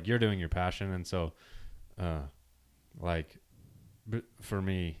 And so like you're doing your passion, and so for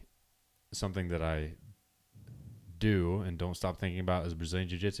me, something that I do and don't stop thinking about is Brazilian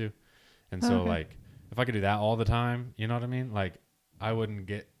Jiu-Jitsu. And so Okay. like if I could do that all the time, you know what I mean? Like I wouldn't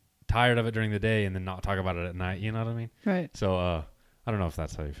get tired of it during the day and then not talk about it at night. You know what I mean? Right. So I don't know if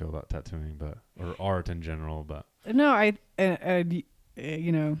that's how you feel about tattooing, but or art in general. But No, I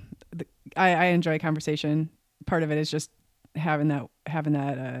enjoy conversation. Part of it is just having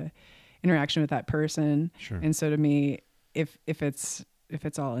that interaction with that person. sure, And so to me, if it's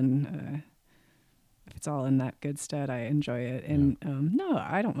all in that good stead, I enjoy it. And no,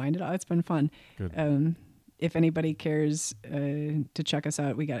 I don't mind it all. It's been fun. good. If anybody cares to check us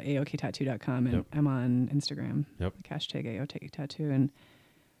out, we got aoktattoo.com, and Yep. I'm on Instagram. Yep. Like # aoktattoo, and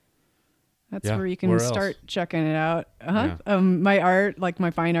That's Yeah. where you can Where start else? checking it out. Yeah. My art, like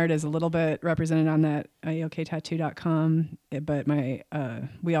my fine art, is a little bit represented on that aoktattoo.com. But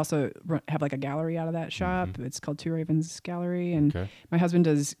we also have like a gallery out of that shop. It's called Two Ravens Gallery, and Okay. my husband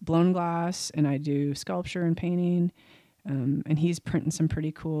does blown glass, and I do sculpture and painting. And he's printing some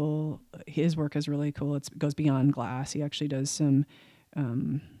pretty cool. His work is really cool. It goes beyond glass. He actually does some.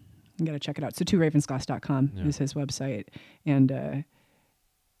 You got to check it out. So tworavensglass.com is his website, and.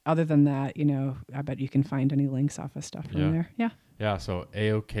 Other than that, I bet you can find any links off of stuff from there. Yeah. Yeah. So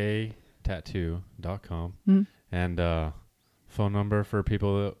aoktattoo.com Mm-hmm. and phone number for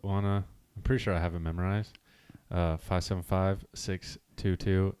people that wanna. I'm pretty sure I have it memorized.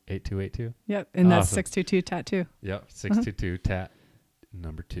 575-622-8282. Yep. And that's Awesome. 622 tattoo. Yep. 622 tat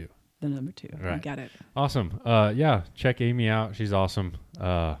number 2. The number 2. Right. I got it. Awesome. Yeah. Check Amy out. She's awesome.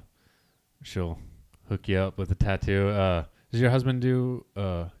 She'll hook you up with a tattoo. Does your husband do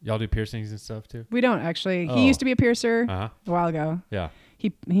y'all do piercings and stuff too? We don't actually. Oh. He used to be a piercer Uh-huh. a while ago. Yeah.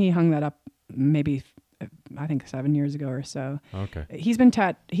 He hung that up maybe I think 7 years ago or so. Okay. He's been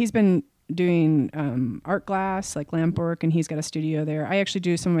doing art glass, like lamp work, and he's got a studio there. I actually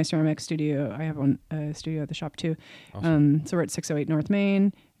do some of my ceramic studio. I have one studio at the shop too. Awesome. So we're at 608 North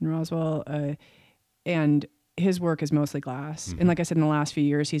Main in Roswell, and his work is mostly glass. Mm-hmm. And like I said, in the last few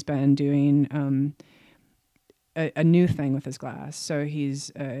years, he's been doing a new thing with his glass. So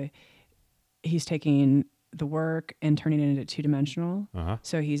he's taking the work and turning it into 2-dimensional. Uh-huh.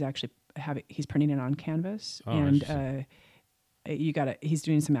 So he's actually he's printing it on canvas, Oh, and interesting. he's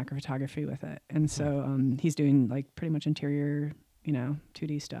doing some macro photography with it, and so he's doing like pretty much interior,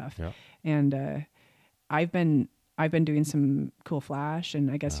 2D stuff. Yeah. And I've been doing some cool flash, and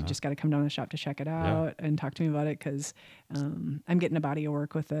I guess you just got to come down to the shop to check it out and talk to me about it, because I'm getting a body of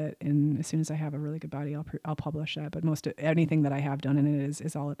work with it, and as soon as I have a really good body, I'll publish that. But anything that I have done in it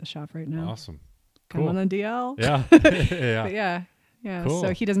is all at the shop right now. Awesome. Come on the DL. Yeah. Yeah. But yeah. Cool. So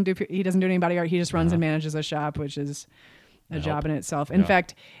he doesn't do any body art. He just runs and manages a shop, which is a job in itself. In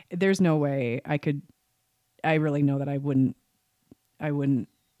fact, there's no way I really know that I wouldn't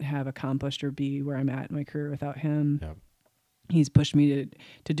have accomplished or be where I'm at in my career without him. Yep. He's pushed me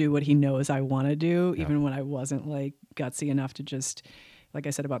to do what he knows I want to do, even when I wasn't like gutsy enough to just, like I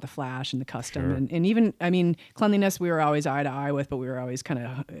said about the flash and the custom. Sure. And even, I mean, cleanliness, we were always eye to eye with, but we were always kind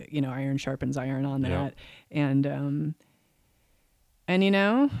of, iron sharpens iron on that. And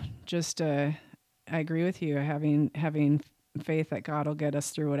just, I agree with you. Having faith that God will get us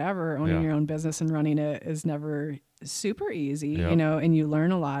through whatever. Owning your own business and running it is never super easy, and you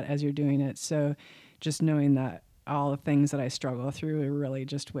learn a lot as you're doing it. So just knowing that all the things that I struggle through are really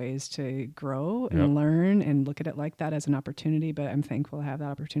just ways to grow and learn and look at it like that as an opportunity. But I'm thankful to have that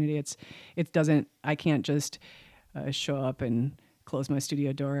opportunity. I can't just show up and close my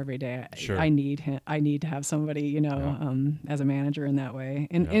studio door every day. Sure. I need to have somebody, as a manager in that way.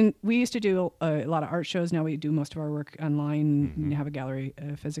 And we used to do a lot of art shows. Now we do most of our work online and have a gallery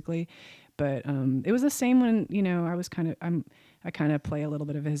physically. But it was the same when, I kind of play a little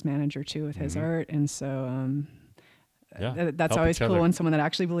bit of his manager too with his art. And so that's Help always each cool other. when someone that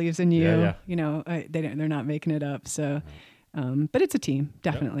actually believes in you, Yeah. they're not making it up. So, but it's a team,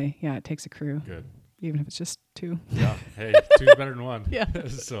 definitely. Yeah, it takes a crew. Good. Even if it's just 2. Yeah. Hey, two's better than one. Yeah.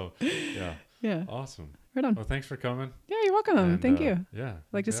 So, yeah. Yeah. Awesome. Right on. Well, thanks for coming. Yeah, you're welcome. And, Thank you. Yeah. I'd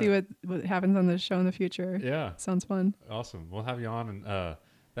like to see what happens on the show in the future. Yeah. Sounds fun. Awesome. We'll have you on. And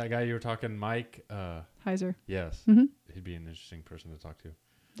that guy you were talking, Mike. Heiser. Yes. Mhm. He'd be an interesting person to talk to.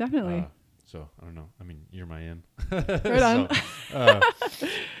 Definitely. So I don't know. I mean, you're my in. Right on. Yeah.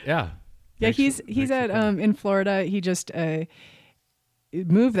 Yeah, Thanks he's for at coming. in Florida. He just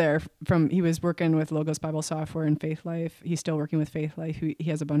moved there he was working with Logos Bible Software and Faith Life. He's still working with Faith Life. He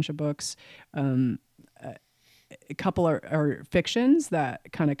has a bunch of books. A couple are fictions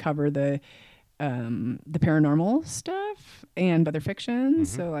that kind of cover the paranormal stuff, but they're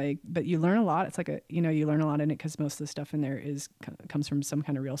fictions. So but you learn a lot. It's like you learn a lot in it because most of the stuff in there comes from some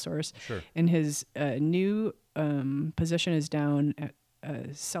kind of real source. Sure. And his new position is down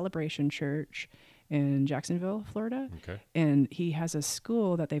at Celebration Church in Jacksonville, Florida. Okay. And he has a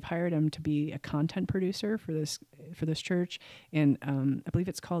school that they've hired him to be a content producer for this church. And I believe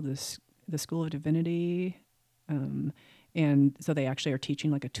it's called the School of Divinity. And so they actually are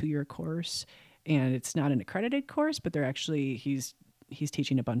teaching like a 2-year course, and it's not an accredited course, but they're actually, he's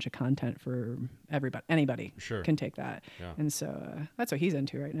teaching a bunch of content for anybody Sure. can take that. Yeah. And so that's what he's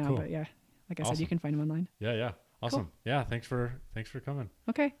into right now. Cool. But yeah, like I said, Awesome. you can find him online. Yeah. Yeah. Awesome. Yeah. Thanks for coming.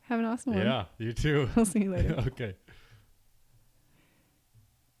 Okay. Have an awesome one. Yeah. You too. We'll see you later. Okay.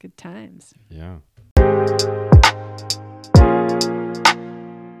 Good times. Yeah.